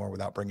you anymore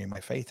without bringing my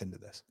faith into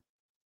this.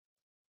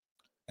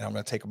 And I'm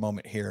going to take a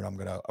moment here and I'm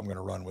going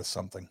to run with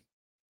something.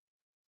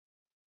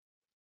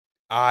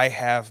 I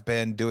have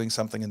been doing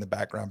something in the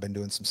background, been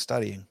doing some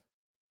studying.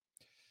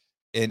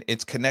 And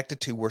it's connected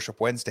to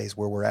Worship Wednesdays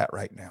where we're at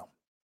right now.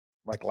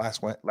 Like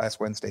last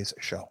Wednesday's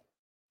show.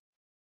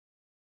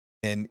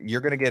 And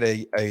you're going to get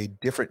a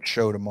different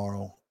show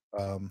tomorrow,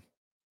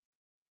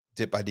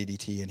 Dip by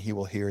DDT, and he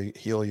will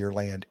heal your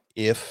land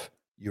if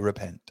you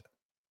repent.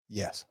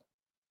 Yes.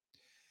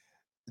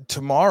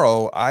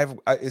 Tomorrow,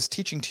 it's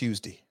Teaching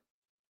Tuesday.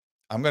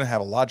 I'm going to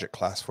have a logic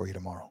class for you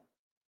tomorrow.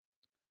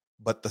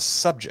 But the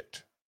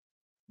subject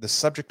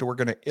that we're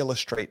going to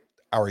illustrate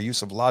our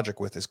use of logic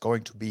with is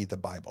going to be the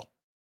Bible.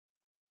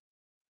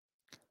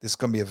 This is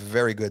going to be a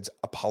very good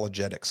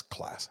apologetics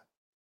class.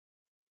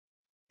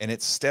 And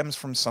it stems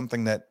from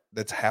something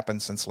that's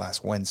happened since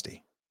last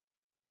Wednesday.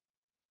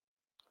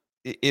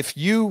 If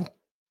you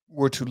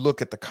were to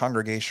look at the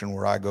congregation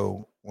where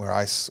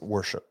I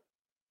worship,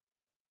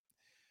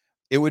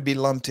 it would be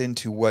lumped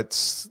into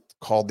what's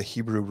called the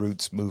Hebrew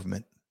Roots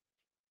movement.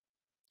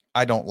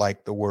 I don't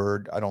like the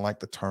word. I don't like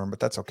the term,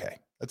 but that's okay.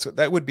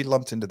 That would be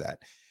lumped into that.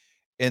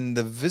 And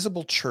the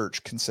visible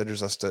church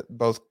considers us to,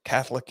 both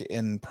Catholic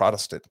and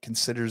Protestant,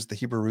 considers the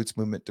Hebrew Roots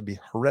movement to be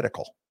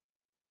heretical.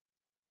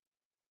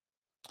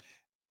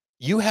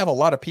 You have a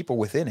lot of people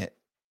within it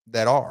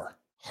that are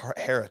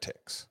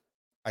heretics.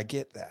 I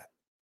get that.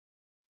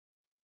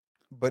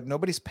 But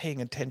nobody's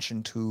paying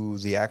attention to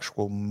the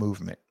actual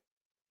movement.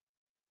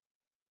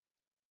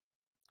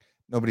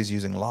 Nobody's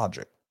using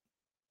logic.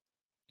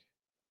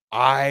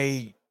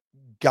 I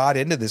got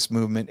into this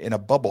movement in a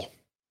bubble.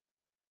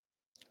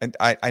 And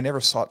I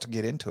never sought to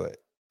get into it.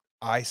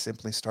 I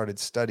simply started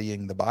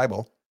studying the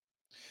Bible.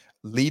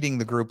 leading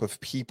the group of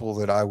people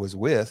that I was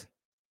with.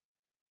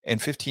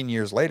 And 15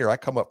 years later, I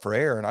come up for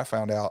air and I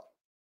found out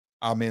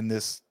I'm in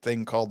this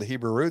thing called the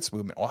Hebrew Roots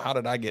Movement. Well, how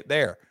did I get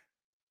there?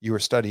 You were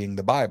studying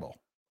the Bible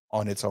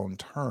on its own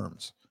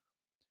terms.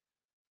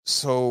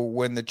 So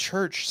when the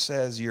church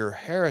says you're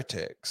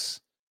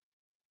heretics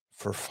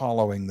for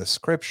following the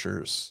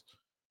scriptures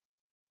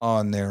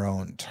on their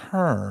own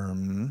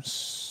terms,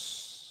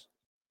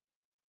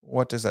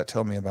 what does that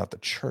tell me about the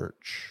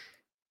church?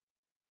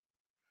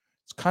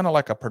 It's kind of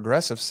like a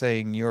progressive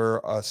saying you're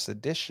a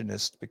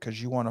seditionist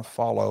because you want to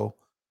follow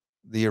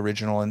the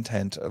original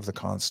intent of the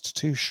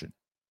Constitution,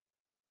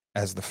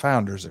 as the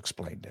founders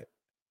explained it.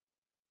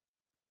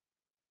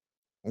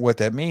 What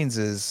that means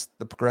is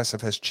the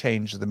progressive has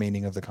changed the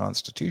meaning of the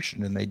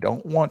Constitution, and they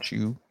don't want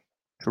you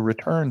to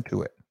return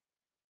to it.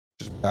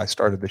 I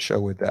started the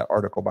show with that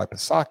article by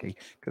Psaki,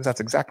 because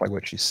that's exactly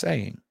what she's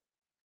saying.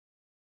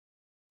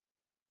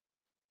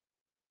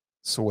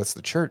 So what's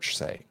the church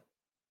saying?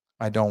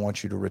 I don't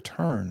want you to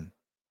return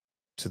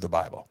to the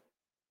Bible.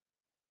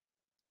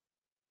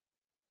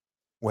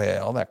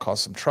 Well, that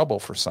caused some trouble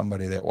for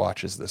somebody that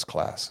watches this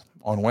class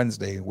on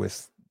Wednesday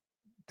with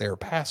their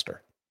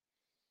pastor.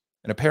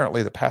 And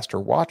apparently the pastor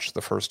watched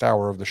the first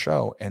hour of the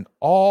show, and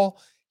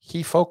all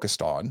he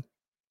focused on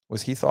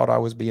was he thought I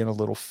was being a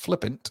little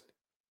flippant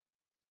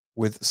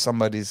with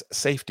somebody's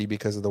safety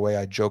because of the way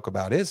I joke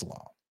about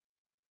Islam.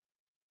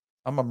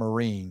 I'm a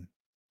Marine.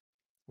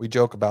 We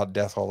joke about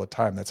death all the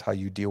time. That's how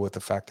you deal with the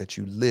fact that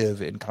you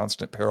live in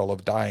constant peril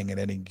of dying at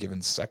any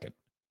given second.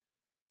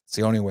 It's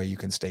the only way you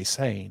can stay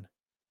sane.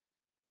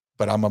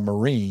 But I'm a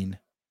Marine.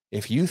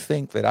 If you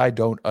think that I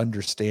don't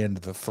understand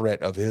the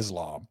threat of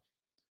Islam,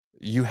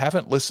 you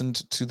haven't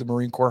listened to the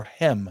Marine Corps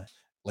hymn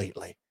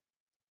lately.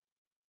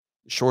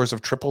 Shores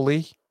of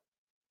Tripoli,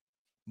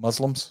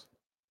 Muslims,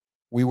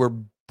 we were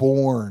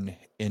born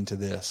into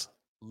this,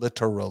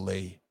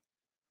 literally.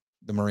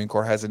 The Marine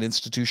Corps has an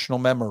institutional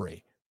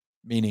memory,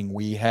 meaning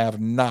we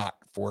have not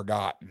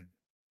forgotten.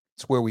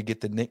 It's where we get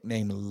the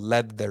nickname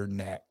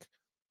Leatherneck,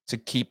 to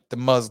keep the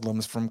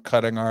Muslims from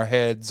cutting our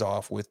heads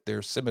off with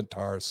their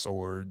scimitar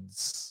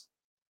swords.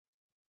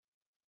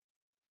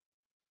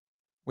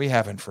 We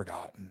haven't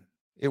forgotten.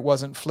 It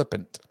wasn't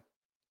flippant.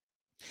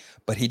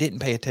 But he didn't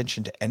pay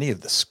attention to any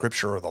of the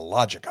scripture or the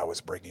logic I was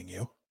bringing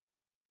you.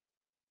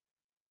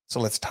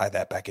 So let's tie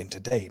that back in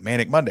today.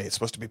 Manic Monday is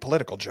supposed to be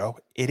political, Joe.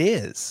 It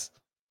is.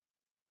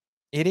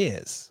 It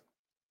is.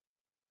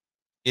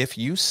 If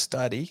you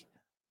study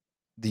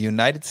the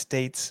United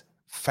States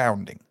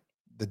founding,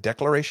 the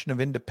Declaration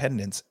of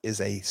Independence is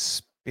a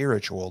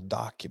spiritual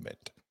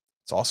document.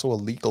 It's also a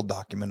legal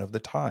document of the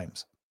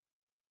times.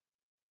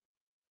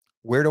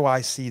 Where do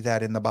I see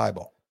that in the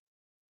Bible?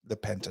 The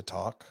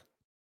Pentateuch,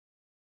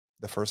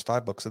 the first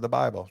 5 books of the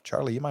Bible.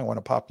 Charlie, you might want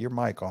to pop your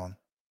mic on.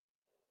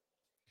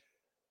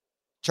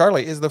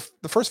 Charlie, is the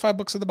first 5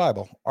 books of the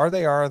Bible, are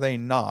they or are they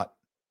not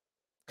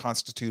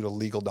constitute a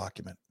legal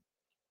document?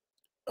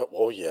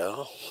 Oh,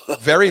 yeah.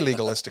 Very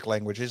legalistic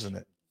language, isn't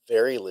it?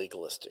 Very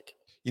legalistic.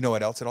 You know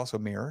what else it also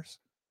mirrors?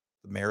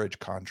 The marriage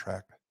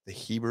contract. The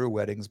Hebrew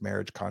weddings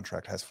marriage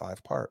contract has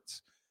 5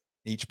 parts.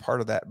 Each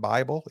part of that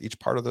Bible, each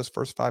part of those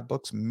first 5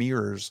 books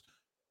mirrors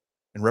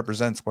and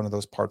represents one of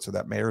those parts of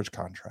that marriage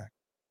contract,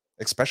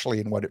 especially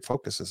in what it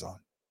focuses on.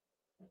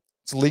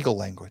 It's legal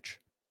language.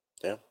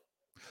 Yeah.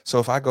 So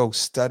if I go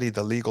study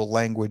the legal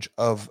language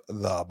of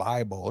the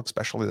Bible,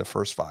 especially the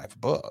first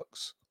 5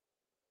 books,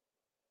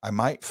 I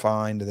might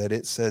find that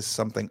it says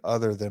something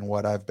other than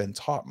what I've been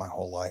taught my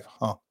whole life,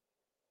 huh?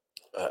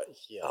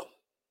 Yeah.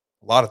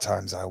 A lot of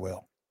times I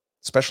will,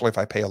 especially if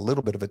I pay a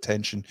little bit of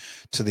attention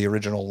to the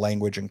original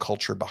language and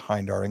culture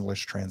behind our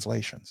English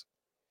translations.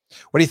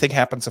 What do you think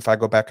happens if I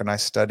go back and I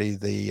study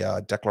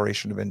the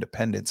Declaration of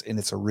Independence in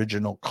its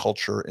original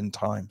culture and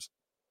times?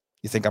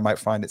 You think I might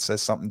find it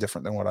says something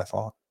different than what I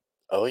thought?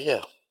 Oh,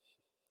 yeah.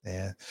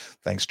 Yeah.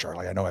 Thanks,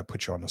 Charlie. I know I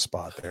put you on the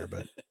spot there,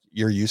 but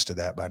you're used to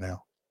that by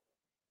now.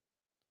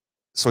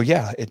 So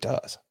yeah, it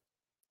does.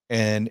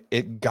 And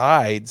it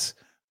guides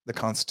the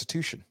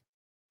Constitution.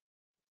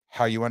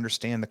 How you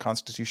understand the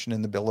Constitution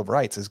and the Bill of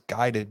Rights is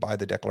guided by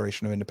the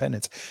Declaration of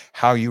Independence.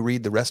 How you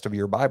read the rest of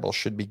your Bible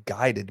should be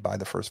guided by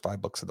the first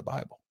 5 books of the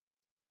Bible.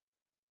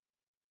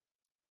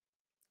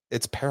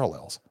 It's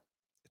parallels.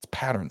 It's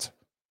patterns.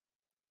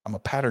 I'm a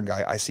pattern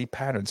guy. I see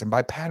patterns. And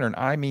by pattern,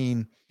 I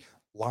mean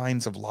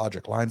lines of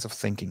logic, lines of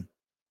thinking.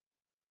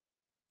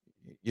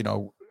 You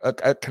know,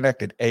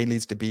 connected. A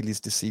leads to B,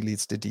 leads to C,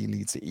 leads to D,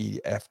 leads to E,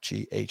 F,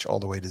 G, H, all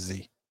the way to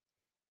Z.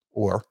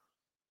 Or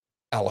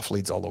Aleph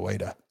leads all the way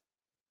to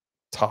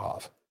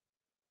Tav.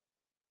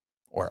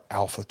 Or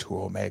Alpha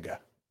to Omega.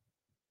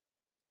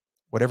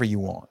 Whatever you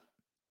want.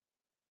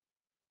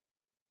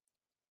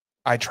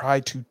 I try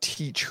to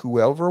teach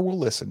whoever will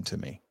listen to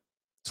me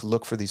to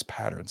look for these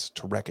patterns,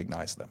 to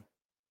recognize them.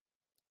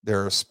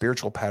 There are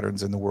spiritual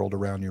patterns in the world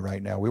around you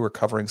right now. We were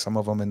covering some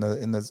of them in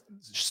the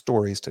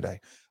stories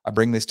today. I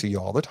bring this to you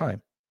all the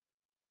time.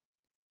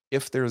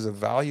 If there's a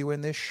value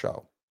in this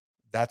show,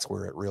 that's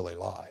where it really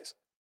lies.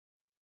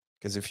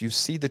 Because if you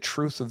see the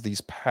truth of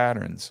these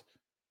patterns,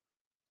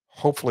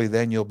 Hopefully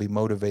then you'll be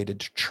motivated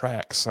to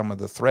track some of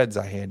the threads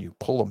I hand you,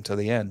 pull them to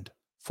the end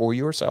for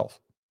yourself.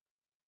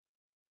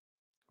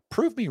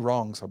 Prove me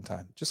wrong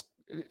sometime. Just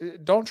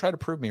don't try to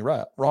prove me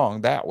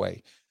wrong that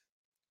way.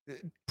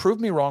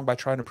 Prove me wrong by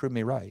trying to prove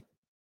me right.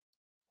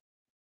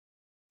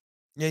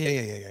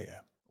 Yeah.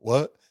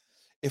 What?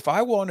 If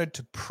I wanted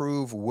to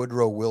prove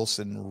Woodrow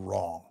Wilson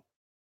wrong,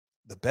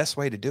 the best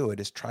way to do it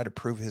is try to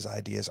prove his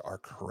ideas are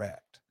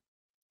correct.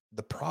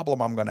 The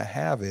problem I'm going to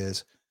have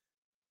is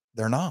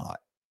they're not.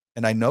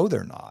 And I know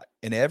they're not.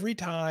 And every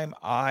time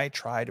I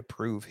try to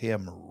prove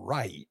him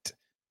right,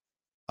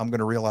 I'm going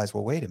to realize,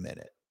 well, wait a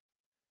minute.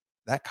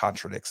 That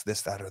contradicts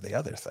this, that, or the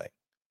other thing.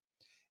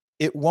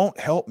 It won't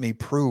help me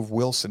prove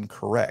Wilson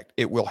correct.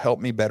 It will help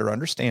me better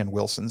understand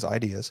Wilson's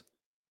ideas.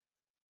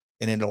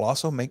 And it'll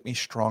also make me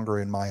stronger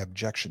in my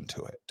objection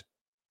to it.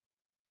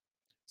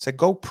 So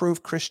go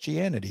prove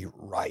Christianity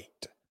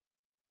right.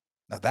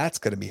 Now that's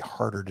going to be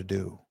harder to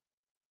do.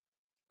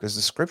 Because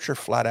the scripture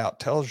flat out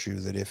tells you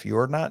that if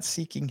you're not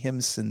seeking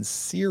him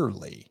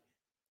sincerely,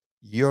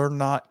 you're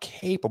not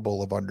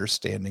capable of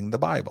understanding the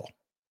Bible.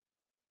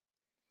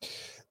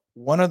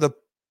 One of the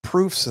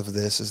proofs of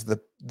this is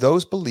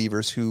those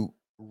believers who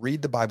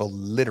read the Bible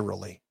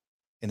literally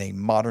in a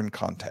modern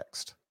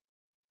context.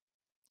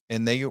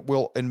 And they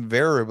will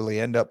invariably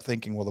end up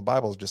thinking, well, the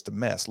Bible is just a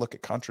mess. Look,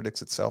 it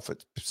contradicts itself.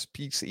 It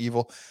speaks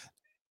evil.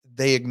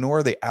 They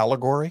ignore the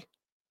allegory.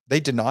 They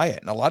deny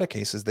it. In a lot of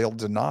cases, they'll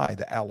deny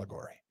the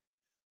allegory.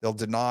 They'll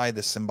deny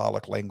the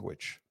symbolic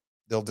language.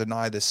 They'll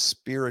deny the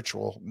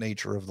spiritual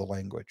nature of the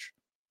language.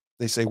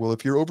 They say, well,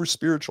 if you're over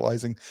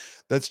spiritualizing,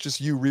 that's just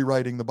you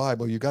rewriting the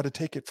Bible. You got to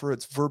take it for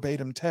its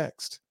verbatim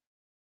text.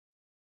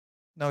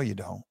 No, you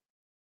don't.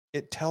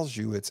 It tells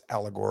you it's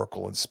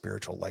allegorical and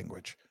spiritual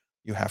language.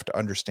 You have to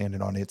understand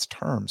it on its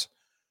terms.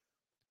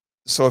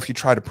 So if you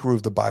try to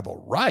prove the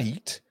Bible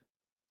right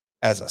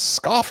as a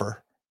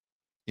scoffer,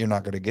 you're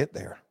not going to get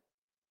there.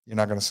 You're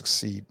not going to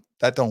succeed.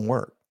 That don't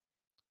work.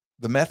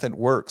 The method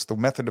works. The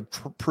method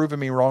of proving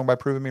me wrong by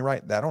proving me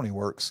right, that only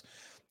works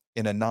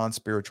in a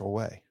non-spiritual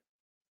way.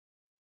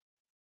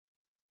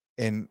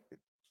 And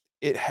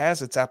it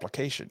has its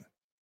application.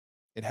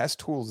 It has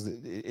tools.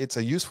 It's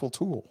a useful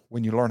tool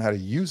when you learn how to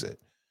use it.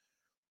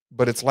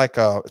 But it's like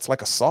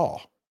a saw.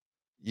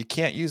 You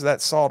can't use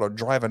that saw to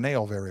drive a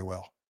nail very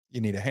well.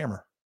 You need a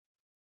hammer.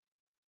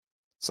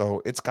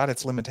 So it's got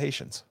its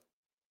limitations.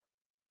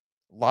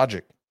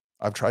 Logic.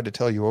 I've tried to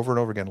tell you over and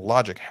over again,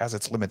 logic has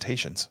its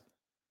limitations.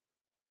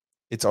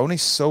 It's only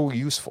so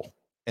useful.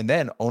 And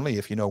then only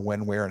if you know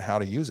when, where, and how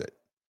to use it.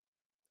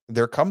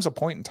 There comes a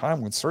point in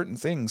time when certain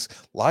things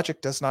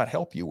logic does not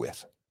help you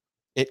with.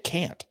 It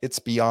can't. It's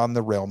beyond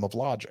the realm of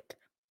logic.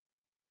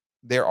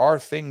 There are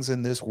things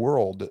in this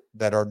world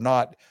that are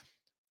not.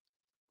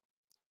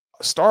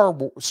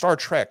 Star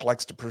Trek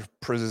likes to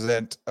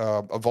present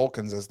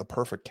Vulcans as the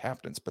perfect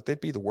captains, but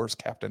they'd be the worst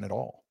captain at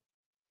all.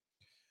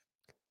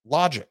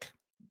 Logic.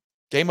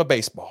 Game of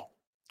baseball.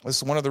 This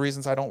is one of the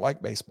reasons I don't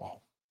like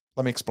baseball.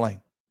 Let me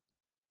explain.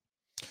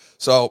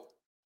 So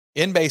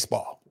in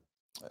baseball,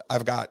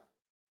 I've got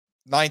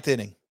ninth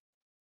inning.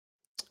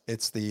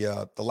 It's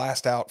the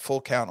last out,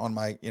 full count on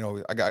my,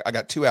 I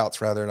got 2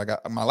 outs rather, and I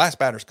got my last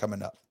batter's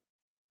coming up.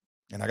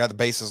 And I got the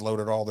bases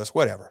loaded, all this,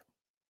 whatever.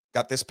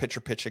 Got this pitcher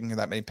pitching,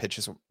 that many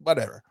pitches,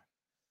 whatever.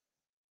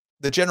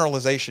 The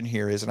generalization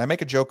here is, and I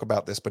make a joke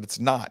about this, but it's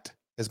not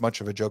as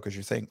much of a joke as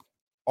you think.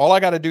 All I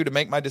got to do to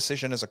make my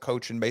decision as a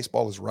coach in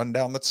baseball is run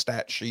down the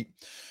stat sheet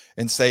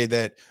and say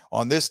that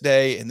on this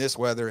day, in this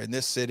weather, in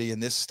this city, in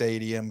this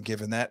stadium,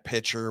 given that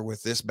pitcher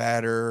with this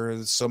batter,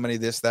 so many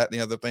this, that, and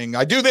the other thing,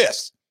 I do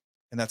this.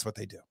 And that's what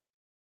they do.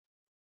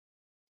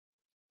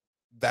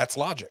 That's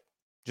logic.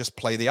 Just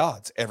play the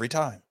odds every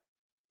time.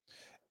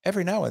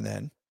 Every now and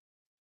then,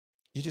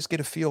 you just get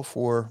a feel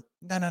for,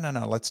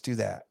 no, let's do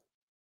that.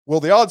 Well,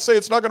 the odds say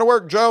it's not going to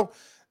work, Joe.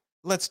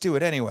 Let's do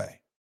it anyway.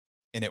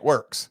 And it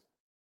works.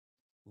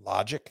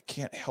 Logic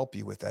can't help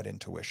you with that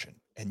intuition,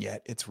 and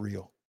yet it's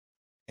real.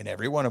 And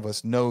every one of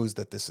us knows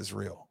that this is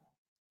real.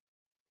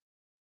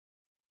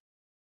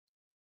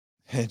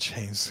 Hey,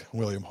 James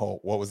William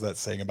Holt, what was that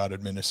saying about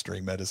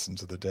administering medicine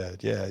to the dead?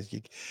 Yeah,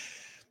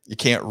 you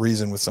can't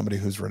reason with somebody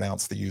who's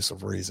renounced the use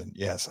of reason.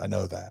 Yes, I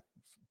know that.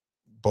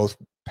 Both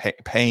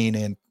Paine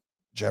and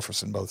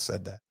Jefferson both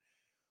said that.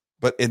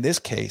 But in this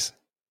case,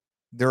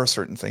 there are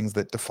certain things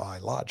that defy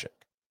logic.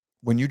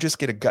 When you just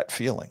get a gut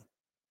feeling,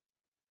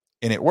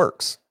 and it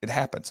works, it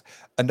happens.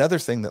 Another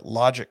thing that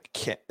logic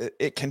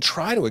can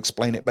try to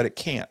explain it, but it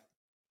can't.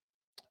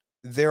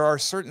 There are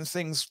certain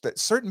things that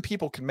certain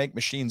people can make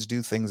machines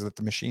do things that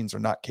the machines are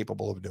not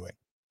capable of doing.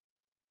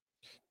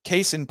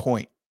 Case in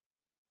point,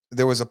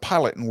 there was a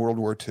pilot in World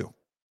War II.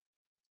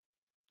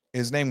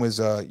 His name was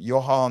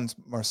Johannes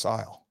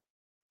Marseille.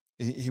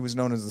 He was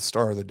known as the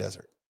Star of the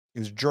Desert. He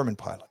was a German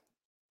pilot.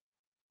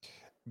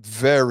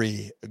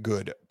 Very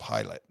good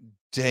pilot.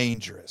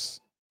 Dangerous.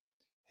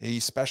 He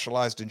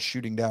specialized in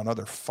shooting down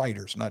other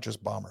fighters, not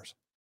just bombers.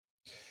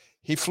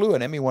 He flew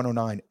an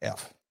Me-109F.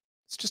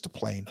 It's just a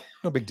plane.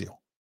 No big deal.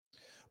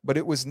 but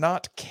it was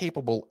not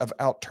capable of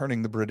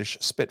outturning the British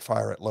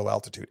Spitfire at low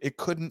altitude. It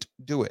couldn't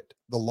do it.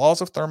 The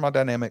laws of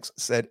thermodynamics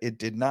said it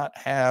did not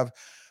have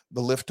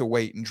the lift to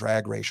weight and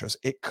drag ratios.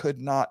 It could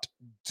not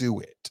do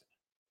it,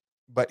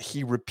 but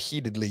he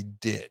repeatedly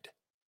did.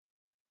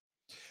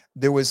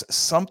 There was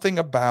something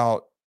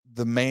about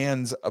the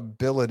man's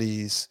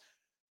abilities.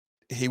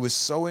 He was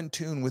so in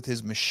tune with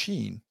his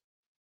machine,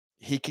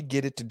 he could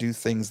get it to do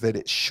things that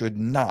it should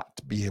not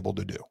be able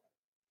to do.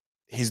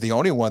 He's the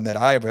only one that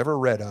I have ever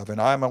read of,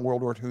 and I'm a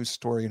World War II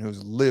historian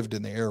who's lived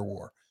in the air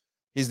war.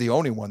 He's the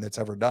only one that's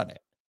ever done it.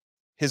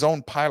 His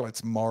own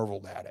pilots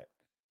marveled at it.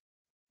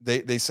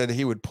 They said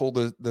he would pull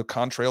the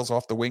contrails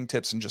off the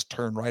wingtips and just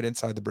turn right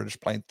inside the British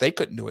plane. They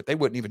couldn't do it. They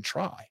wouldn't even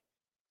try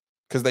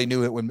because they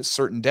knew it would be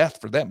certain death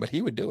for them, but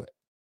he would do it.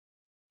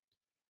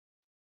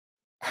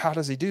 How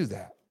does he do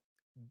that?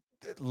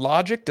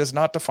 Logic does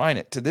not define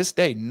it. To this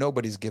day,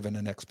 nobody's given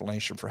an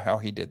explanation for how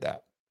he did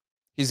that.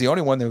 He's the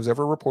only one that was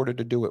ever reported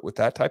to do it with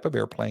that type of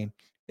airplane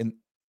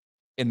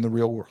in the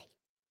real world.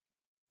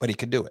 But he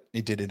could do it.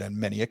 He did it on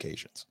many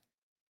occasions.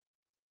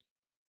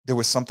 There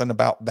was something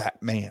about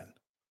that man.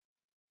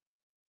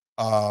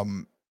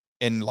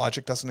 And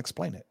logic doesn't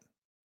explain it.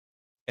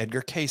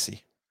 Edgar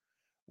Casey,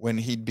 when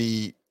he'd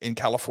be in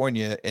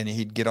California and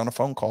he'd get on a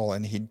phone call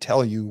and he'd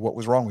tell you what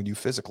was wrong with you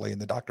physically,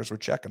 and the doctors were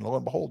checking, lo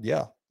and behold,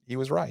 yeah, he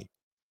was right.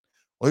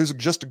 Well, he was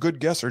just a good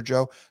guesser,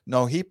 Joe.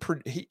 No, he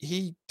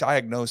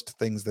diagnosed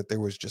things that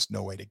there was just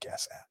no way to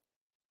guess at.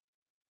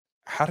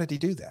 How did he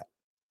do that?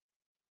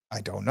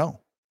 I don't know.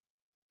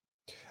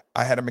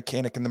 I had a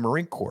mechanic in the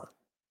Marine Corps.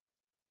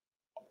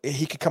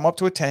 He could come up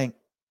to a tank.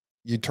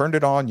 You turned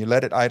it on, you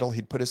let it idle.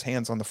 He'd put his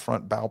hands on the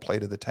front bow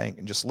plate of the tank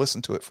and just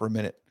listen to it for a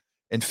minute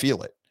and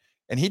feel it.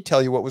 And he'd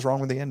tell you what was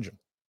wrong with the engine.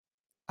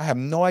 I have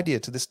no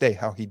idea to this day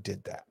how he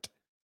did that.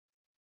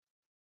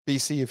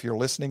 BC, if you're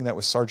listening, that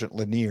was Sergeant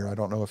Lanier. I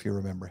don't know if you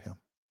remember him.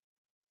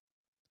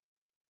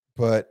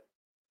 But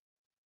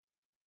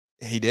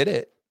he did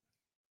it.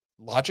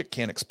 Logic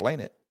can't explain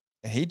it.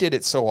 And he did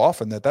it so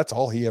often that that's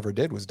all he ever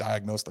did was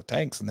diagnose the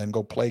tanks and then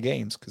go play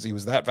games because he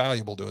was that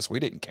valuable to us. We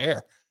didn't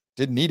care.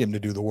 Didn't need him to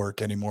do the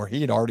work anymore.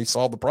 He had already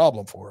solved the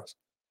problem for us.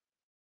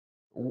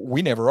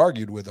 We never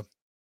argued with him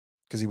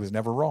because he was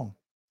never wrong.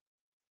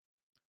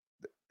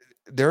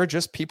 There are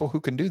just people who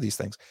can do these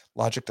things.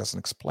 Logic doesn't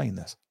explain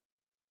this.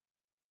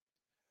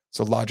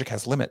 So logic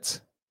has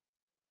limits.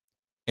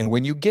 And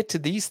when you get to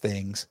these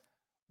things,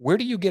 where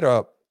do you get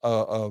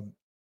a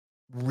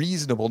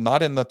reasonable,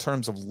 not in the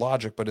terms of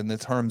logic, but in the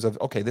terms of,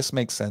 okay, this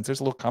makes sense.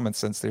 There's a little common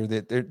sense there.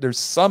 There's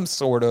some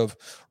sort of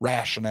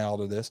rationale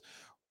to this.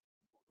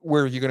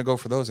 Where are you going to go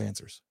for those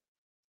answers?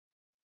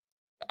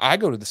 I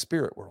go to the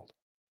spirit world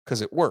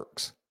because it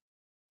works.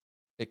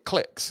 It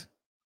clicks.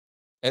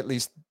 At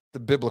least the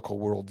biblical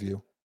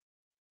worldview.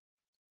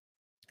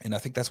 And I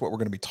think that's what we're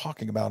going to be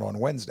talking about on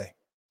Wednesday.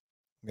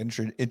 I'm going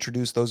to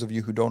introduce those of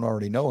you who don't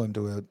already know him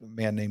to a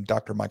man named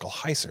Dr. Michael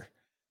Heiser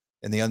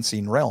in the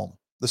unseen realm,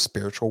 the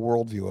spiritual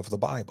worldview of the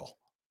Bible,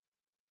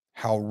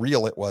 how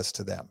real it was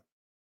to them.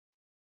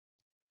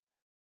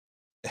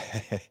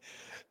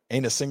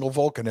 Ain't a single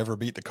Vulcan ever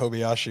beat the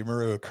Kobayashi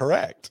Maru.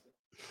 Correct.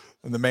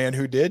 And the man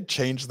who did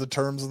changed the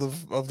terms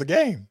of the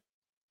game.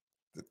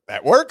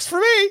 That works for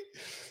me.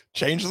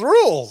 Change the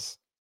rules.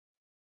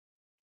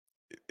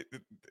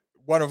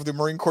 One of the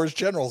Marine Corps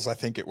generals, I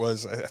think it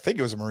was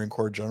a Marine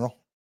Corps general,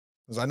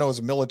 because I know as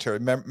a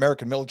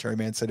American military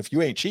man said, if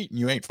you ain't cheating,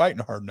 you ain't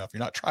fighting hard enough.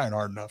 You're not trying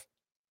hard enough.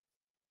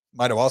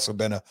 Might have also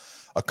been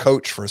a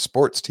coach for a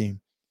sports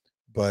team.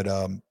 But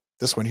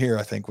this one here,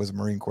 I think, was a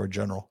Marine Corps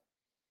general.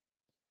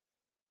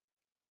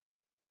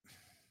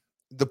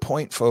 The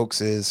point, folks,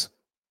 is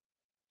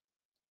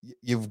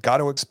you've got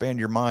to expand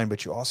your mind,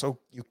 but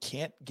you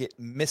can't get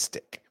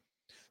mystic.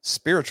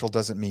 Spiritual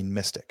doesn't mean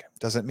mystic.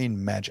 Doesn't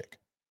mean magic.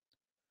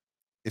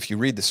 If you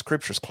read the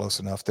scriptures close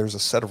enough, there's a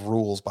set of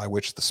rules by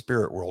which the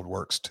spirit world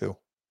works too.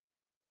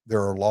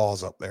 There are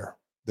laws up there.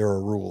 There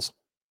are rules.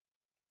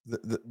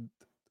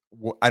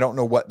 I don't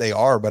know what they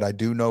are, but I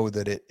do know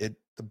that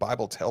the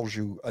Bible tells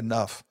you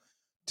enough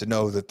to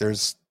know that there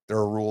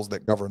are rules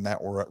that govern that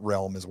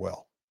realm as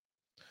well.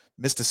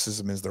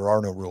 Mysticism is there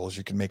are no rules.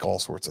 You can make all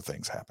sorts of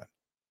things happen.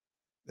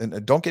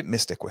 And don't get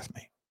mystic with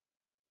me.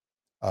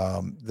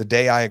 The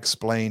day I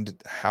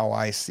explained how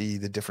I see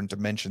the different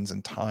dimensions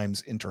and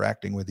times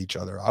interacting with each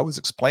other, I was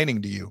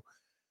explaining to you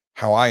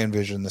how I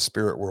envision the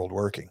spirit world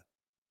working.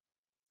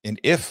 And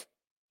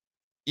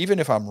even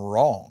if I'm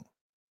wrong,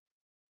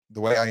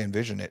 the way I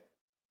envision it,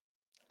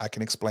 I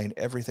can explain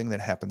everything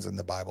that happens in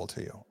the Bible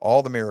to you.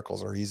 All the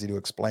miracles are easy to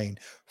explain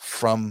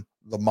from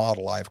the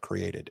model I've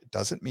created. It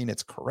doesn't mean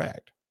it's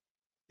correct.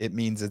 It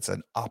means it's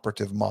an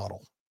operative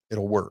model.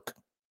 It'll work.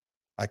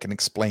 I can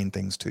explain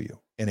things to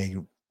you in a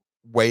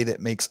way that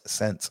makes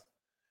sense.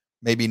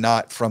 Maybe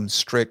not from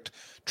strict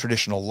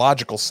traditional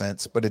logical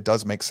sense, but it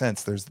does make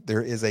sense.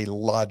 There is a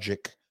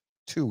logic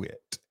to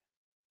it.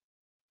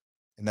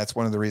 And that's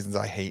one of the reasons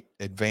I hate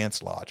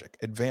advanced logic.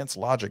 Advanced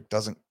logic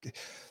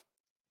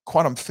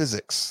quantum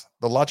physics,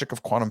 the logic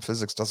of quantum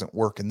physics doesn't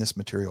work in this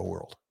material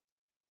world.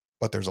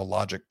 but there's a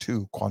logic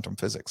to quantum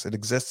physics. It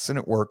exists and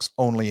it works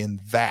only in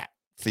that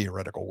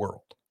theoretical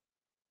world.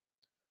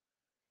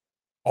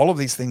 All of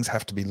these things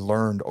have to be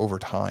learned over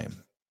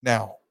time.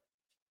 Now,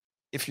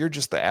 if you're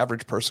just the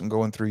average person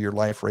going through your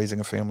life,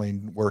 raising a family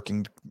and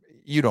working,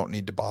 you don't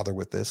need to bother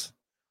with this.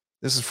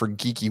 This is for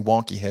geeky,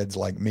 wonky heads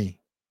like me.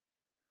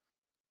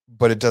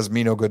 But it does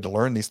me no good to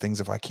learn these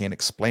things if I can't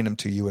explain them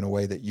to you in a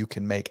way that you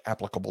can make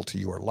applicable to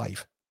your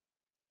life.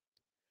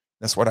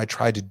 That's what I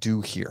try to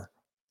do here.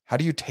 How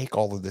do you take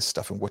all of this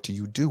stuff and what do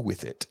you do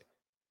with it?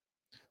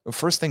 Well,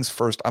 first things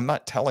first, I'm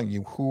not telling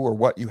you who or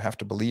what you have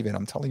to believe in.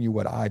 I'm telling you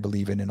what I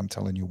believe in, and I'm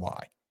telling you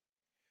why.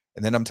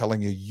 And then I'm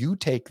telling you, you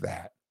take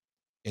that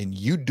and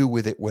you do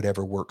with it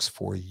whatever works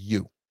for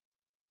you.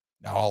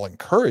 Now, I'll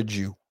encourage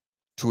you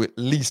to at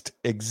least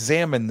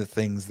examine the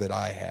things that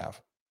I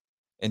have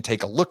and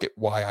take a look at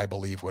why I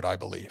believe what I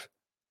believe.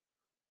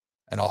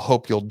 And I'll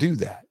hope you'll do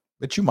that,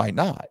 but you might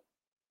not.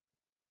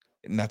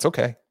 And that's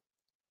okay.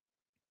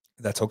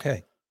 That's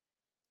okay.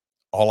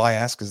 All I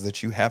ask is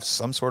that you have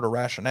some sort of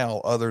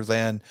rationale other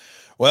than,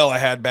 well, I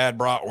had bad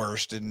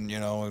bratwurst and,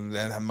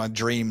 and my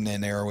dream in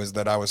there was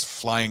that I was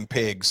flying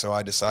pig. So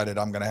I decided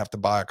I'm going to have to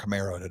buy a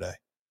Camaro today.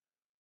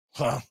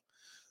 Huh.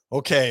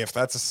 Okay. If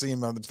that's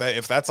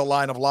if that's a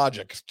line of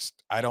logic,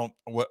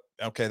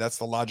 okay. That's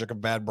the logic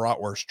of bad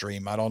bratwurst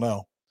dream. I don't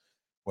know.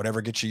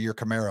 Whatever gets you your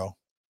Camaro.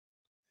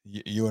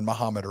 You and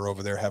Muhammad are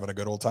over there having a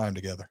good old time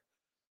together.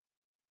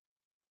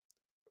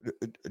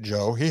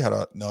 Joe,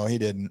 no, he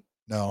didn't.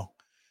 No.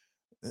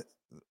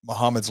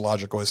 Muhammad's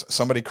logic was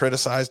somebody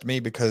criticized me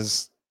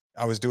because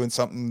I was doing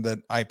something that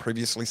I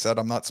previously said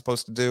I'm not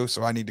supposed to do.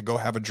 So I need to go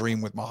have a dream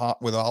with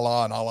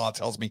Allah. And Allah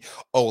tells me,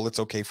 oh, well, it's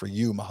okay for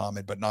you,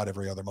 Muhammad, but not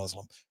every other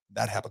Muslim.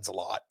 That happens a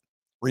lot.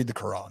 Read the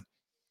Quran.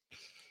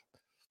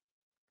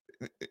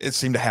 It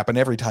seemed to happen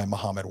every time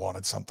Muhammad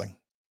wanted something,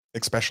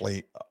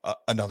 especially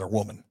another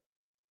woman.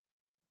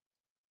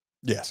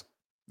 Yes.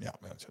 Yeah.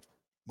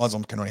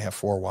 Muslims can only have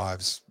 4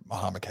 wives.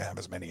 Muhammad can have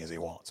as many as he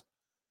wants.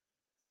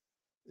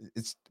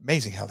 It's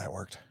amazing how that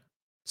worked.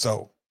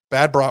 So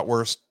bad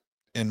bratwurst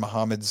in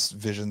Muhammad's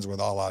visions with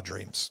Allah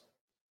dreams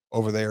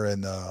over there.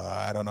 And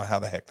I don't know how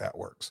the heck that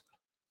works.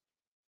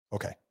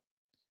 Okay.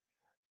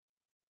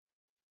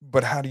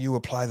 But how do you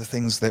apply the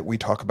things that we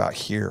talk about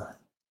here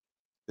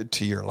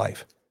to your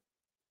life?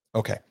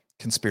 Okay.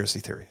 Conspiracy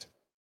theories.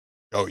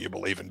 Oh, you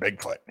believe in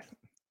Bigfoot.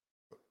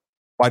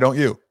 Why don't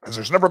you? Because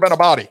there's never been a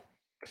body.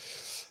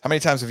 How many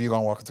times have you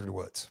gone walking through the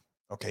woods?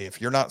 Okay.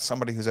 If you're not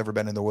somebody who's ever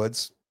been in the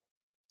woods,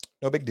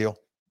 no big deal.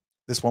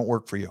 This won't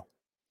work for you.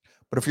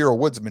 But if you're a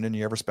woodsman and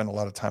you ever spend a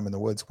lot of time in the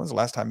woods, when's the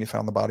last time you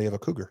found the body of a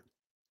cougar?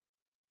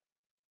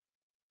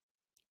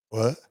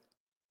 What?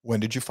 When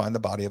did you find the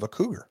body of a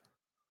cougar?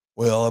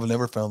 Well, I've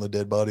never found the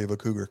dead body of a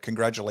cougar.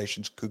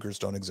 Congratulations, cougars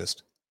don't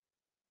exist.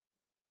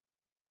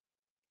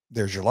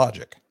 There's your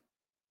logic.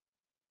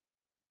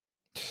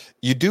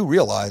 You do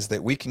realize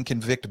that we can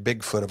convict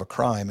Bigfoot of a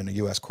crime in a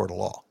U.S. court of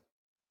law.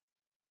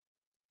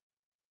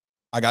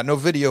 I got no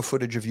video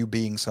footage of you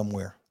being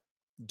somewhere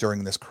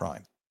during this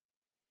crime.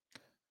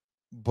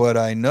 But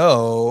I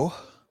know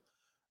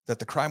that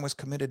the crime was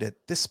committed at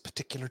this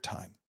particular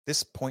time,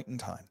 this point in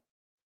time.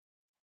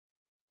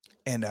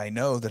 And I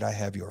know that I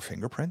have your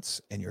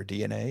fingerprints and your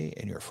DNA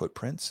and your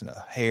footprints and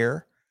a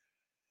hair.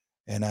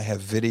 And I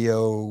have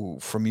video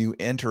from you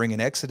entering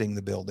and exiting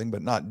the building,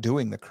 but not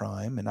doing the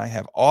crime. And I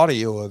have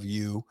audio of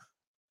you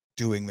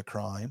doing the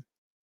crime.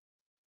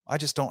 I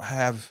just don't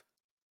have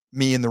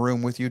me in the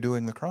room with you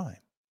doing the crime.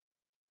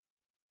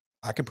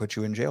 I can put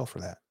you in jail for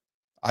that.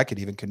 I could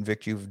even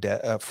convict you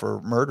for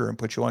murder and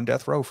put you on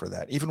death row for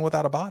that, even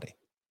without a body.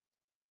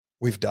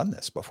 We've done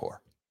this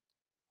before.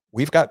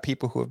 We've got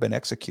people who have been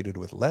executed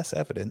with less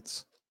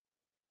evidence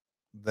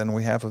than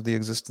we have of the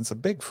existence of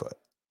Bigfoot.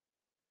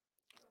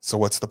 So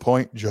what's the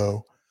point,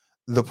 Joe?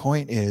 The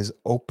point is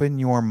open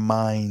your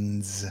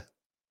minds.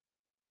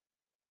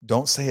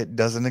 Don't say it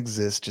doesn't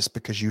exist just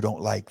because you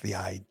don't like the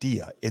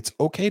idea. It's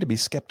okay to be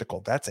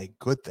skeptical. That's a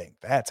good thing.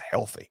 That's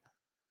healthy.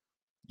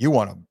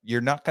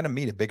 You're not going to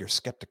meet a bigger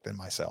skeptic than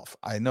myself.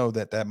 I know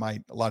that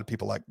a lot of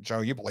people like,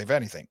 Joe, you believe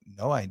anything.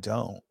 No, I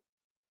don't.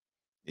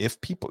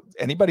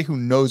 Anybody who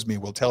knows me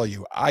will tell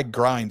you, I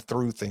grind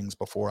through things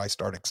before I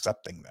start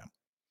accepting them.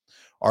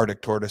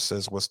 Arctic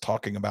Tortoises was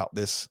talking about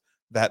this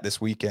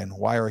weekend.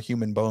 Why are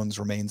human bones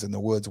remains in the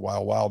woods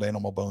while wild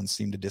animal bones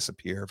seem to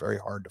disappear? Very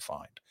hard to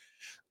find.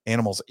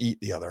 Animals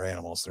eat the other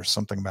animals. There's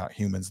something about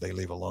humans they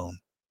leave alone.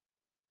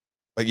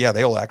 But yeah,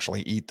 they'll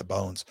actually eat the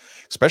bones,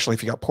 especially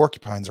if you got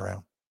porcupines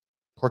around.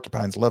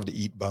 Porcupines love to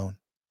eat bone.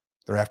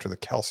 They're after the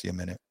calcium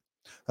in it.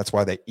 That's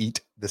why they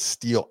eat the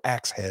steel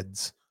axe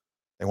heads.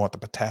 They want the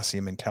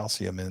potassium and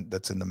calcium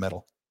that's in the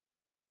metal.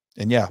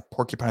 And yeah,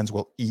 porcupines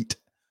will eat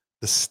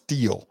the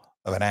steel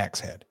of an axe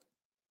head.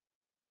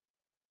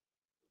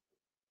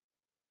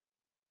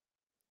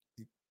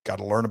 You got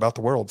to learn about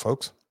the world,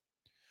 folks.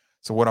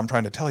 So what I'm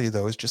trying to tell you,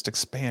 though, is just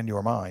expand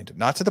your mind.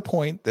 Not to the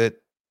point that,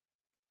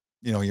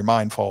 your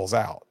mind falls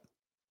out,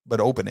 but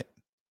open it.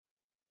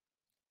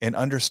 And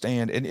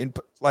understand, and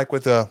like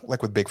with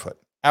Bigfoot,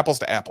 apples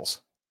to apples.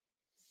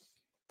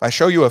 If I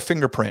show you a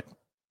fingerprint,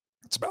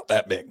 it's about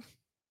that big.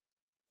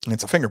 And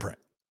it's a fingerprint.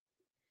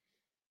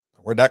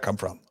 Where'd that come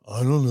from?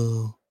 I don't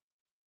know.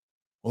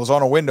 Well, it was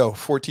on a window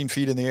 14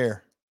 feet in the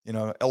air,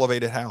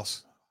 elevated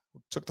house.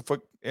 Took the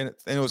foot and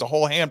it was a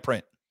whole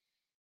handprint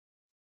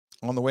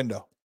on the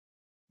window.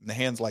 And the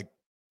hand's like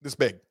this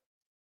big.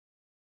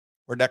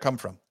 Where'd that come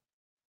from?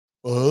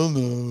 I don't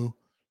know.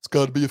 It's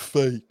got to be a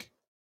fake.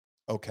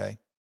 Okay.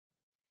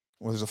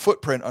 Well, there's a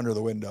footprint under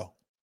the window,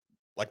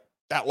 like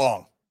that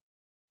long.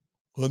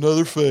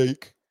 Another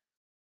fake.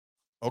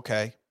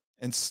 Okay.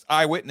 And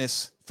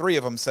eyewitness, 3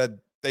 of them said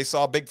they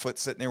saw Bigfoot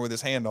sitting there with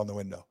his hand on the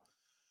window.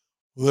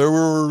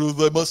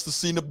 They must have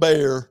seen a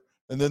bear,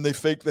 and then they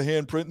faked the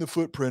handprint and the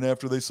footprint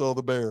after they saw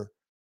the bear.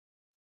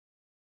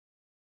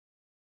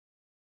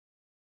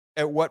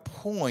 At what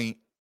point,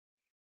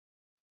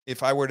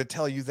 if I were to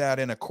tell you that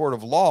in a court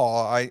of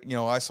law, I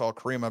saw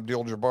Kareem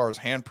Abdul-Jabbar's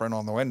handprint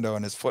on the window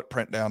and his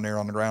footprint down there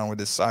on the ground with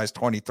his size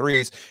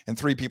 23s, and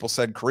 3 people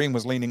said Kareem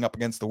was leaning up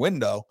against the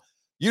window,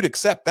 you'd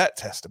accept that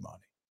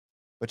testimony.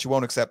 But you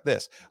won't accept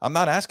this. I'm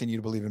not asking you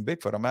to believe in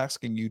Bigfoot. I'm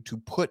asking you to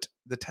put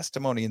the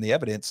testimony and the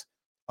evidence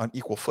on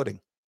equal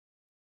footing.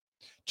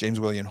 James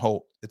William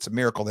Holt, it's a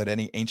miracle that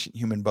any ancient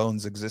human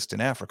bones exist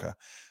in Africa.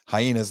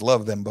 Hyenas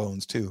love them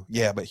bones too.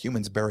 Yeah, but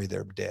humans bury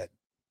their dead.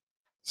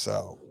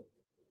 So,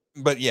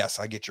 but yes,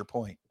 I get your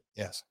point.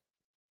 Yes.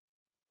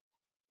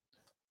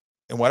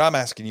 And what I'm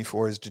asking you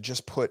for is to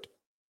just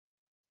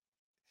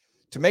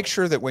to make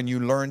sure that when you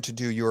learn to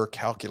do your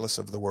calculus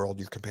of the world,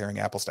 you're comparing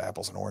apples to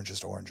apples and oranges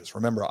to oranges.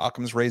 Remember,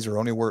 Occam's razor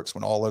only works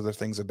when all other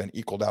things have been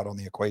equaled out on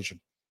the equation.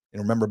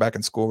 And remember back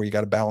in school where you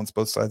got to balance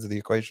both sides of the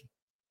equation?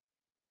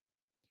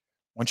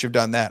 Once you've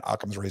done that,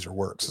 Occam's razor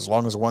works. As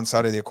long as one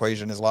side of the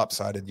equation is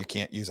lopsided, you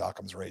can't use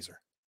Occam's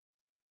razor.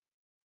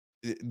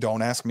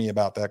 Don't ask me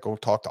about that. Go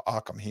talk to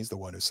Occam. He's the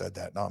one who said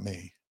that, not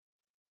me.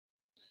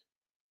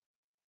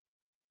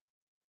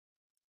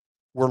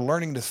 We're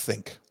learning to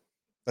think.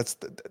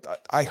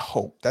 I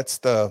hope that's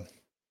the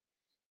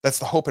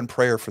hope and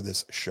prayer for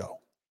this show.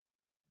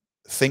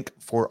 Think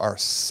for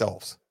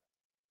ourselves.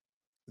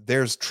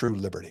 There's true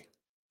liberty.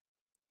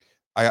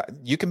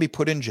 You can be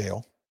put in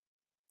jail.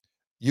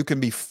 You can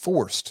be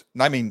forced.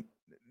 I mean,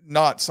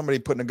 not somebody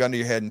putting a gun to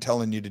your head and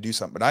telling you to do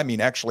something, but I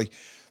mean actually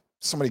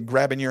somebody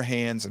grabbing your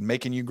hands and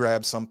making you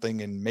grab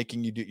something and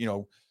making you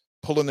do,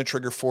 pulling the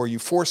trigger for you,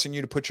 forcing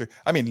you to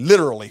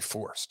literally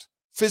forced,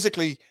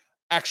 physically,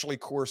 actually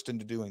coerced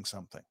into doing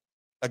something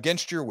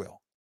against your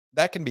will.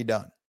 That can be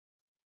done.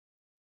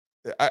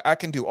 I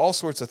can do all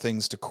sorts of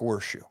things to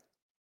coerce you.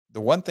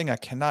 The one thing I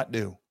cannot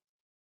do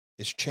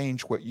is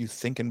change what you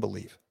think and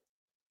believe.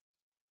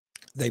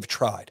 They've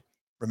tried.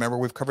 Remember,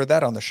 we've covered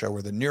that on the show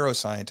where the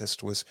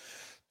neuroscientist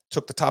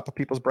took the top of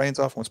people's brains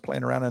off and was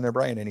playing around in their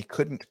brain, and he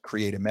couldn't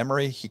create a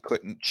memory. He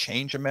couldn't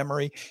change a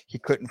memory. He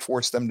couldn't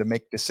force them to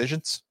make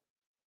decisions.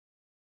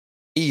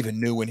 He even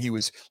knew when he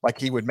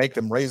would make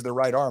them raise their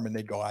right arm and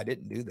they'd go, I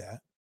didn't do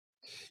that.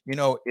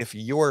 If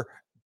you're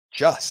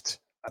just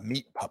a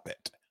meat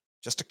puppet,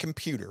 just a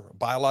computer, a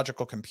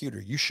biological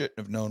computer, you shouldn't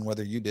have known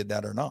whether you did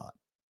that or not.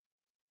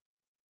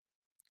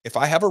 If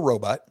I have a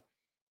robot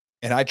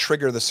and I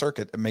trigger the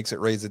circuit that makes it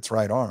raise its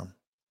right arm,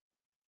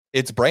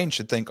 its brain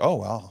should think, oh,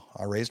 well,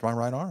 I raised my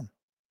right arm.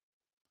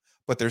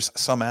 But there's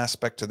some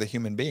aspect to the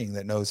human being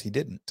that knows he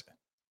didn't.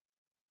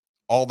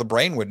 All the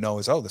brain would know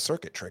is, oh, the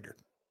circuit triggered.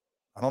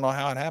 I don't know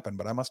how it happened,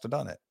 but I must have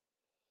done it.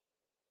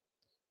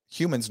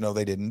 Humans know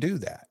they didn't do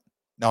that.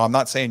 Now, I'm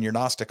not saying you're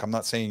Gnostic. I'm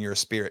not saying you're a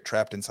spirit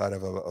trapped inside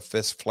of a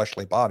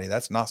fleshly body.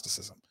 That's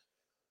Gnosticism.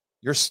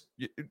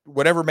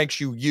 Whatever makes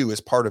you is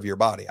part of your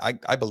body.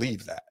 I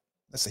believe that.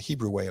 That's a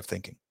Hebrew way of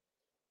thinking.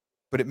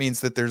 But it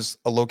means that there's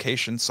a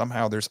location,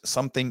 somehow there's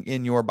something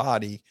in your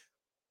body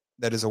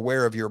that is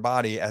aware of your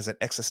body as an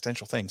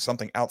existential thing,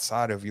 something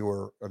outside of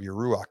your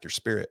ruach, your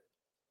spirit.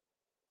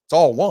 It's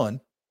all one,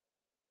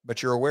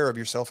 but you're aware of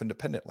yourself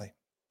independently.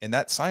 And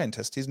that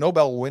scientist, he's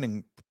Nobel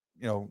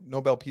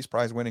Peace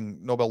Prize winning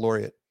Nobel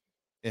laureate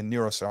in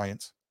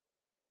neuroscience.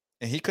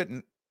 And he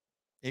couldn't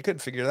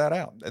figure that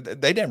out.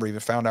 They never even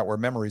found out where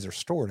memories are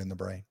stored in the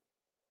brain.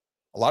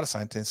 A lot of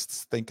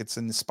scientists think it's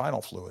in the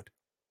spinal fluid.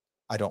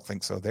 I don't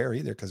think so there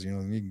either, because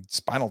you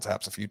spinal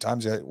taps a few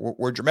times.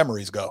 Where'd your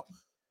memories go?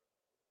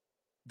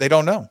 They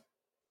don't know.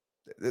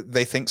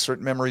 They think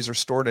certain memories are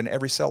stored in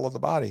every cell of the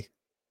body.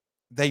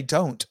 They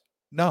don't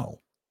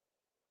know.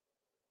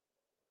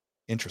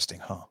 Interesting,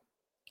 huh?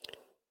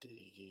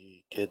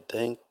 Die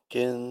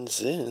Gedanken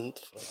sind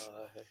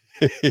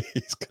frei.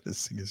 He's gonna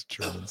sing his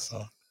German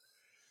song.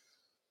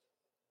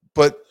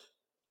 But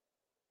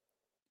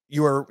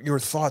your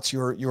thoughts,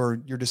 your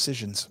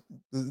decisions,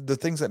 the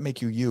things that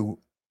make you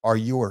are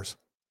yours.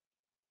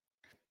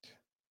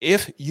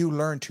 If you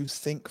learn to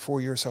think for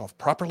yourself,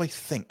 properly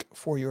think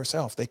for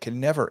yourself, they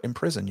can never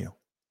imprison you.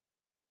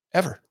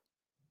 Ever.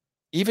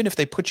 Even if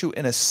they put you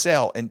in a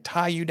cell and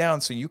tie you down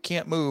so you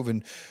can't move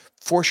and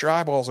force your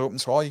eyeballs open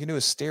so all you can do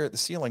is stare at the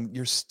ceiling,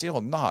 you're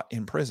still not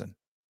in prison.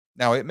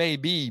 Now, it may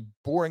be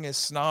boring as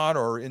snot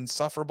or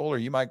insufferable, or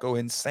you might go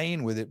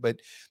insane with it,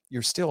 but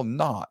you're still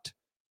not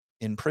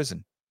in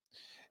prison.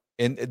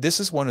 And this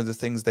is one of the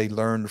things they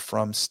learned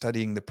from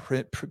studying the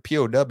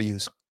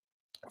POWs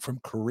from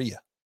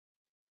Korea.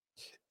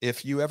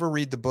 If you ever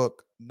read the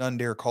book, None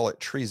Dare Call It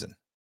Treason,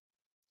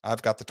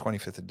 I've got the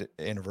 25th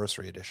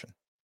anniversary edition.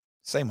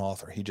 Same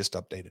author, he just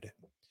updated it.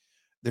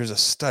 There's a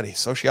study,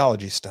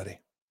 sociology study,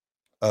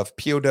 of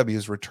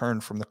POWs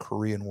returned from the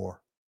Korean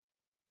War.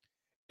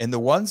 And the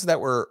ones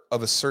that were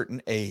of a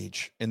certain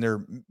age, in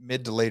their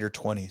mid to later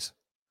 20s,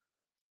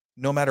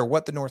 no matter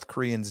what the North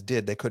Koreans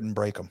did, they couldn't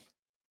break them.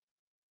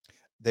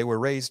 They were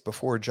raised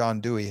before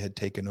John Dewey had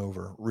taken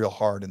over real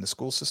hard in the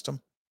school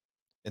system,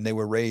 and they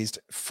were raised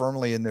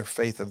firmly in their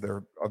faith of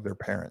their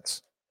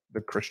parents,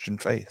 the Christian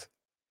faith.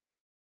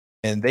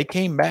 And they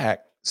came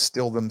back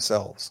still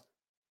themselves.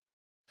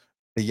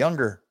 The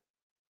younger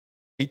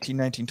 18,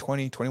 19,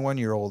 20,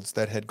 21-year-olds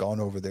that had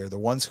gone over there, the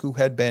ones who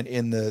had been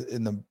in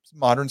the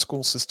modern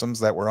school systems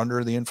that were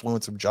under the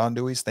influence of John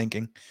Dewey's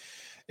thinking,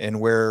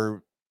 and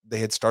where they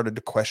had started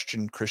to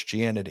question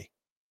Christianity.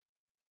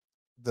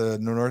 The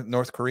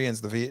North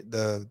Koreans,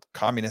 the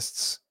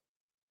communists,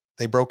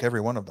 they broke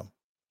every one of them.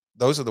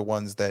 Those are the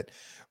ones that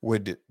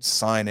would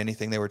sign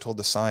anything they were told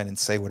to sign and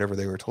say whatever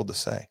they were told to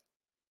say.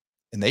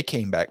 And they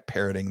came back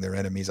parroting their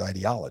enemy's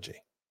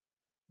ideology.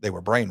 They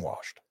were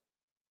brainwashed.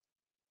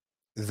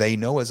 They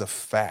know as a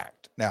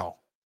fact. Now,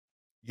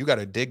 you got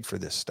to dig for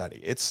this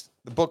study.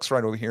 The book's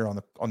right over here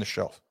on the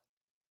shelf,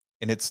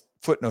 and it's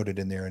footnoted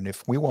in there. And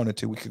if we wanted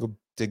to, we could go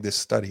dig this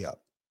study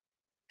up.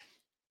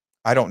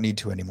 I don't need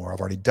to anymore. I've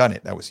already done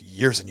it. That was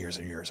years and years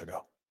and years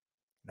ago.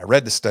 And I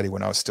read the study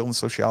when I was still in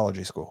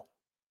sociology school,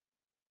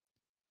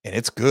 and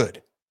it's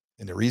good.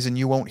 And the reason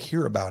you won't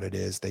hear about it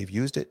is they've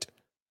used it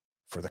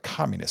for the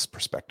communist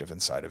perspective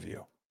inside of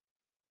you.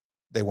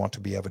 They want to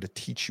be able to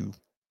teach you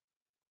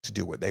to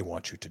do what they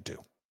want you to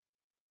do.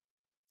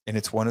 And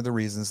it's one of the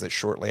reasons that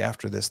shortly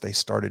after this, they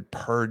started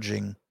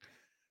purging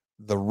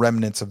the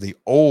remnants of the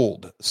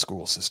old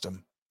school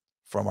system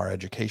from our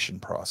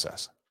education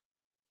process.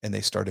 And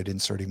they started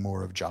inserting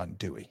more of John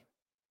Dewey.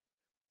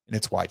 And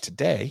it's why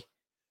today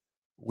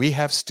we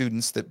have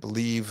students that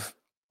believe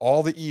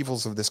all the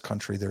evils of this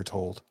country, they're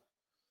told,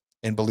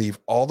 and believe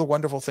all the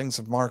wonderful things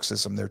of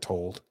Marxism, they're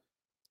told.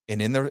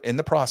 And in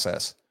the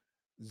process,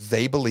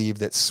 they believe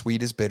that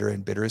sweet is bitter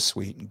and bitter is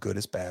sweet and good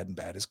is bad and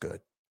bad is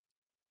good.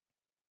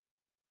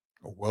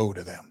 Woe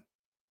to them.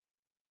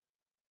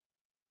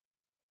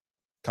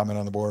 Comment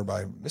on the board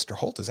by Mr.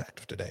 Holt is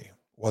active today.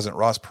 Wasn't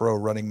Ross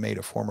Perot running mate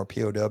a former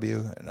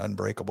POW, an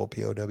unbreakable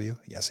POW?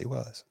 Yes, he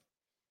was.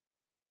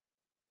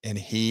 And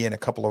he and a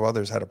couple of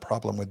others had a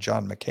problem with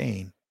John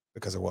McCain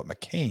because of what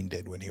McCain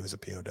did when he was a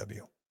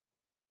POW.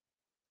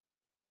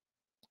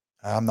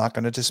 I'm not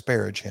going to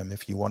disparage him.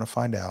 If you want to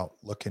find out,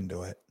 look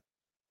into it.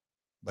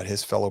 But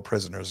his fellow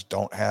prisoners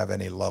don't have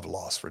any love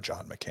lost for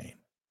John McCain.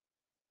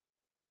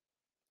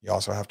 You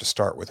also have to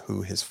start with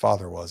who his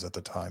father was at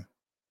the time.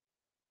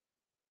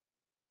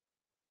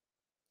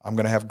 I'm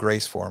going to have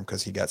grace for him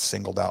because he got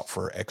singled out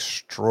for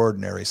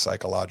extraordinary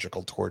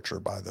psychological torture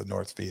by the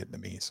North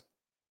Vietnamese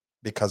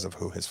because of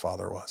who his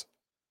father was.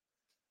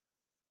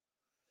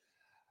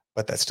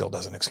 But that still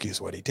doesn't excuse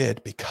what he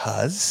did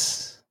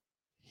because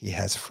he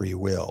has free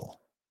will.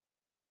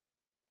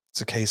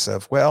 It's a case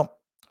of, well,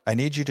 I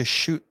need you to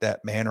shoot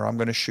that man or I'm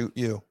going to shoot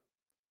you.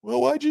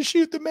 Well, why'd you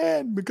shoot the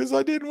man? Because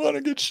I didn't want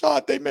to get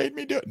shot. They made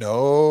me do it.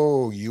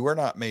 No, you were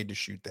not made to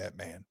shoot that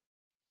man.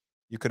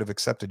 You could have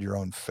accepted your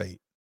own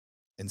fate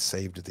and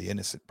saved the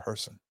innocent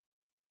person.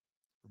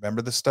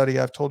 Remember the study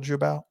I've told you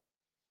about?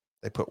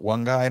 They put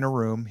one guy in a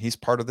room. He's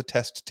part of the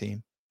test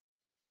team.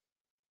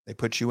 They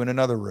put you in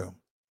another room.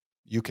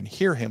 You can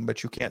hear him,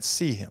 but you can't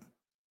see him.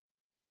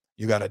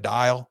 You got a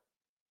dial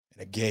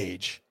and a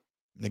gauge.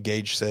 And the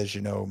gauge says,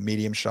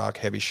 medium shock,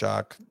 heavy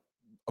shock,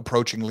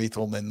 approaching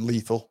lethal, and then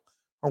lethal,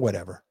 or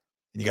whatever.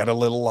 And you got a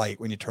little light.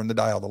 When you turn the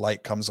dial, the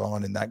light comes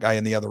on, and that guy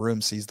in the other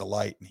room sees the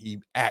light, and he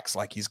acts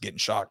like he's getting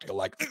shocked. He'll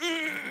like,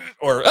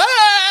 or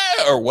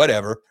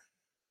whatever.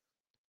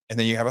 And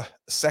then you have a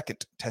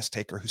second test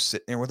taker who's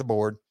sitting there with a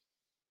board,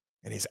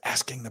 and he's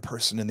asking the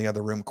person in the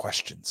other room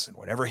questions. And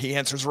whenever he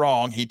answers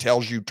wrong, he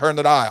tells you, turn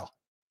the dial.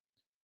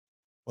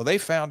 Well, they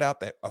found out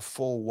that a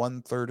full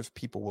 1/3 of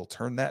people will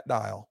turn that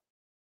dial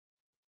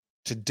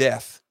to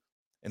death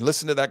and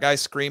listen to that guy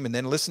scream and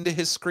then listen to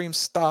his scream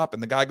stop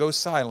and the guy goes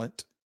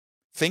silent,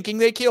 thinking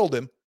they killed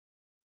him,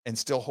 and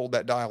still hold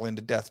that dial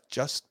into death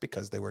just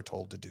because they were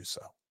told to do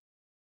so.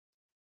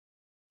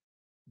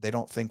 They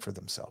don't think for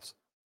themselves.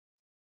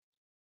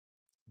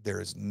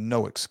 There is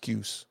no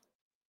excuse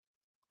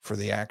for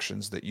the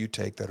actions that you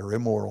take that are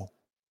immoral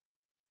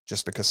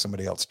just because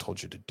somebody else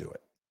told you to do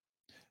it.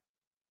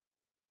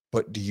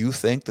 But do you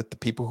think that the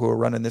people who are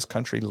running this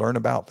country learn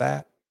about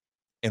that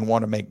and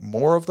want to make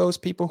more of those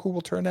people who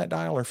will turn that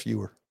dial or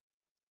fewer?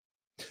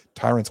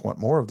 Tyrants want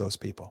more of those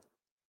people.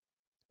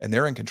 And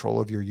they're in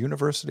control of your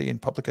university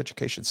and public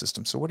education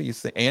system. So what do you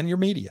think? And your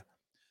media.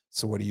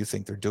 So what do you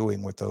think they're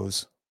doing with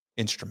those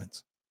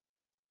instruments?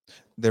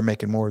 They're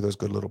making more of those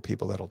good little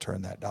people that'll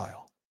turn that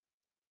dial.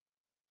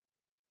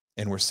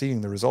 And we're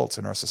seeing the results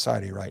in our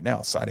society right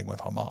now, siding with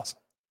Hamas.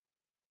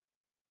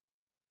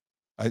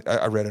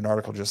 I read an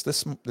article just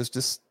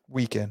this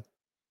weekend.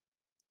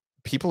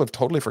 People have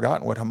totally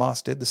forgotten what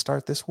Hamas did to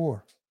start this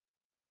war.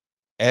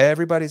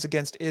 Everybody's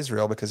against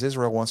Israel because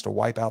Israel wants to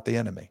wipe out the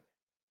enemy.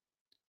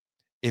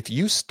 If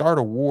you start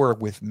a war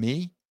with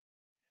me,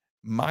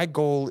 my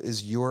goal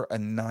is your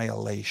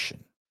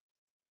annihilation.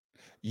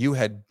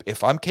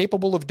 If I'm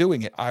capable of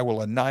doing it, I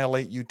will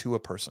annihilate you to a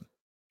person.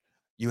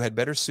 You had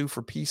better sue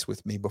for peace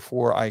with me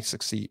before I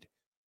succeed.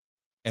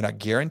 And I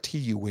guarantee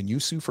you, when you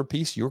sue for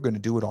peace, you're going to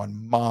do it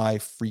on my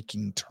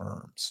freaking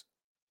terms.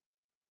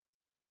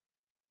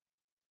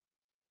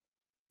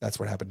 That's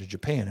what happened to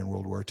Japan in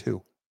World War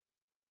II.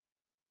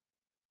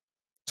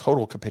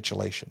 Total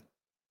capitulation.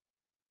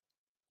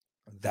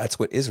 That's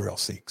what Israel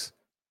seeks.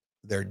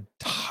 They're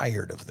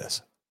tired of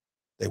this.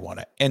 They want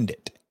to end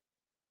it.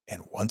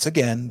 And once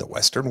again, the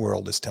Western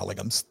world is telling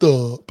them,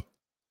 stop.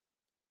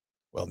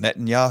 Well,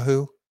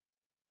 Netanyahu,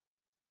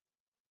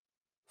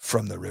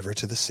 from the river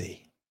to the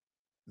sea,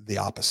 the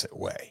opposite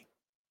way.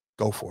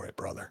 Go for it,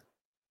 brother.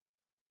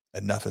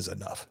 Enough is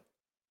enough.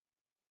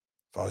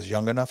 If I was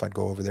young enough, I'd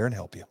go over there and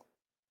help you.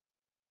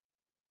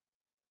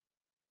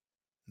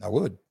 I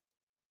would,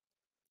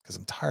 because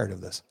I'm tired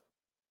of this.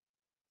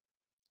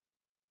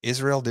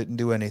 Israel didn't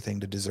do anything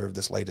to deserve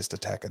this latest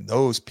attack, and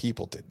those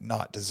people did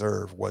not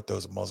deserve what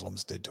those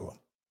Muslims did to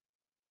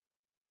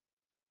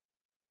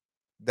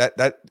them.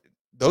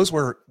 Those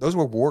were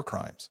war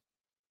crimes.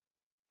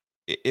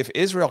 If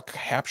Israel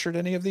captured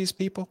any of these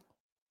people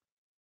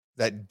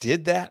that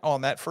did that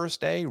on that first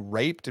day,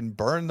 raped and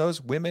burned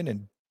those women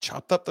and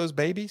chopped up those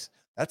babies,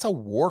 that's a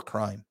war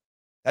crime.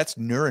 That's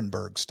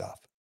Nuremberg stuff.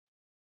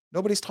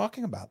 Nobody's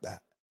talking about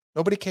that.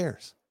 Nobody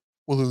cares.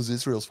 Well, it was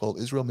Israel's fault.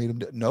 Israel made them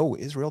do it. No,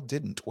 Israel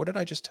didn't. What did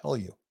I just tell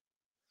you?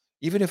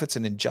 Even if it's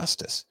an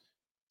injustice,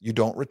 you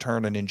don't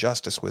return an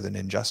injustice with an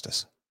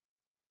injustice.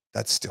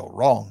 That's still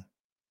wrong.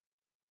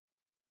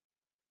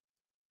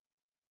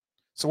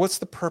 So what's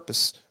the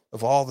purpose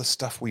of all the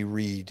stuff we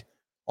read,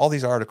 all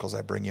these articles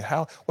I bring you?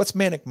 What's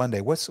Manic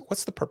Monday? What's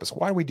the purpose?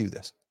 Why do we do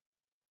this?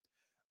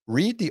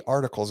 Read the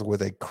articles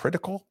with a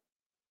critical,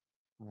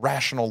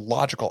 rational,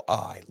 logical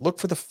eye. Look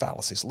for the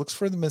fallacies. Look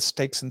for the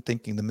mistakes in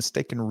thinking, the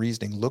mistaken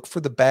reasoning. Look for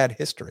the bad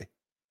history,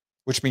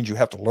 which means you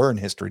have to learn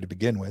history to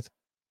begin with.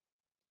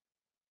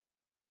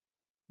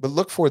 But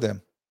look for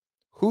them.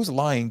 Who's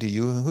lying to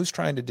you and who's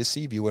trying to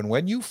deceive you? And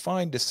when you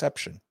find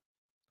deception,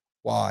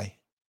 why?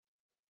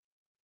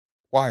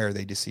 Why are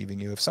they deceiving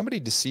you? If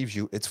somebody deceives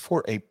you, it's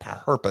for a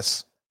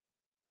purpose.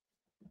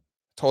 I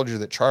told you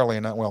that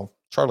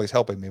Charlie's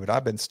helping me, but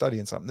I've been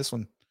studying something. This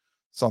one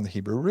is on the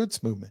Hebrew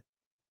Roots movement.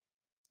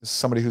 This is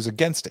somebody who's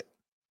against it.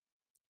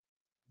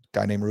 A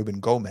guy named Ruben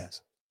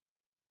Gomez.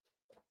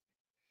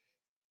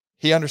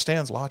 He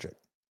understands logic.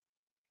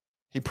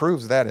 He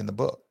proves that in the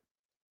book.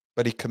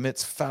 But he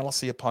commits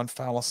fallacy upon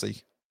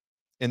fallacy.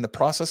 In the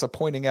process of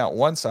pointing out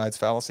one side's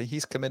fallacy,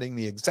 he's committing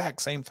the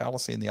exact same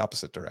fallacy in the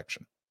opposite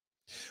direction.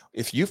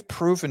 If you've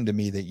proven to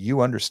me that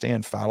you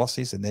understand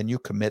fallacies and then you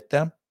commit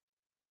them,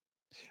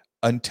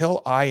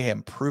 until I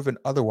am proven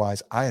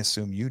otherwise, I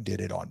assume you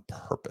did it on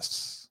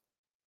purpose.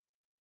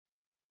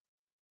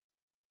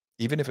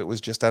 Even if it was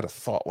just out of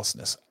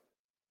thoughtlessness.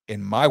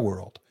 In my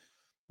world,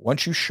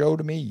 once you show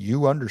to me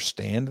you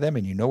understand them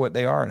and you know what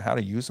they are and how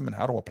to use them and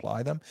how to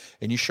apply them,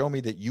 and you show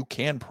me that you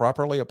can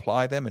properly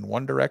apply them in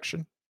one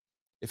direction,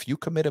 if you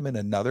commit them in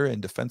another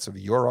in defense of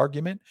your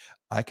argument,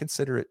 I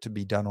consider it to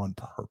be done on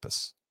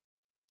purpose.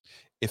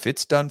 If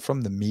it's done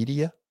from the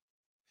media,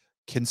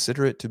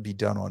 consider it to be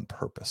done on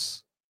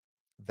purpose.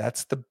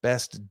 That's the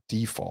best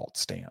default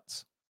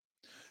stance.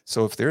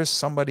 So if there is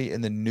somebody in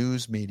the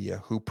news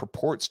media who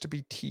purports to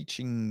be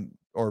teaching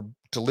or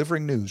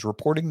delivering news,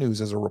 reporting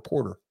news as a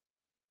reporter,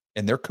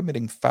 and they're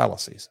committing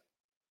fallacies,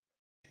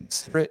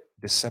 consider it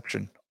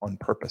deception on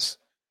purpose.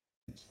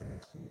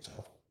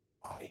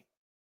 Why?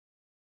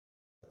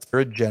 What's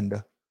their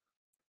agenda?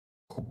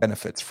 Who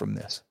benefits from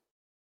this?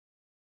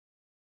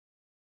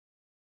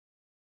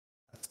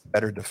 That's a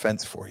better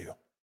defense for you.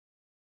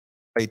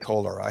 They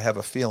told her, I have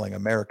a feeling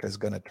America is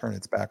going to turn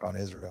its back on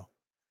Israel.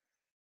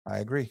 I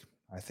agree.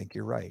 I think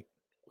you're right.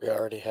 We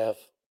already have.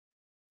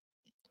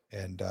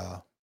 And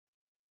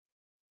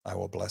I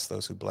will bless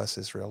those who bless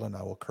Israel, and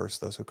I will curse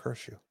those who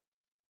curse you.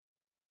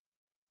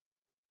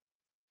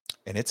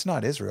 And it's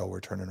not Israel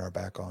we're turning our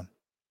back on.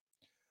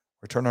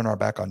 We're turning our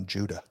back on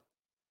Judah.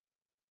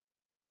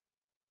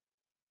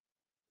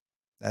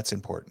 That's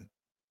important.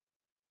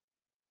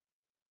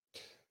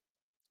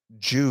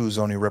 Jews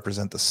only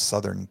represent the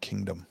southern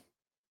kingdom.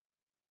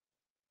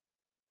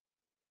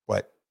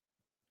 What?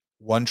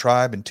 One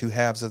tribe and two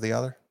halves of the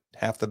other?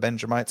 Half the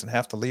Benjamites and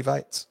half the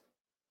Levites?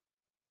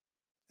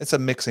 It's a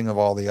mixing of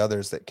all the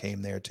others that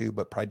came there too,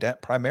 but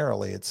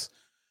primarily it's,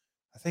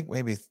 I think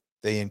maybe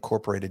they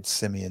incorporated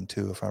Simeon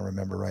too, if I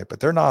remember right, but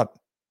they're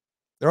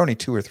only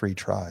 2 or 3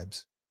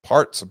 tribes,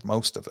 parts of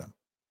most of them.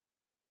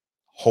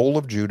 Whole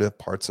of Judah,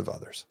 parts of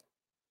others.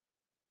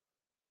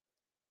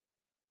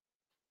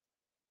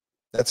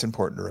 That's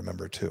important to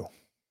remember too.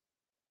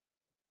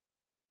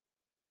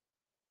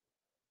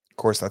 Of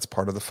course, that's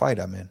part of the fight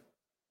I'm in.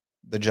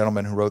 the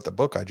gentleman who wrote the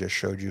book I just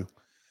showed you,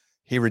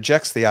 he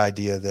rejects the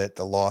idea that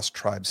the lost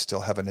tribes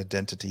still have an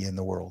identity in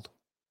the world.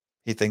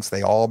 He thinks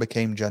they all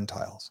became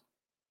Gentiles,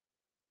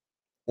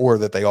 or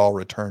that they all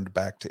returned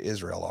back to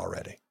Israel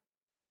already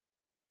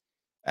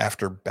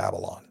after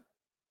Babylon.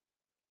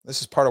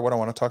 This is part of what I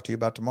want to talk to you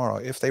about tomorrow.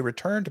 If they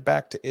returned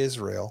back to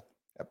Israel,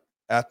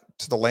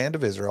 to the land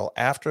of Israel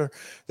after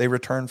they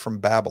returned from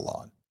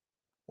Babylon,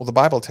 well, the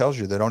Bible tells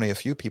you that only a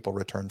few people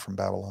returned from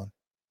Babylon.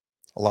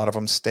 A lot of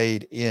them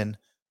stayed in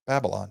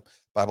Babylon.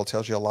 The Bible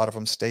tells you a lot of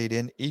them stayed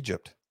in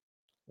Egypt.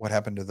 What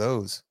happened to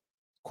those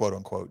quote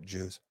unquote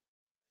Jews?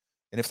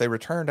 And if they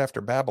returned after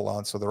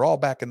Babylon, so they're all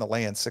back in the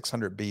land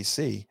 600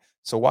 BC.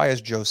 So why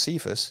is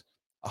Josephus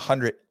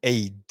 100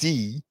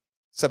 AD,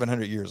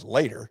 700 years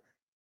later,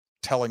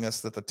 telling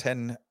us that the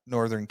 10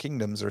 northern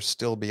kingdoms are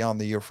still beyond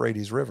the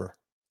Euphrates River,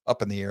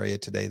 up in the area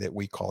today that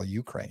we call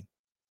Ukraine?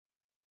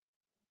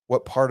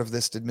 What part of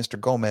this did Mr.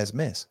 Gomez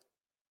miss?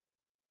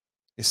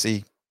 You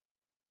see,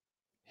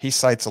 he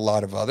cites a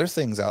lot of other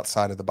things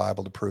outside of the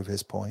Bible to prove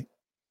his point,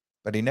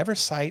 but he never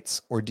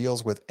cites or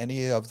deals with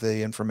any of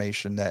the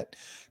information that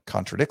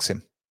contradicts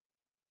him.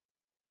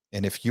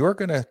 And if you're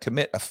going to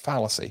commit a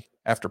fallacy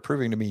after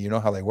proving to me you know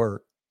how they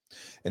work,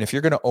 and if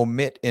you're going to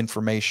omit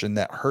information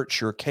that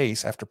hurts your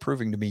case after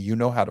proving to me you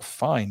know how to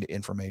find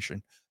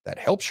information that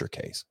helps your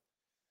case,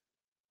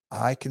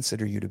 I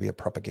consider you to be a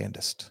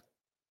propagandist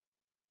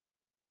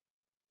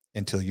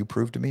until you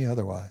prove to me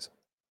otherwise.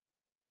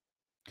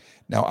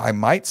 Now, I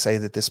might say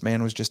that this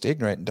man was just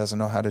ignorant and doesn't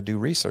know how to do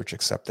research,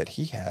 except that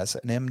he has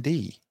an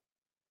MD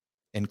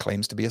and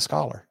claims to be a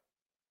scholar.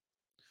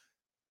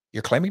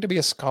 You're claiming to be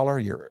a scholar,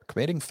 you're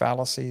committing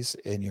fallacies,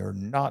 and you're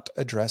not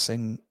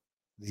addressing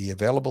the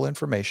available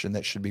information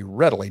that should be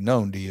readily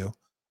known to you,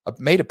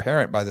 made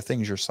apparent by the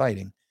things you're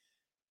citing.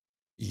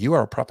 You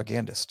are a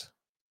propagandist.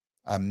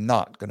 I'm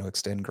not going to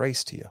extend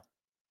grace to you.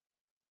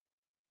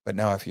 But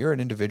now, if you're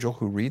an individual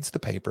who reads the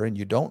paper and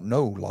you don't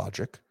know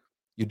logic,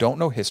 you don't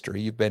know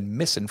history, you've been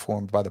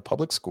misinformed by the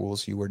public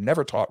schools, you were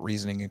never taught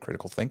reasoning and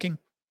critical thinking,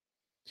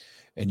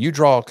 and you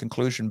draw a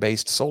conclusion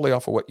based solely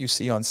off of what you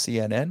see on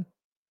CNN,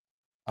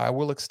 I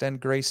will extend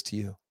grace to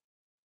you,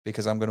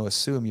 because I'm going to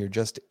assume you're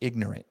just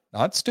ignorant,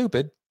 not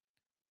stupid,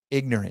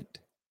 ignorant,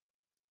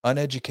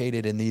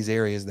 uneducated in these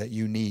areas that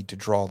you need to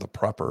draw the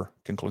proper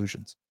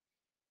conclusions.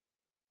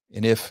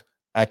 And if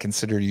I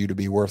consider you to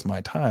be worth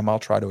my time, I'll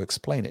try to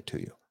explain it to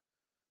you.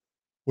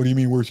 What do you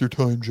mean worth your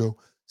time, Joe?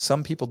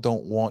 Some people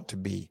don't want to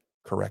be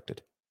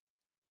corrected.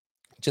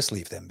 Just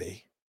leave them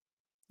be.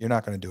 You're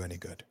not going to do any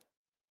good.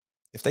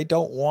 If they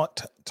don't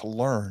want to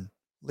learn,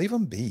 leave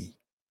them be.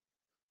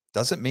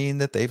 Doesn't mean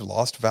that they've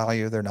lost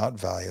value, they're not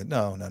valued.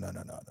 No.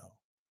 It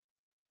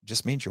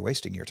just means you're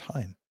wasting your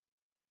time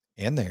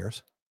and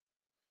theirs.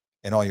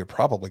 And all you're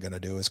probably going to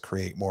do is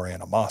create more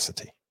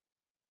animosity.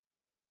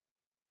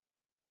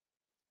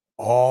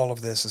 All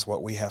of this is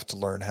what we have to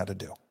learn how to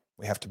do.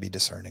 We have to be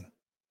discerning.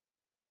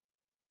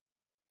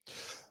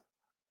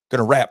 Going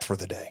to wrap for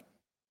the day.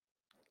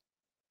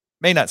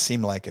 May not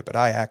seem like it, but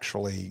I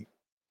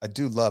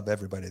do love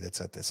everybody that's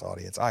at this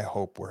audience. I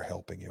hope we're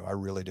helping you. I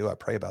really do. I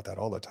pray about that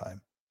all the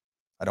time.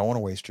 I don't want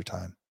to waste your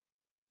time.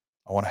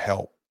 I want to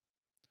help.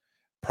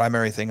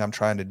 Primary thing I'm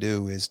trying to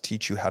do is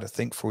teach you how to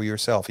think for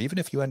yourself, even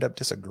if you end up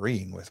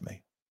disagreeing with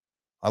me.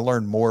 I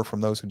learn more from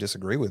those who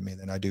disagree with me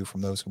than I do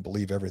from those who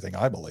believe everything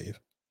I believe.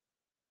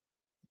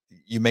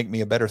 You make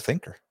me a better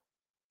thinker.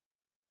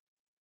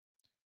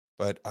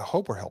 But I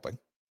hope we're helping.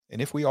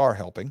 And if we are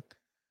helping,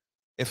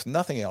 if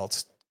nothing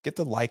else, get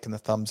the like and the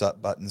thumbs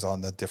up buttons on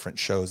the different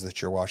shows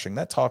that you're watching.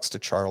 That talks to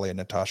Charlie and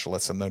Natasha,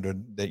 lets them know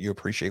that you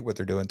appreciate what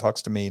they're doing.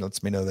 Talks to me,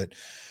 lets me know that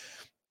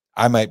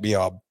I might be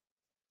a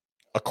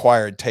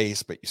acquired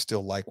taste, but you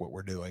still like what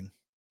we're doing.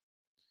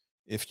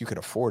 If you can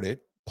afford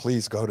it,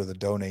 please go to the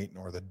donate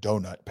or the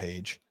donut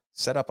page.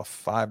 Set up a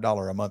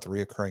 $5 a month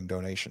reoccurring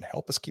donation.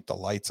 Help us keep the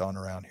lights on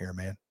around here,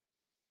 man.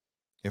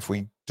 If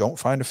we don't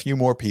find a few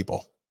more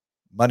people,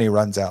 money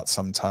runs out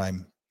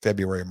sometime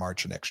February,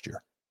 March of next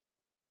year.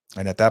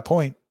 And at that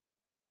point,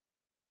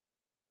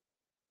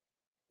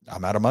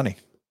 I'm out of money.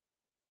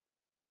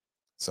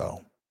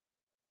 So,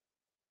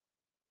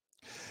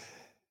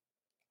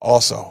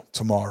 also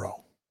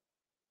tomorrow,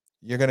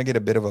 you're going to get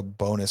a bit of a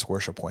bonus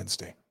Worship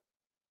Wednesday.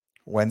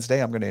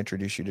 Wednesday, I'm going to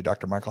introduce you to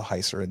Dr. Michael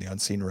Heiser in the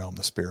unseen realm,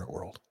 the spirit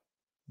world,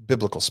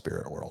 biblical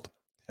spirit world.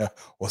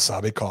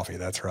 Wasabi coffee,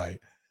 that's right.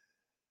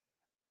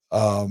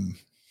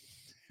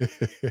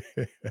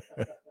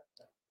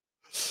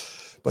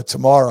 But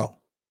tomorrow,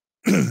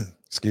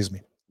 excuse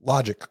me,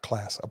 logic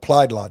class,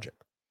 applied logic.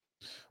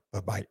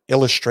 But my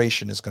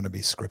illustration is going to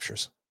be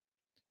scriptures.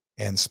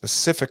 And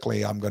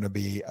specifically, I'm going to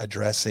be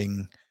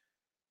addressing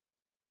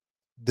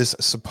this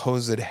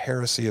supposed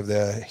heresy of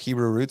the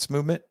Hebrew roots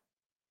movement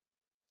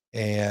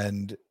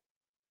and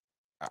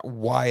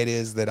why it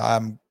is that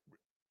I'm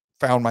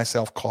found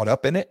myself caught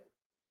up in it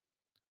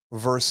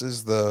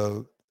versus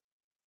the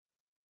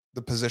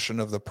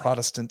position of the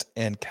Protestant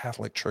and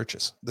Catholic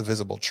churches, the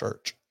visible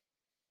church.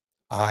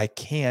 I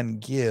can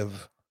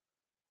give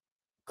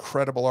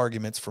credible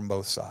arguments from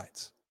both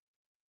sides.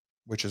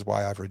 which is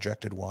why I've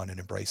rejected one and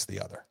embraced the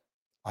other.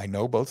 I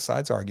know both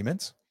sides'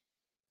 arguments,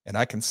 and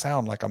I can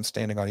sound like I'm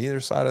standing on either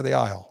side of the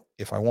aisle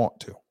if I want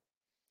to.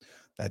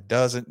 That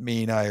doesn't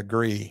mean I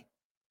agree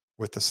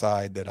with the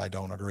side that I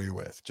don't agree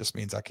with. It just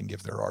means I can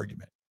give their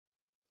argument.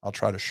 I'll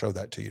try to show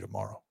that to you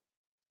tomorrow.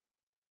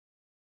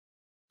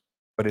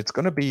 But it's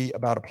going to be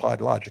about applied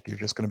logic. You're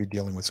just going to be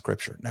dealing with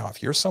scripture. Now,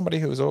 if you're somebody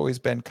who's always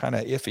been kind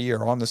of iffy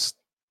or on the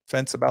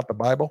fence about the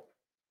Bible,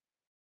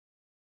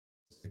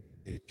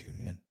 tune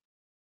in.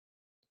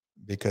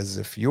 Because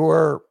if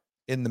you're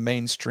in the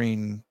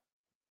mainstream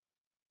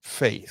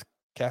faith,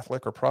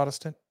 Catholic or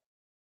Protestant,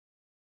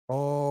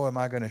 oh, am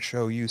I going to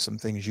show you some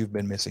things you've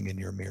been missing in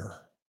your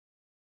mirror?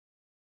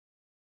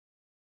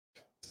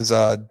 This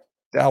is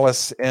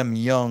Dallas M.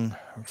 Young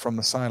from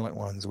the Silent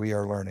Ones. We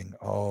are learning.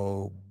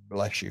 Oh,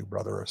 bless you,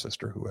 brother or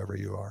sister, whoever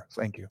you are.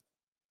 Thank you.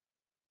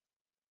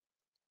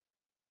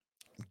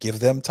 Give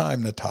them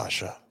time,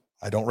 Natasha.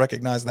 I don't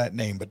recognize that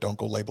name, but don't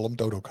go label them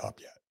Dodo Cop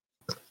yet.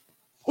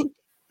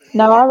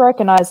 No, I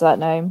recognize that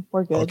name.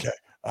 We're good. Okay,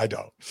 I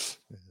don't.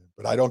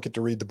 But I don't get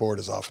to read the board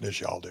as often as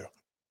y'all do.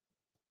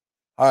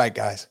 All right,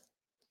 guys.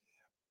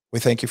 We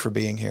thank you for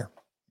being here.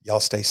 Y'all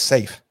stay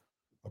safe,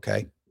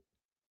 okay?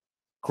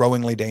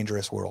 Growingly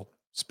dangerous world,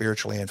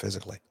 spiritually and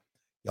physically.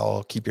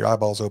 Y'all keep your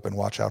eyeballs open,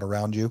 watch out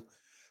around you.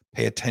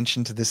 Pay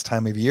attention to this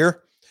time of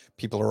year.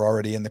 People are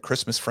already in the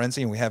Christmas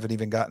frenzy, and we haven't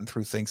even gotten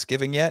through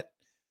Thanksgiving yet.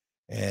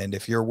 And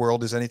if your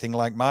world is anything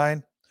like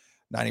mine,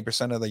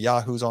 90% of the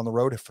yahoos on the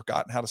road have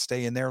forgotten how to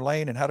stay in their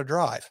lane and how to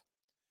drive.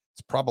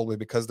 It's probably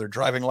because they're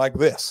driving like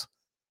this.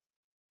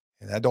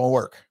 And that don't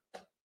work.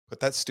 Put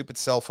that stupid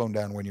cell phone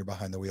down when you're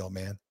behind the wheel,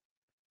 man.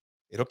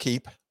 It'll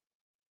keep.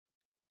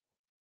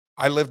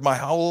 I lived my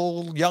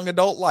whole young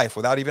adult life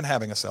without even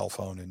having a cell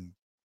phone, and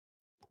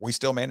we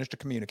still managed to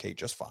communicate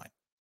just fine.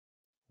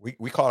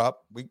 We caught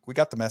up. We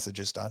got the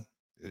messages done.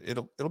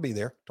 It'll be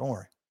there. Don't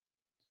worry.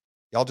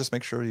 Y'all just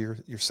make sure you're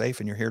safe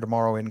and you're here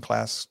tomorrow in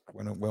class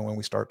when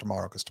we start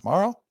tomorrow, because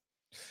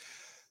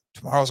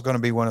tomorrow's going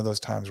to be one of those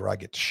times where I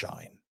get to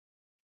shine,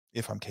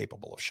 if I'm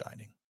capable of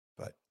shining.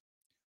 But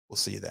we'll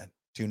see you then.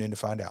 Tune in to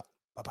find out.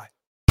 Bye-bye.